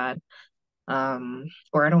my dad.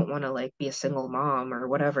 Or I don't want to like be a single mom or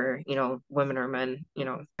whatever, you know, women or men, you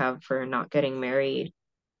know, have for not getting married.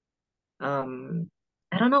 um,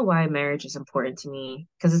 I don't know why marriage is important to me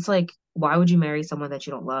because it's like, why would you marry someone that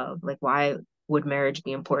you don't love? Like, why would marriage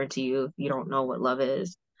be important to you if you don't know what love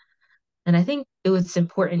is? And I think it was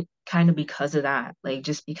important kind of because of that, like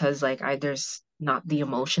just because like I there's not the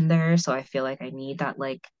emotion there, so I feel like I need that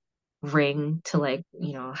like ring to like,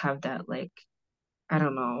 you know, have that like, I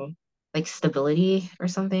don't know, like stability or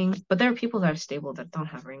something. But there are people that are stable that don't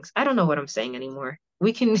have rings. I don't know what I'm saying anymore.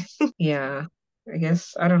 We can, yeah, I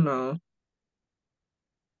guess, I don't know.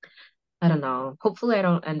 Hopefully, I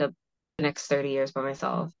don't end up the next 30 years by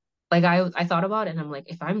myself. Like I thought about it and I'm like,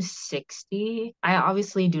 if I'm 60, I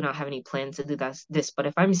obviously do not have any plans to do this, but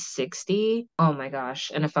if I'm 60, oh my gosh,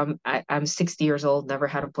 and if I'm 60 years old, never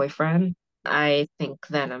had a boyfriend, I think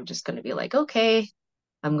then I'm just gonna be like, okay,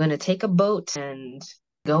 I'm gonna take a boat and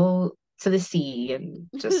go to the sea and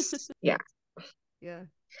just yeah, Yeah.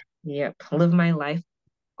 yep, live my life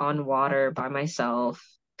on water by myself.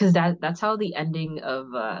 Because that's how the ending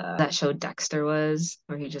of that show Dexter was,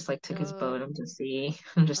 where he just like took his boat Oh, into the sea.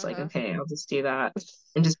 I'm just like, uh-huh. okay, I'll just do that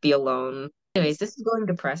and just be alone. I Anyways, used this is going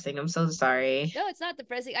depressing. I'm so sorry. No, it's not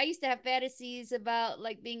depressing. I used to have fantasies about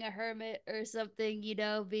like being a hermit or something, you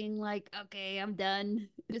know, being like, okay, I'm done.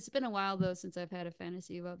 It's been a while though since I've had a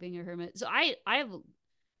fantasy about being a hermit. So I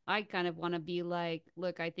kind of want to be like,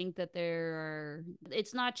 look, I think that there are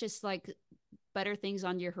it's not just like better things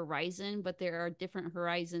on your horizon, but there are different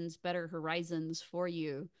horizons, better horizons for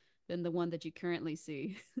you than the one that you currently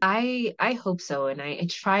see. I hope so. And I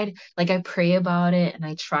tried like I pray about it and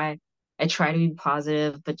I try to be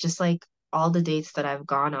positive, but just like all the dates that I've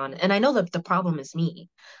gone on, and I know that the problem is me.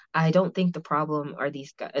 I don't think the problem are the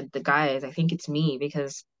guys. I think it's me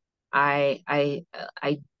because I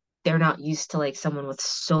they're not used to like someone with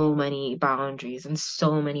so many boundaries and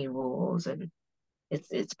so many rules and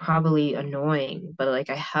it's probably annoying, but like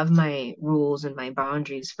I have my rules and my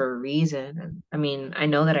boundaries for a reason. And I mean, I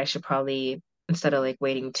know that I should probably instead of like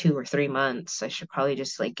waiting 2 or 3 months, I should probably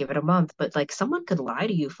just like give it a month. But like someone could lie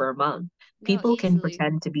to you for a month. No, People can easily.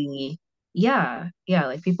 pretend to be yeah, yeah,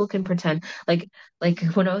 like people can pretend like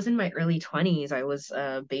when I was in my early 20s, I was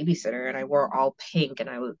a babysitter and I wore all pink and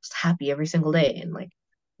I was happy every single day and like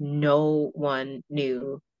no one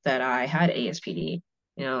knew that I had ASPD,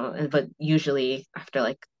 you know, but usually after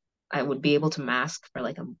like I would be able to mask for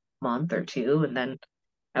like a month or two and then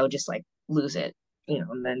I would just like lose it, you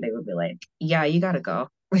know, and then they would be like, yeah, you gotta go.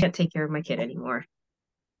 I can't take care of my kid anymore.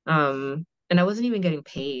 And I wasn't even getting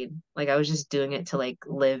paid. Like I was just doing it to like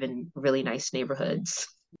live in really nice neighborhoods.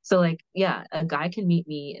 So like, yeah, a guy can meet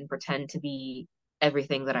me and pretend to be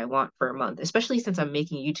everything that I want for a month, especially since I'm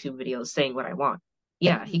making YouTube videos saying what I want.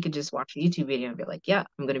 Yeah, he Hmm. could just watch a YouTube video and be like, yeah,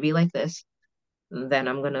 I'm gonna be like this, then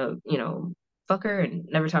I'm gonna, you know, fuck her and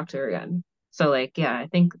never talk to her again. So like, yeah, I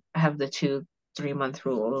think I have the 3 month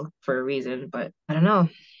rule for a reason, but I don't know.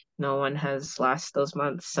 No one has lasted those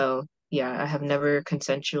months. So yeah, I have never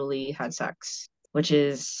consensually had sex, which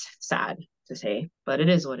is sad to say, but it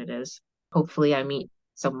is what it is. Hopefully I meet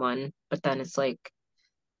someone, but then it's like,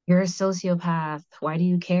 you're a sociopath. Why do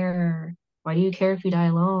you care? Why do you care if you die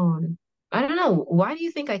alone? I don't know. Why do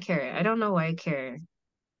you think I care? I don't know why I care.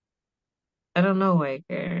 I don't know why I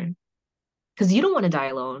care. Because you don't want to die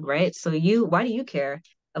alone, right? So why do you care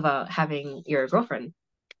about having your girlfriend?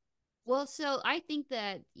 Well, so I think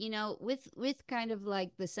that, with kind of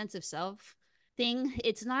like the sense of self thing,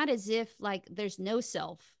 it's not as if like there's no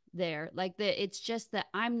self there. Like it's just that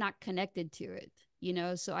I'm not connected to it,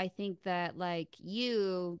 So I think that like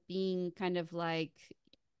you being kind of like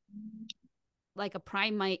a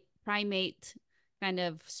primate kind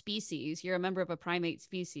of species. You're a member of a primate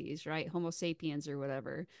species, right? Homo sapiens or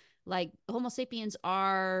whatever. Like Homo sapiens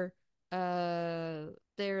are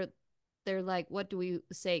they're like, what do we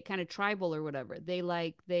say, kind of tribal or whatever.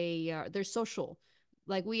 They're social.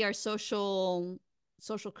 Like we are social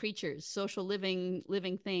creatures, social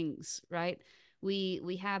living things, right?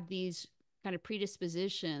 We have these kind of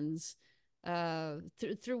predispositions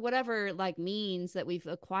through whatever like means that we've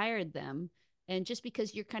acquired them. And just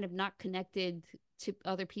because you're kind of not connected to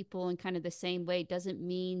other people in kind of the same way doesn't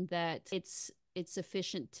mean that it's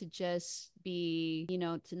sufficient to just be,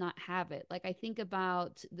 to not have it. Like I think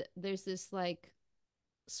about there's this like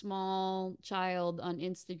small child on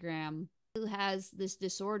Instagram who has this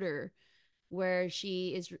disorder where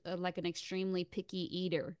she is like an extremely picky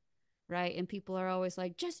eater, right? And people are always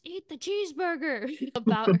like, just eat the cheeseburger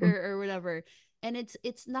about her or whatever. And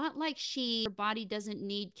it's not like her body doesn't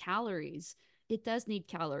need calories. It does need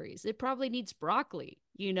calories. It probably needs broccoli,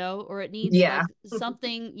 or it needs Yeah. like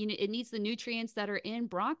something, it needs the nutrients that are in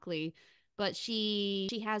broccoli, but she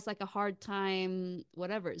has like a hard time,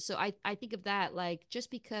 whatever. So I think of that like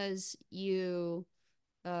just because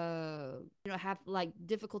have like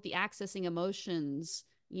difficulty accessing emotions,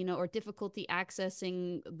 or difficulty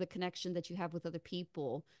accessing the connection that you have with other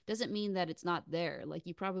people doesn't mean that it's not there. Like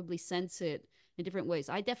you probably sense it in different ways.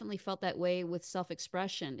 I definitely felt that way with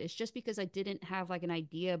self-expression. It's just because I didn't have like an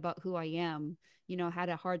idea about who I am, had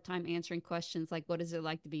a hard time answering questions like what is it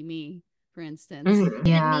like to be me, for instance. Didn't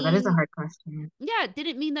Yeah, that is a mean hard question. yeah, it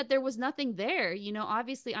didn't mean that there was nothing there.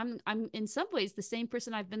 Obviously I'm in some ways the same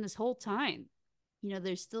person I've been this whole time.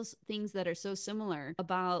 There's still things that are so similar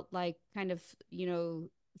about like kind of,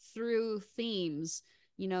 through themes,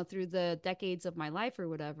 through the decades of my life or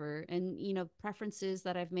whatever, and preferences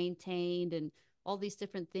that I've maintained, and all these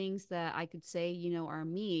different things that I could say, are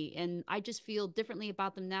me. And I just feel differently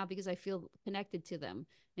about them now because I feel connected to them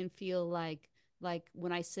and feel like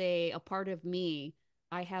when I say a part of me,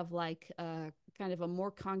 I have like a kind of a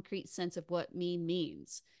more concrete sense of what me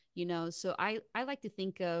means. So I like to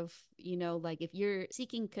think of, like if you're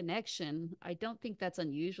seeking connection, I don't think that's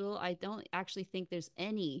unusual. I don't actually think there's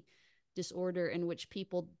any disorder in which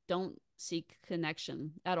people don't seek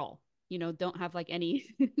connection at all, don't have like any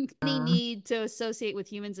any Uh, need to associate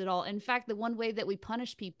with humans at all. In fact, the one way that we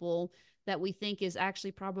punish people that we think is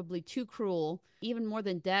actually probably too cruel, even more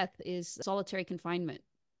than death, is solitary confinement.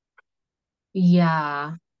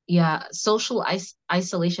 yeah, yeah. Social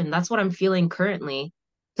isolation. That's what I'm feeling currently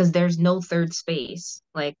because there's no third space.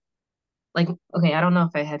 Like okay, I don't know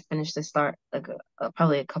if I had finished this thought like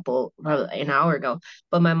probably probably an hour ago,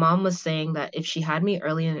 but my mom was saying that if she had me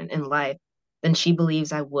early in life, then she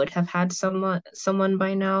believes I would have had someone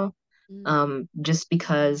by now, Mm, just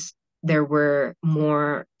because there were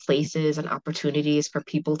more places and opportunities for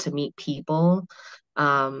people to meet people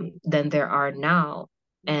than there are now.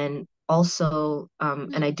 mm, And also,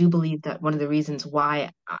 and mm, I do believe that one of the reasons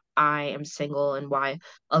why I am single and why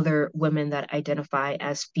other women that identify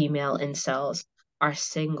as female incels are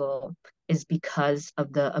single is because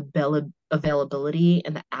of the availability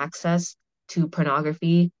and the access to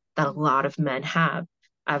pornography that a mm. lot of men have.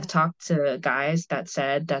 I've Yeah. talked to guys that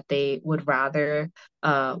said that they would rather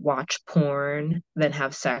watch porn than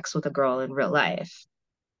have sex with a girl in real life.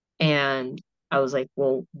 And I was like,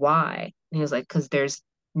 well, why? And he was like, because there's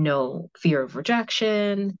no fear of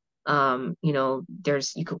rejection.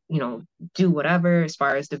 There's you could, do whatever as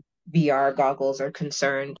far as the VR goggles are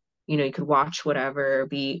concerned. You could watch whatever,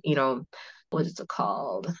 what is it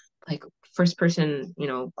called? Like first person,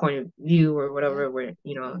 point of view or Yeah. whatever, where,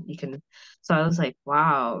 you can. So I was like,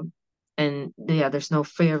 wow. And yeah, there's no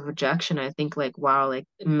fear of rejection. I think like, wow, like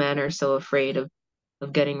men are so afraid of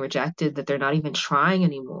getting rejected that they're not even trying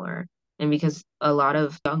anymore. And because a lot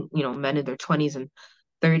of young, men in their 20s and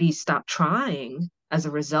 30s stop trying, as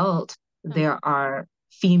a result, Huh. there are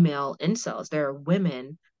female incels. There are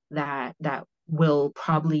women that will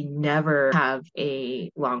probably never have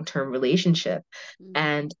a long-term relationship. Mm,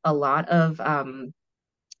 And a lot of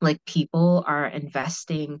like people are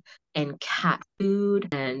investing in cat food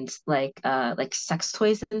and like sex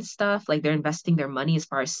toys and stuff. Like they're investing their money as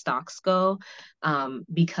far as stocks go,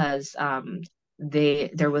 because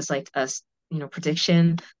there was like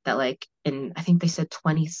prediction that like in I think they said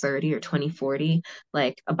 2030 or 2040,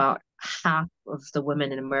 like about half of the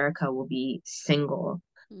women in America will be single,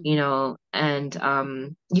 Mhm. and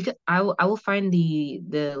you could I will find the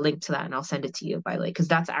link to that and I'll send it to you by the way, because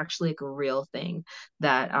that's actually like a real thing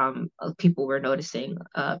that people were noticing,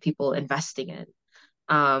 people investing in.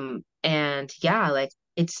 And yeah, like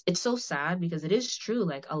it's so sad because it is true.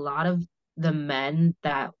 Like a lot of the men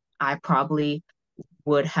that I probably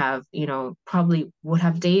would have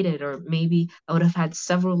dated, or maybe I would have had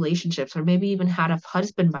several relationships, or maybe even had a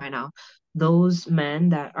husband by now. Those men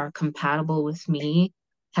that are compatible with me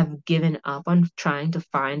have given up on trying to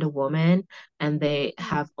find a woman, and they Mm.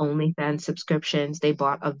 have OnlyFans subscriptions. They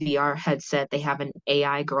bought a VR headset, they have an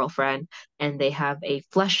AI girlfriend, and they have a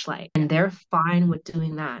fleshlight, and Yeah. they're fine with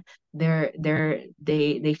doing that.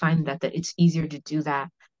 They find that it's easier to do that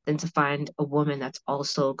than to find a woman that's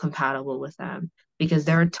also compatible with them, because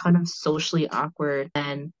there Yes. are a ton of socially awkward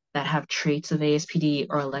men that have traits of ASPD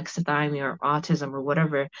or alexithymia or autism or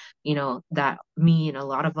whatever, that me and a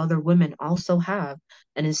lot of other women also have.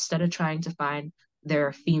 And instead of trying to find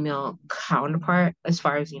their female counterpart, as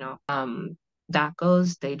far as, that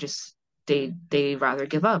goes, they rather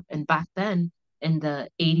give up. And back then in the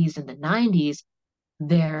 80s and the 90s,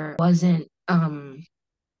 there wasn't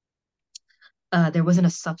a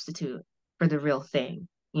substitute for the real thing.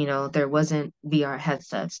 There wasn't VR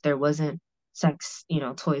headsets. There wasn't sex,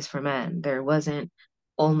 toys for men. There wasn't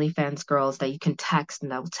OnlyFans girls that you can text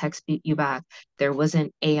and that will text you back. There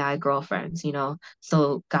wasn't AI girlfriends.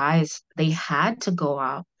 So guys, they had to go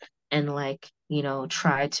out and like,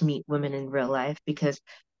 try to meet women in real life because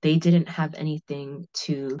they didn't have anything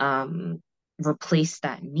to replace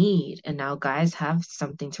that need. And now guys have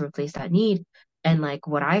something to replace that need. And like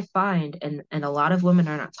what I find, and a lot of women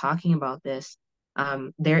are not talking about this,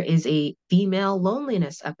 there is a female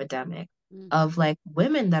loneliness epidemic Mm. of like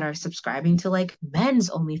women that are subscribing to like men's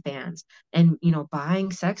OnlyFans, and buying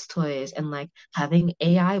sex toys, and like having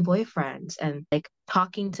AI boyfriends, and like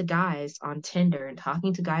talking to guys on Tinder and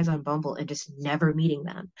talking to guys on Bumble and just never meeting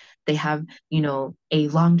them. They have, a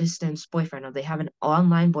long distance boyfriend, or they have an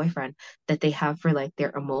online boyfriend that they have for like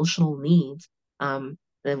their emotional needs.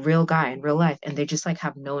 The real guy in real life, and they just like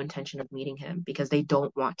have no intention of meeting him because they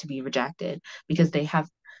don't want to be rejected, because they have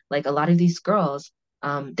like a lot of these girls,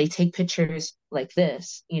 they take pictures like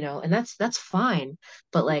this, and that's fine.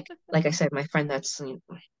 But like I said, my friend that's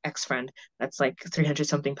my ex-friend that's like 300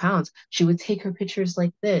 something pounds, she would take her pictures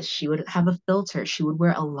like this. She would have a filter, she would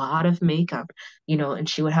wear a lot of makeup, and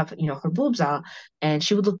she would have, her boobs out, and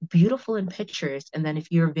she would look beautiful in pictures. And then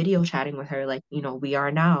if you're video chatting with her, like, we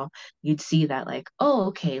are now, you'd see that like, oh,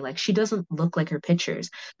 okay, like she doesn't look like her pictures,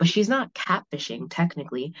 but she's not catfishing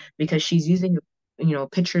technically because she's using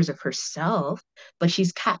pictures of herself, but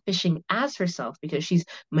she's catfishing as herself because she's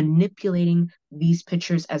manipulating these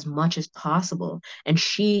pictures as much as possible, and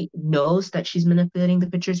she knows that she's manipulating the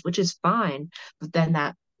pictures, which is fine. But then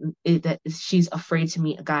that she's afraid to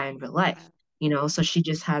meet a guy in real life, Yeah. so she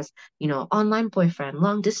just has, online boyfriend,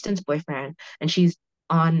 long distance boyfriend, and she's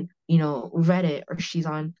on, Reddit, or she's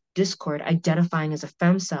on Discord identifying as a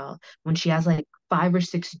femcel when she has like 5 or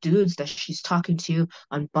 6 dudes that she's talking to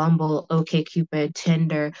on Bumble, OkCupid,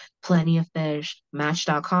 Tinder, Plenty of Fish,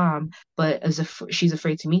 Match.com, but she's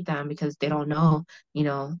afraid to meet them because they don't know,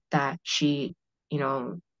 that she, you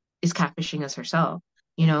know, is catfishing as herself,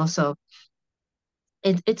 Yeah. so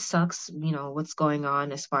it sucks, what's going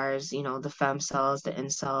on as far as, the femcells, the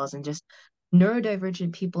incels, and just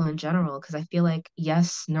neurodivergent people in general. Because I feel like,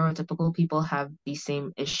 yes, neurotypical people have the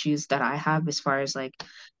same issues that I have as far as like,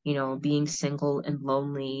 being single and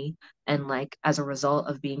lonely. And like, as a result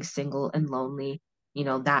of being single and lonely,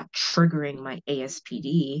 that triggering my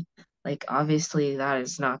ASPD. Like, obviously, that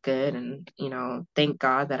is not good. And, thank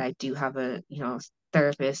God that I do have a,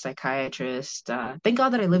 therapist, psychiatrist. Thank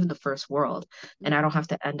God that I live in the first world and I Mm. don't have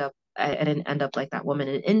to I didn't end up like that woman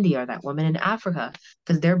in India or that woman in Africa,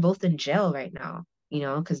 because they're both in jail right now,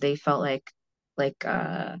 because they felt like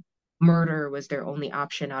murder was their only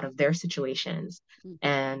option out of their situations. Mm.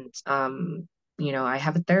 And I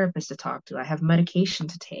have a therapist to talk to, I have medication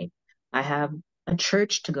to take, I have a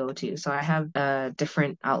church to go to. So I have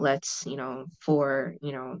different outlets, for,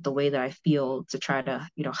 the way that I feel to try to,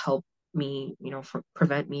 help me,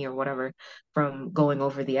 prevent me or whatever from going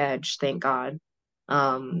over the edge, thank God.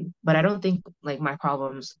 But I don't think like my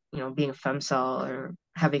problems, being a femcel or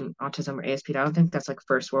having autism or ASPD, I don't think that's like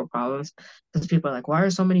first world problems, because people are like, why are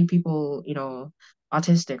so many people,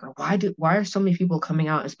 autistic, or why are so many people coming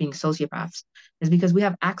out as being sociopaths? Is because we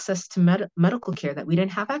have access to medical care that we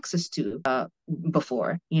didn't have access to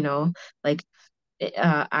before, like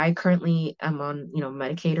I currently am on,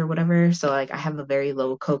 Medicaid or whatever. So like I have a very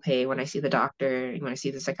low copay when I see the doctor, when I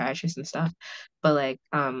see the psychiatrist and stuff. But like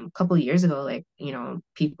a couple of years ago, like,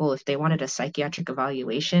 people, if they wanted a psychiatric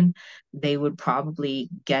evaluation, they would probably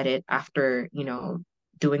get it after,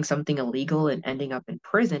 doing something illegal and ending up in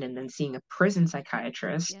prison and then seeing a prison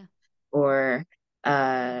psychiatrist, Yeah. or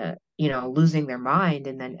losing their mind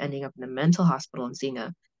and then ending up in a mental hospital and seeing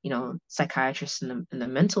a, psychiatrist in the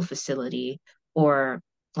mental facility, or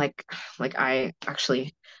like I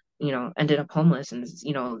actually, ended up homeless and,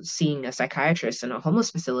 seeing a psychiatrist in a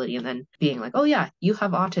homeless facility and then being like, oh yeah, you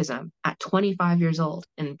have autism at 25 years old.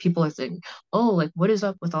 And people are saying, oh, like, what is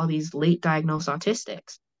up with all these late diagnosed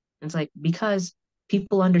autistics? And it's like, because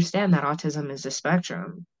people understand that autism is a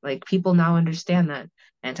spectrum. Like, people now understand that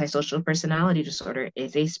antisocial personality disorder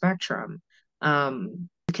is a spectrum.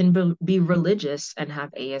 Can be religious and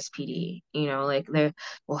have ASPD, like they're,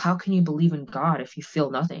 well, how can you believe in God if you feel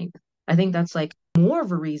nothing? I think that's like more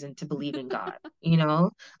of a reason to believe in God,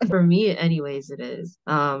 For me, anyways, it is.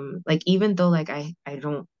 Like, even though like I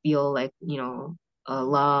don't feel like,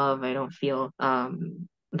 love, I don't feel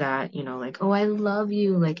that, like, oh, I love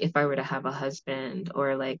you, like if I were to have a husband,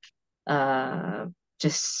 or like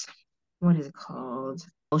just, what is it called?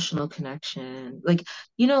 Emotional connection. Like,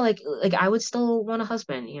 like I would still want a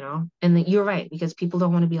husband, And like, you're right, because people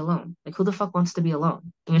don't want to be alone. Like, who the fuck wants to be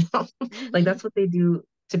alone? Like, Mm-hmm. that's what they do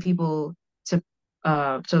to people to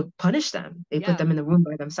punish them. They put Yeah. them in the room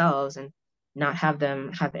by themselves and not have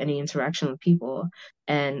them have any interaction with people.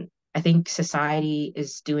 And I think society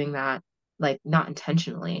is doing that, like, not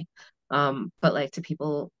intentionally, but like to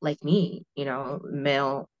people like me,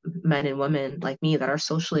 male men and women like me that are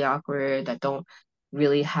socially awkward, that don't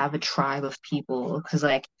really have a tribe of people, because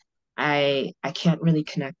like I can't really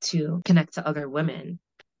connect to other women,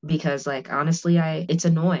 because like honestly, I it's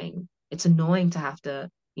annoying. It's annoying to have to,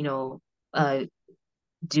 uh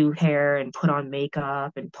do hair and put on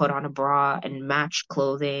makeup and put on a bra and match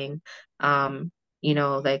clothing.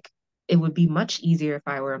 Like, it would be much easier if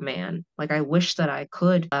I were a man. Like, I wish that I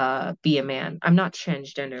could be a man. I'm not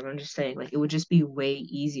transgender, but I'm just saying, like, it would just be way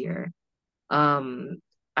easier. um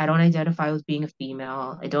I don't identify with being a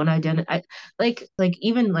female. I don't identify, like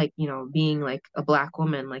even like, being like a black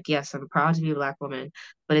woman. Like, yes, I'm proud to be a black woman,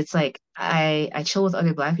 but it's like I chill with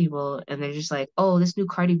other black people and they're just like, oh, this new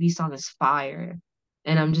Cardi B song is fire.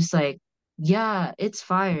 And I'm just like, yeah, it's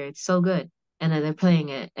fire, it's so good. And then they're playing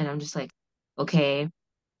it and I'm just like, okay,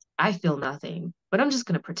 I feel nothing, but I'm just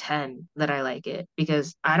gonna pretend that I like it,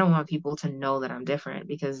 because I don't want people to know that I'm different,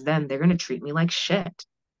 because then they're gonna treat me like shit.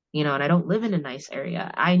 And I don't live in a nice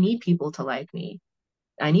area. I need people to like me.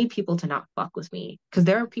 I need people to not fuck with me. Because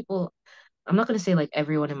there are people, I'm not going to say like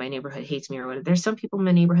everyone in my neighborhood hates me or whatever. There's some people in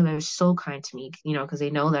my neighborhood that are so kind to me, because they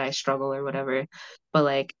know that I struggle or whatever. But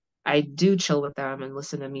like, I do chill with them and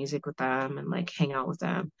listen to music with them and like hang out with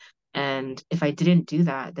them. And if I didn't do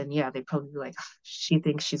that, then yeah, they'd probably be like, "Ah, she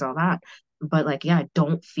thinks she's all that." But like, yeah, I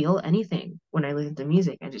don't feel anything when I listen to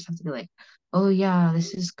music. I just have to be like, oh yeah,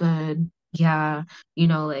 this is good. Yeah,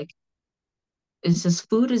 like, it's just,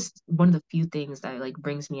 food is one of the few things that like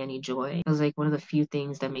brings me any joy. It's like one of the few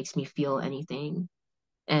things that makes me feel anything.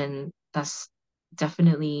 And that's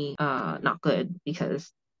definitely not good, because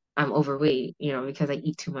I'm overweight, because I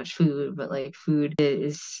eat too much food. But like, food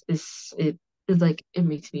is like, it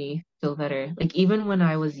makes me feel better. Like, even when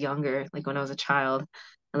I was younger, like when I was a child,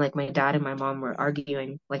 and like my dad and my mom were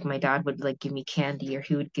arguing, like my dad would like give me candy, or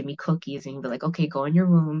he would give me cookies, and he'd be like, okay, go in your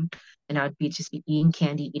room. And I would be eating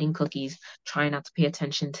candy, eating cookies, trying not to pay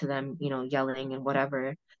attention to them, yelling and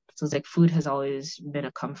whatever. So it's like, food has always been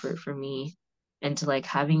a comfort for me. And to like,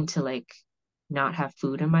 having to like not have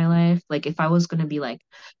food in my life, like if I was gonna be like,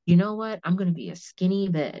 you know what, I'm gonna be a skinny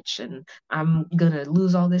bitch and I'm gonna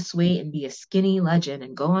lose all this weight and be a skinny legend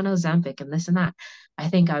and go on Ozempic and this and that, I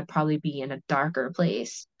think I'd probably be in a darker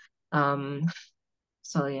place. um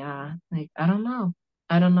so yeah, like, I don't know,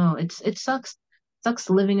 it sucks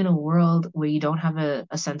living in a world where you don't have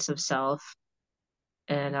a sense of self.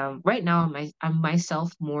 And right now, I'm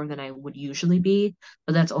myself more than I would usually be,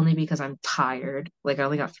 but that's only because I'm tired. Like, I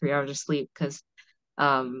only got 3 hours of sleep, because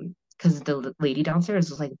the lady downstairs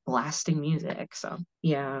was like blasting music. So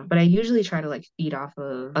yeah, but I usually try to like feed off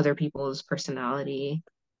of other people's personality.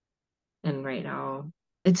 And right now,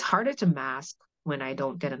 it's harder to mask when I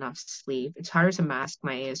don't get enough sleep. It's harder to mask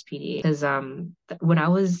my ASPD, because when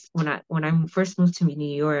I first moved to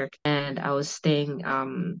New York and I was staying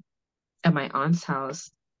at my aunt's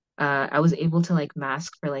house, I was able to like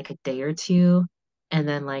mask for like a day or two. And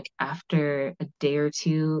then like after a day or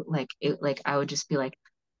two, like I would just be like,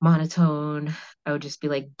 monotone. I would just be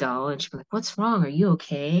like dull, and she'd be like, "What's wrong? Are you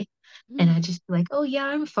okay?" And Mhm. I'd just be like, "Oh yeah,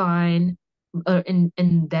 I'm fine." And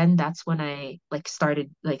then that's when I like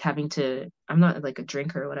started like having to. I'm not like a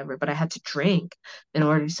drinker or whatever, but I had to drink in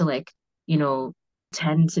order to like you know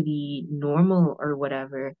tend to be normal or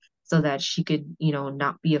whatever, so that she could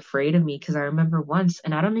not be afraid of me. Because I remember once,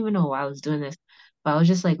 and I don't even know why I was doing this, but I was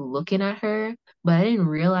just like looking at her, but I didn't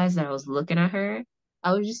realize that I was looking at her.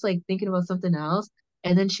 I was just like thinking about something else.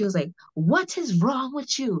 And then she was like, "What is wrong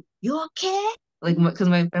with you? You okay?" Like, Mhm. because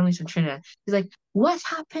my family's from Trinidad. She's like, "What's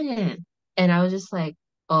happening?" And I was just like,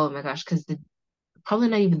 "Oh my gosh," because the probably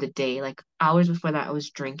not even the day, like hours before that, I was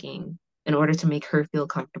drinking in order to make her feel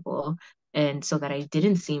comfortable, and so that I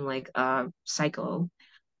didn't seem like a psycho.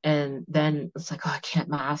 And then it's like, oh, I can't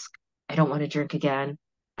mask. I don't want to drink again.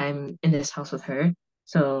 I'm in this house with her.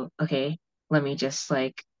 So, okay, let me just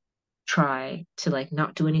like try to like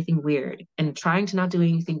not do anything weird. And trying to not do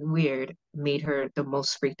anything weird made her the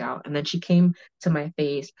most freaked out. And then she came to my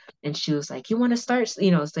face and she was like, "You want to start?"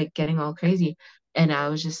 It's like getting all crazy. And I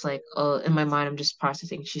was just like, oh, in my mind, I'm just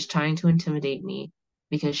processing. She's trying to intimidate me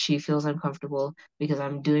because she feels uncomfortable because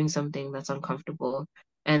I'm doing something that's uncomfortable.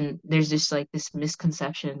 And there's just like this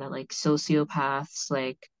misconception that like sociopaths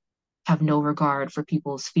like have no regard for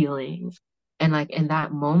people's feelings. And like in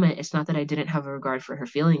that moment, it's not that I didn't have a regard for her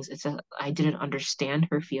feelings, it's that I didn't understand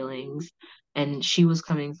her feelings. And she was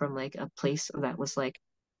coming from like a place that was like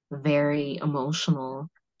very emotional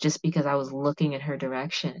just because I was looking in her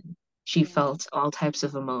direction. She Yeah. felt all types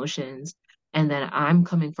of emotions. And then I'm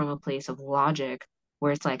coming from a place of logic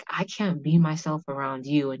where it's like, I can't be myself around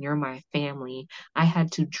you and you're my family. I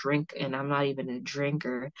had to drink and I'm not even a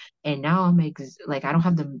drinker. And now like, I don't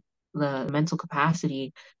have the mental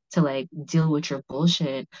capacity to like deal with your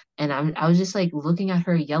bullshit. And I was just like looking at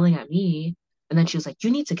her yelling at me. And then she was like, "You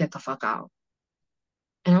need to get the fuck out."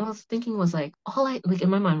 And I was thinking was like all I like in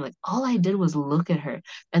my mind, like all I did was look at her.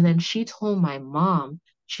 And then she told my mom,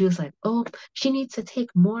 she was like, "Oh, she needs to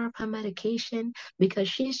take more of her medication because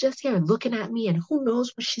she's just here looking at me and who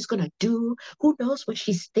knows what she's gonna do, who knows what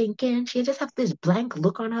she's thinking. She just have this blank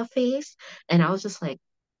look on her face." And I was just like,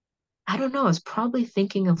 I don't know. I was probably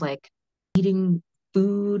thinking of like eating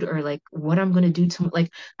food or like what I'm gonna do to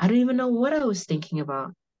like I don't even know what I was thinking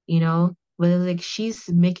about. But like she's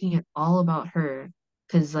making it all about her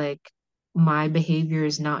because like my behavior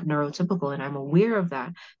is not neurotypical and I'm aware of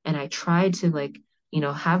that. And I try to like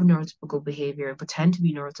have neurotypical behavior and pretend to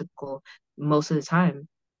be neurotypical most of the time.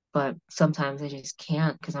 But sometimes I just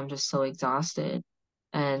can't because I'm just so exhausted.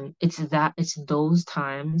 And it's those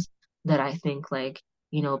times that I think like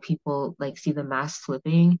people like see the mask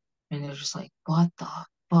flipping and they're just like, what the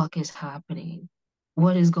fuck is happening?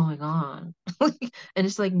 What is going on? And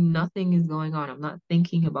it's like nothing is going on. I'm not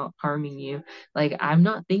thinking about harming you. Like I'm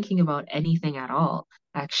not thinking about anything at all,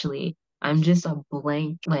 actually. I'm just a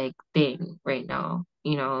blank like thing right now,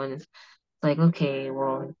 and it's like, okay,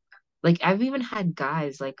 well, like I've even had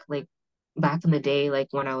guys like back in the day, like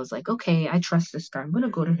when I was like, okay, I trust this guy, I'm gonna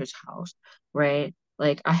go to his house, right?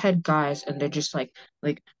 Like I had guys and they're just like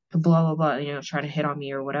blah blah blah, trying to hit on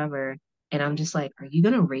me or whatever. And I'm just like, are you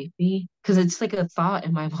gonna rape me? Because it's like a thought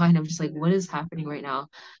in my mind. I'm just like, what is happening right now?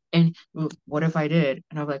 And what if I did?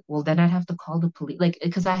 And I'm like, well, then I'd have to call the police. Like,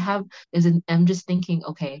 because I'm just thinking,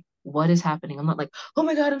 okay, what is happening? I'm not like, oh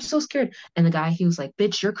my God, I'm so scared. And the guy, he was like,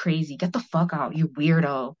 bitch, you're crazy. Get the fuck out, you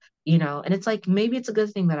weirdo. And it's like maybe it's a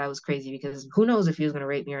good thing that I was crazy because who knows if he was gonna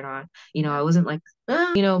rape me or not. I Yeah. wasn't like,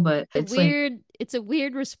 but it's like, It's a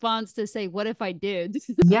weird response to say, what if I did?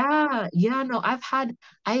 yeah, yeah, no,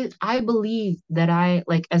 I believe that I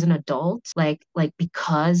like as an adult, like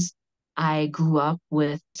because I grew up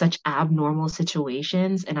with such abnormal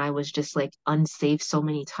situations and I was just like unsafe so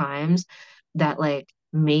many times that like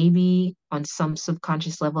maybe on some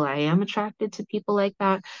subconscious level I am attracted to people like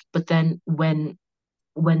that. But then when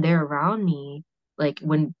they're around me, like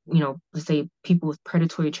when, let's say people with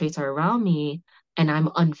predatory traits are around me and I'm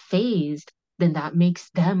unfazed, then that makes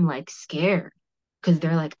them like scared because Yeah.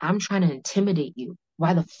 they're like, I'm trying to intimidate you.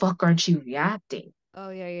 Why the fuck aren't you reacting? Oh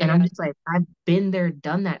yeah, yeah, And I'm yeah. just like, I've been there,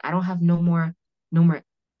 done that. I don't have no more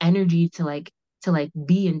energy to like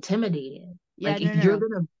be intimidated. Yeah, Like if no, you're no.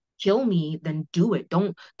 gonna kill me, then do it.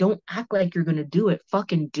 Don't act like you're gonna do it.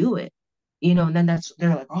 Fucking do it. And then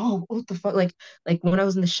they're like, oh, what the fuck? Like when I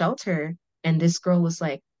was in the shelter and this girl was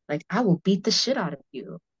like, I will beat the shit out of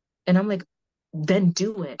you. And I'm like, then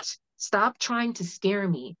do it. Stop trying to scare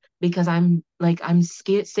me because I'm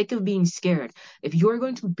scared, sick of being scared. If you're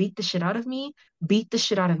going to beat the shit out of me, beat the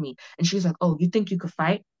shit out of me. And she's like, oh, you think you could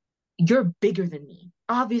fight? You're bigger than me.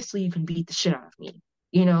 Obviously, you can beat the shit out of me.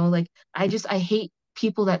 Like I hate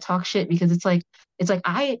people that talk shit because it's like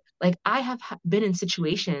I have been in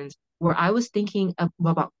situations where I was thinking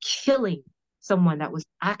about killing someone that was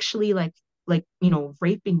actually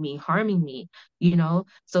raping me, harming me,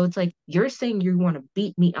 So it's like you're saying you want to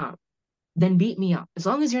beat me up, then beat me up as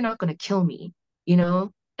long as you're not going to kill me, you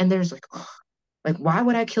know? And there's like, oh, like, why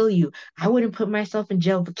would I kill you? I wouldn't put myself in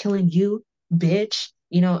jail for killing you, bitch.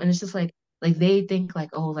 And it's just like they think like,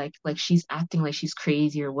 oh, like she's acting like she's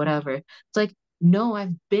crazy or whatever. It's like, no,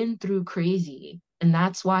 I've been through crazy. And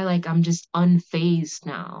that's why like I'm just unfazed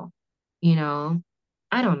now, you know?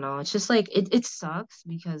 I don't know. It's just like it sucks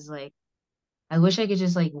because like I wish I could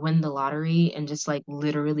just like win the lottery and just like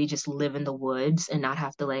literally just live in the woods and not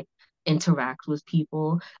have to like interact with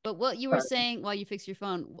people. But what you were But saying while you fix your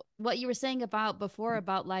phone, what you were saying about before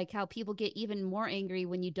about like how people get even more angry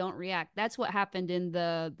when you don't react. That's what happened in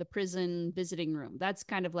the prison visiting room. That's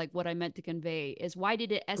kind of like what I meant to convey is why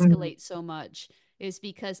did it mhm. escalate so much? Is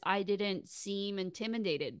because I didn't seem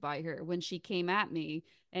intimidated by her when she came at me.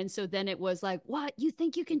 And so then it was like, "What? You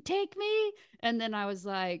think you can take me?" And then I was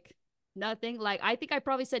like, nothing. Like I think I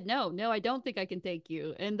probably said no, no, I don't think I can take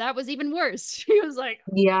you. And that was even worse. She was like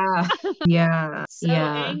Yeah, yeah, so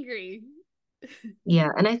yeah. angry. Yeah,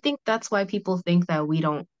 and I think that's why people think that we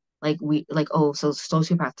don't we like, oh, so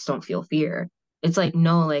sociopaths don't feel fear. It's like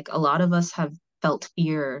no, like a lot of us have felt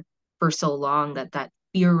fear for so long that that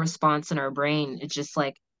fear response in our brain it just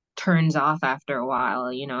like turns off after a while,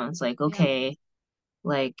 It's like Yeah. okay,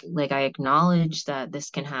 like I acknowledge that this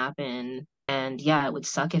can happen and yeah, it would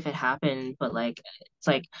suck if it happened, but like it's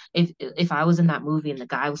like if I was in that movie and the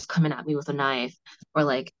guy was coming at me with a knife or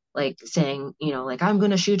like saying, like I'm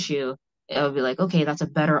gonna shoot you, it would be like, okay, that's a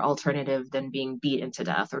better alternative than being beaten to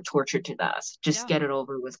death or tortured to death. Just Yeah. get it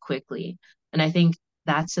over with quickly. And I think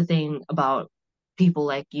that's the thing about people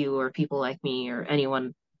like you or people like me or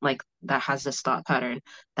anyone like that has this thought pattern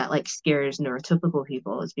that like scares neurotypical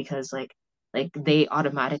people is because like they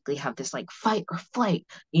automatically have this like fight or flight.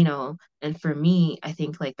 And for me I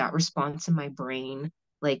think like that response in my brain,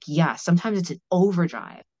 like yeah, sometimes it's an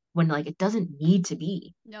overdrive when like it doesn't need to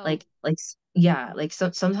be No. like yeah, like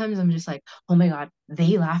sometimes I'm just like, oh my god,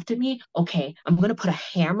 they laughed at me, okay, I'm gonna put a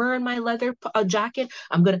hammer in my leather jacket,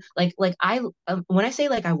 I'm gonna like I when I say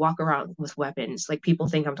like I walk around with weapons, like people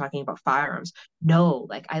think I'm talking about firearms. No,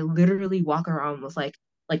 like I literally walk around with like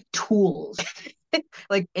tools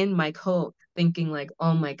like in my coat thinking like,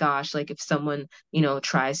 oh my gosh, like if someone,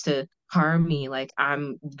 tries to harm me, like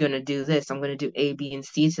I'm gonna do this, I'm gonna do A, B, and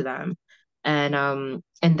C to them.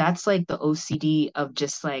 And that's like the OCD of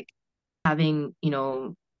just like having,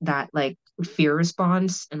 that like fear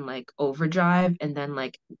response and like overdrive and then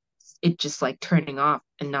like it just like turning off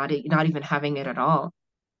and not even having it at all.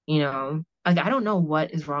 Like I don't know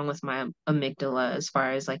what is wrong with my amygdala as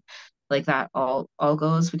far as like that all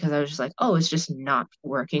goes because I was just like, oh, it's just not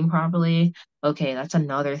working properly. Okay, that's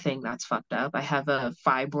another thing that's fucked up. I have a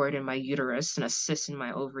fibroid in my uterus and a cyst in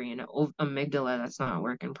my ovary and an amygdala that's not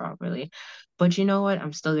working properly. But you know what?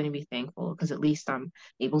 I'm still going to be thankful because at least I'm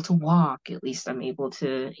able to walk. At least I'm able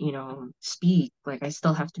to, speak. Like I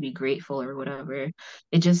still have to be grateful or whatever.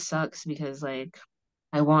 It just sucks because like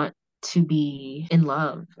I want to be in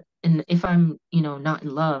love. And if I'm, not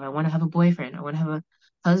in love, I want to have a boyfriend. I want to have a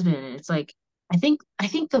husband. And it's like I think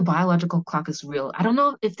the biological clock is real. I don't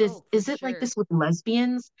know if this Oh, for is it like sure. this with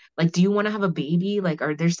lesbians? Like, do you want to have a baby? Like,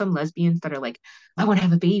 are there some lesbians that are like, I want to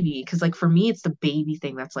have a baby? Because like for me, it's the baby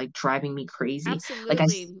thing that's like driving me crazy. Like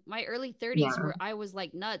Absolutely. My early 30s yeah, were I was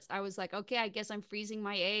like nuts. I was like, okay, I guess I'm freezing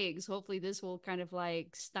my eggs. Hopefully this will kind of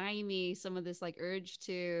like stymie some of this like urge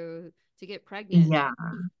to get pregnant. yeah,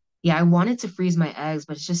 yeah. I wanted to freeze my eggs,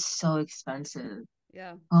 but it's just so expensive.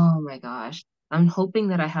 Yeah. Oh my gosh. I'm hoping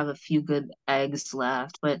that I have a few good eggs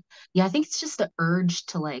left. But yeah, I think it's just the urge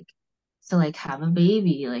to like have a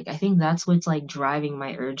baby. Like I think that's what's like driving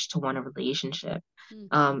my urge to want a relationship.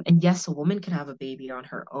 Hmm. And yes, a woman can have a baby on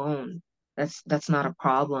her own. That's not a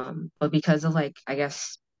problem. But because of like, I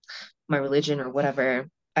guess my religion or whatever,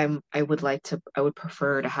 I would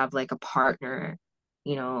prefer to have like a partner,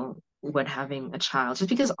 when having a child. Just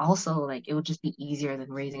because also like it would just be easier than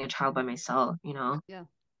raising a child by myself. Yeah.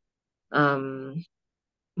 Um,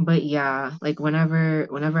 but yeah, like whenever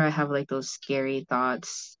I have like those scary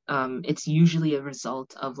thoughts, it's usually a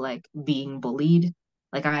result of like being bullied.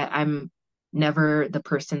 Like I'm never the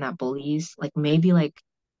person that bullies. Like maybe like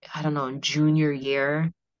I don't know, in junior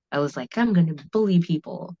year, I was like, I'm gonna bully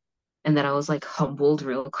people. And then I was like humbled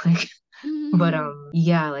real quick. But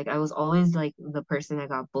yeah, like I was always like the person that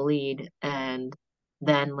got bullied and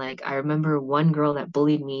then like I remember one girl that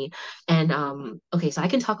bullied me. And okay, so I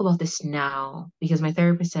can talk about this now because my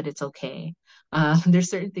therapist said it's okay. There's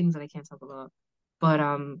certain things that I can't talk about.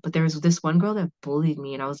 But there was this one girl that bullied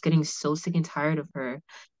me and I was getting so sick and tired of her.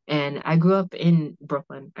 And I grew up in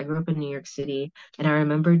Brooklyn. I grew up in New York City. And I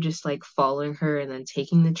remember just like following her and then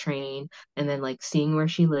taking the train and then like seeing where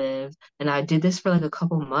she lived. And I did this for like a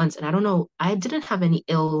couple months. And I don't know, I didn't have any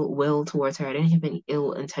ill will towards her. I didn't have any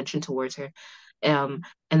ill intention towards her. Um,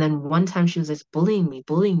 and then one time she was just bullying me,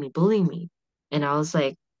 bullying me, bullying me. And I was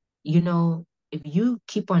like, you know, if you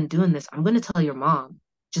keep on doing this, I'm gonna tell your mom.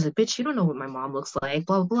 She's like, bitch, you don't know what my mom looks like,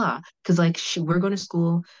 blah, blah, blah. Because like we're going to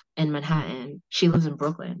school in Manhattan. She lives in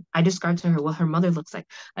Brooklyn. I described to her what her mother looks like.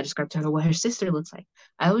 I described to her what her sister looks like.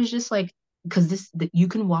 I was just like, because you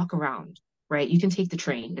can walk around, right? You can take the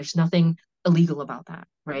train. There's nothing illegal about that,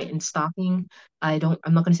 right? Mm-hmm. And stalking, I'm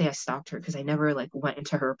not gonna say I stalked her because I never like went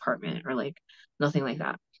into her apartment or like nothing like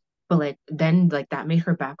that. But like then like that made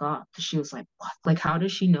her back off. She was like, what? Like, how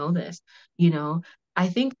does she know this? You know, I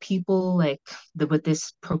think people like with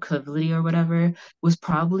this proclivity or whatever was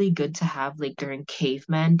probably good to have like during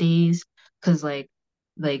caveman days, because like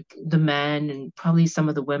the men and probably some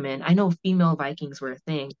of the women, I know female Vikings were a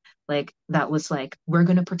thing, like that was like, we're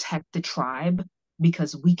gonna protect the tribe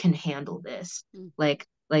because we can handle this. Like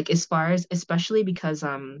as far as especially because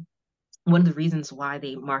one of the reasons why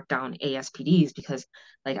they marked down ASPDs because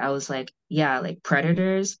like I was like, yeah, like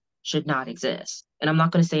predators should not exist. And I'm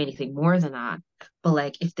not going to say anything more than that. But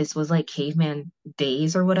like if this was like caveman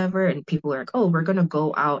days or whatever, and people are like, oh, we're going to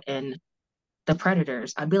go out and the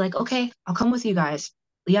predators, I'd be like, okay, I'll come with you guys.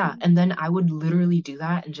 Yeah. Mm-hmm. And then I would literally do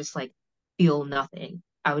that and just like feel nothing.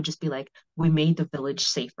 I would just be like, we made the village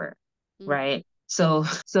safer. Mm-hmm. Right. So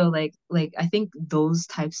like I think those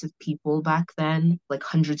types of people back then, like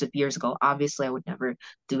hundreds of years ago, obviously I would never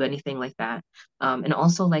do anything like that. And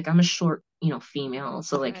also like I'm a short, female.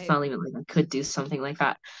 So like it's Right. not even like I could do something like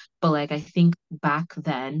that. But like I think back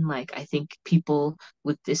then, like I think people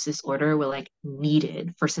with this disorder were like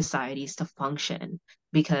needed for societies to function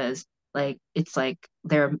because like it's like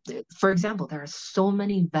there, for example, there are so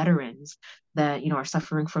many veterans that are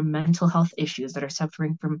suffering from mental health issues, that are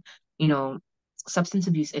suffering from you know substance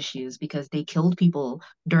abuse issues because they killed people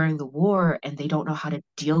during the war and they don't know how to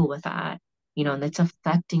deal with that, and it's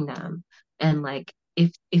affecting them. And like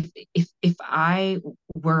if I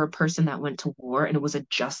were a person that went to war and it was a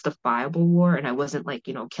justifiable war and I wasn't like,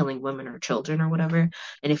 killing women or children or whatever,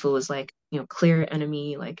 and if it was like, clear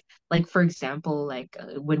enemy, like for example, like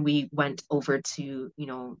when we went over to,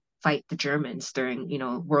 fight the Germans during,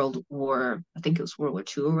 World War, I think it was World War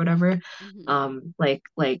II or whatever. Mm-hmm.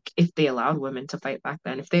 Like if they allowed women to fight back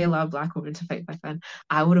then, if they allowed Black women to fight back then,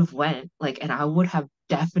 I would have went like, and I would have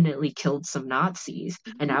definitely killed some Nazis,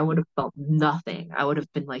 and I would have felt nothing. I would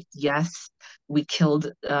have been like, yes, we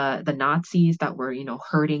killed the Nazis that were,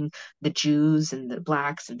 hurting the Jews and the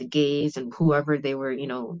Blacks and the gays and whoever they were,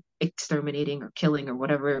 exterminating or killing or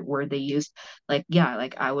whatever word they used. Like, yeah,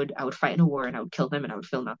 like I would fight in a war and I would kill them and I would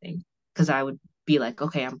feel nothing because I would be like,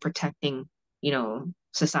 okay, I'm protecting,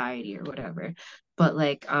 society or whatever. But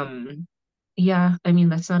like, yeah, I mean,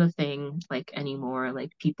 that's not a thing like anymore.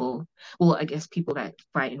 Like people, well, I guess people that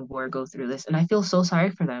fight in war go through this, and I feel so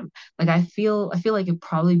sorry for them. Like I feel like it'd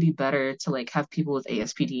probably be better to like have people with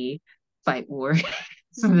ASPD fight war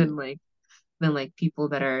Mm-hmm. than like people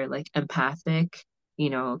that are like empathic,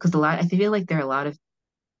 because I feel like there are a lot of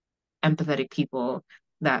empathetic people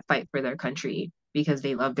that fight for their country because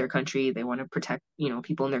they love their country, they want to protect,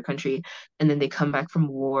 people in their country, and then they come back from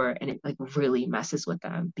war and it like really messes with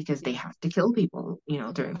them because they Yeah. have to kill people,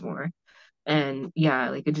 during war. And yeah,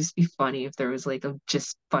 like it'd just be funny if there was like a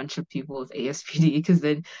just bunch of people with ASPD because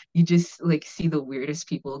then you just like see the weirdest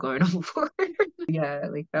people going to war. Yeah,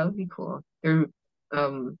 like that would be cool.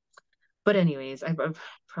 Um, but anyways, I'm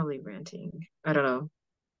probably ranting. I don't know.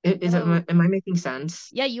 No. Am I making sense?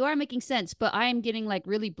 Yeah, you are making sense, but I am getting like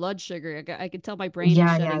really blood sugar. I could tell my brain is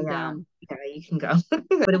Yeah, yeah, shutting yeah. down. Yeah, you can go.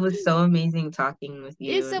 But it was so amazing talking with It's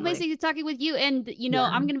you so and like, basically talking with you, and I'm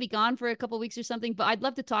yeah, gonna be gone for a couple weeks or something, but I'd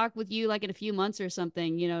love to talk with you like in a few months or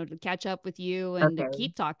something, to catch up with you and to okay.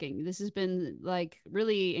 keep talking. This has been like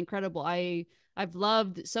really incredible. I've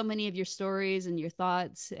loved so many of your stories and your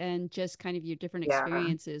thoughts and just kind of your different Yeah.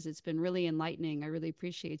 experiences. It's been really enlightening. I really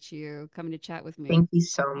appreciate you coming to chat with me. Thank you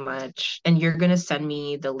so much. And you're gonna send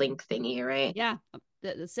me the link thingy, right? Yeah,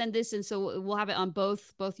 send this, and so we'll have it on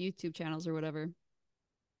both YouTube channels or whatever.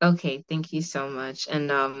 Okay, thank you so much. And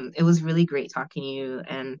it was really great talking to you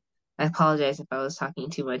and I apologize if I was talking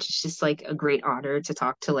too much. It's just like a great honor to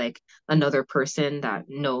talk to like another person that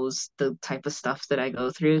knows the type of stuff that I go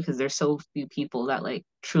through because there's so few people that like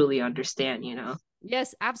truly understand, you know.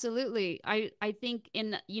 Yes, absolutely. I think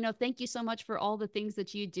in, thank you so much for all the things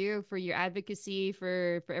that you do, for your advocacy,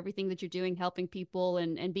 for everything that you're doing, helping people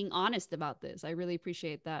and being honest about this. I really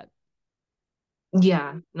appreciate that.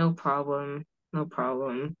 Yeah, no problem. No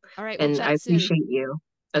problem. All right, we'll And I chat soon. appreciate you.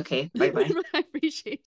 Okay, bye bye. I appreciate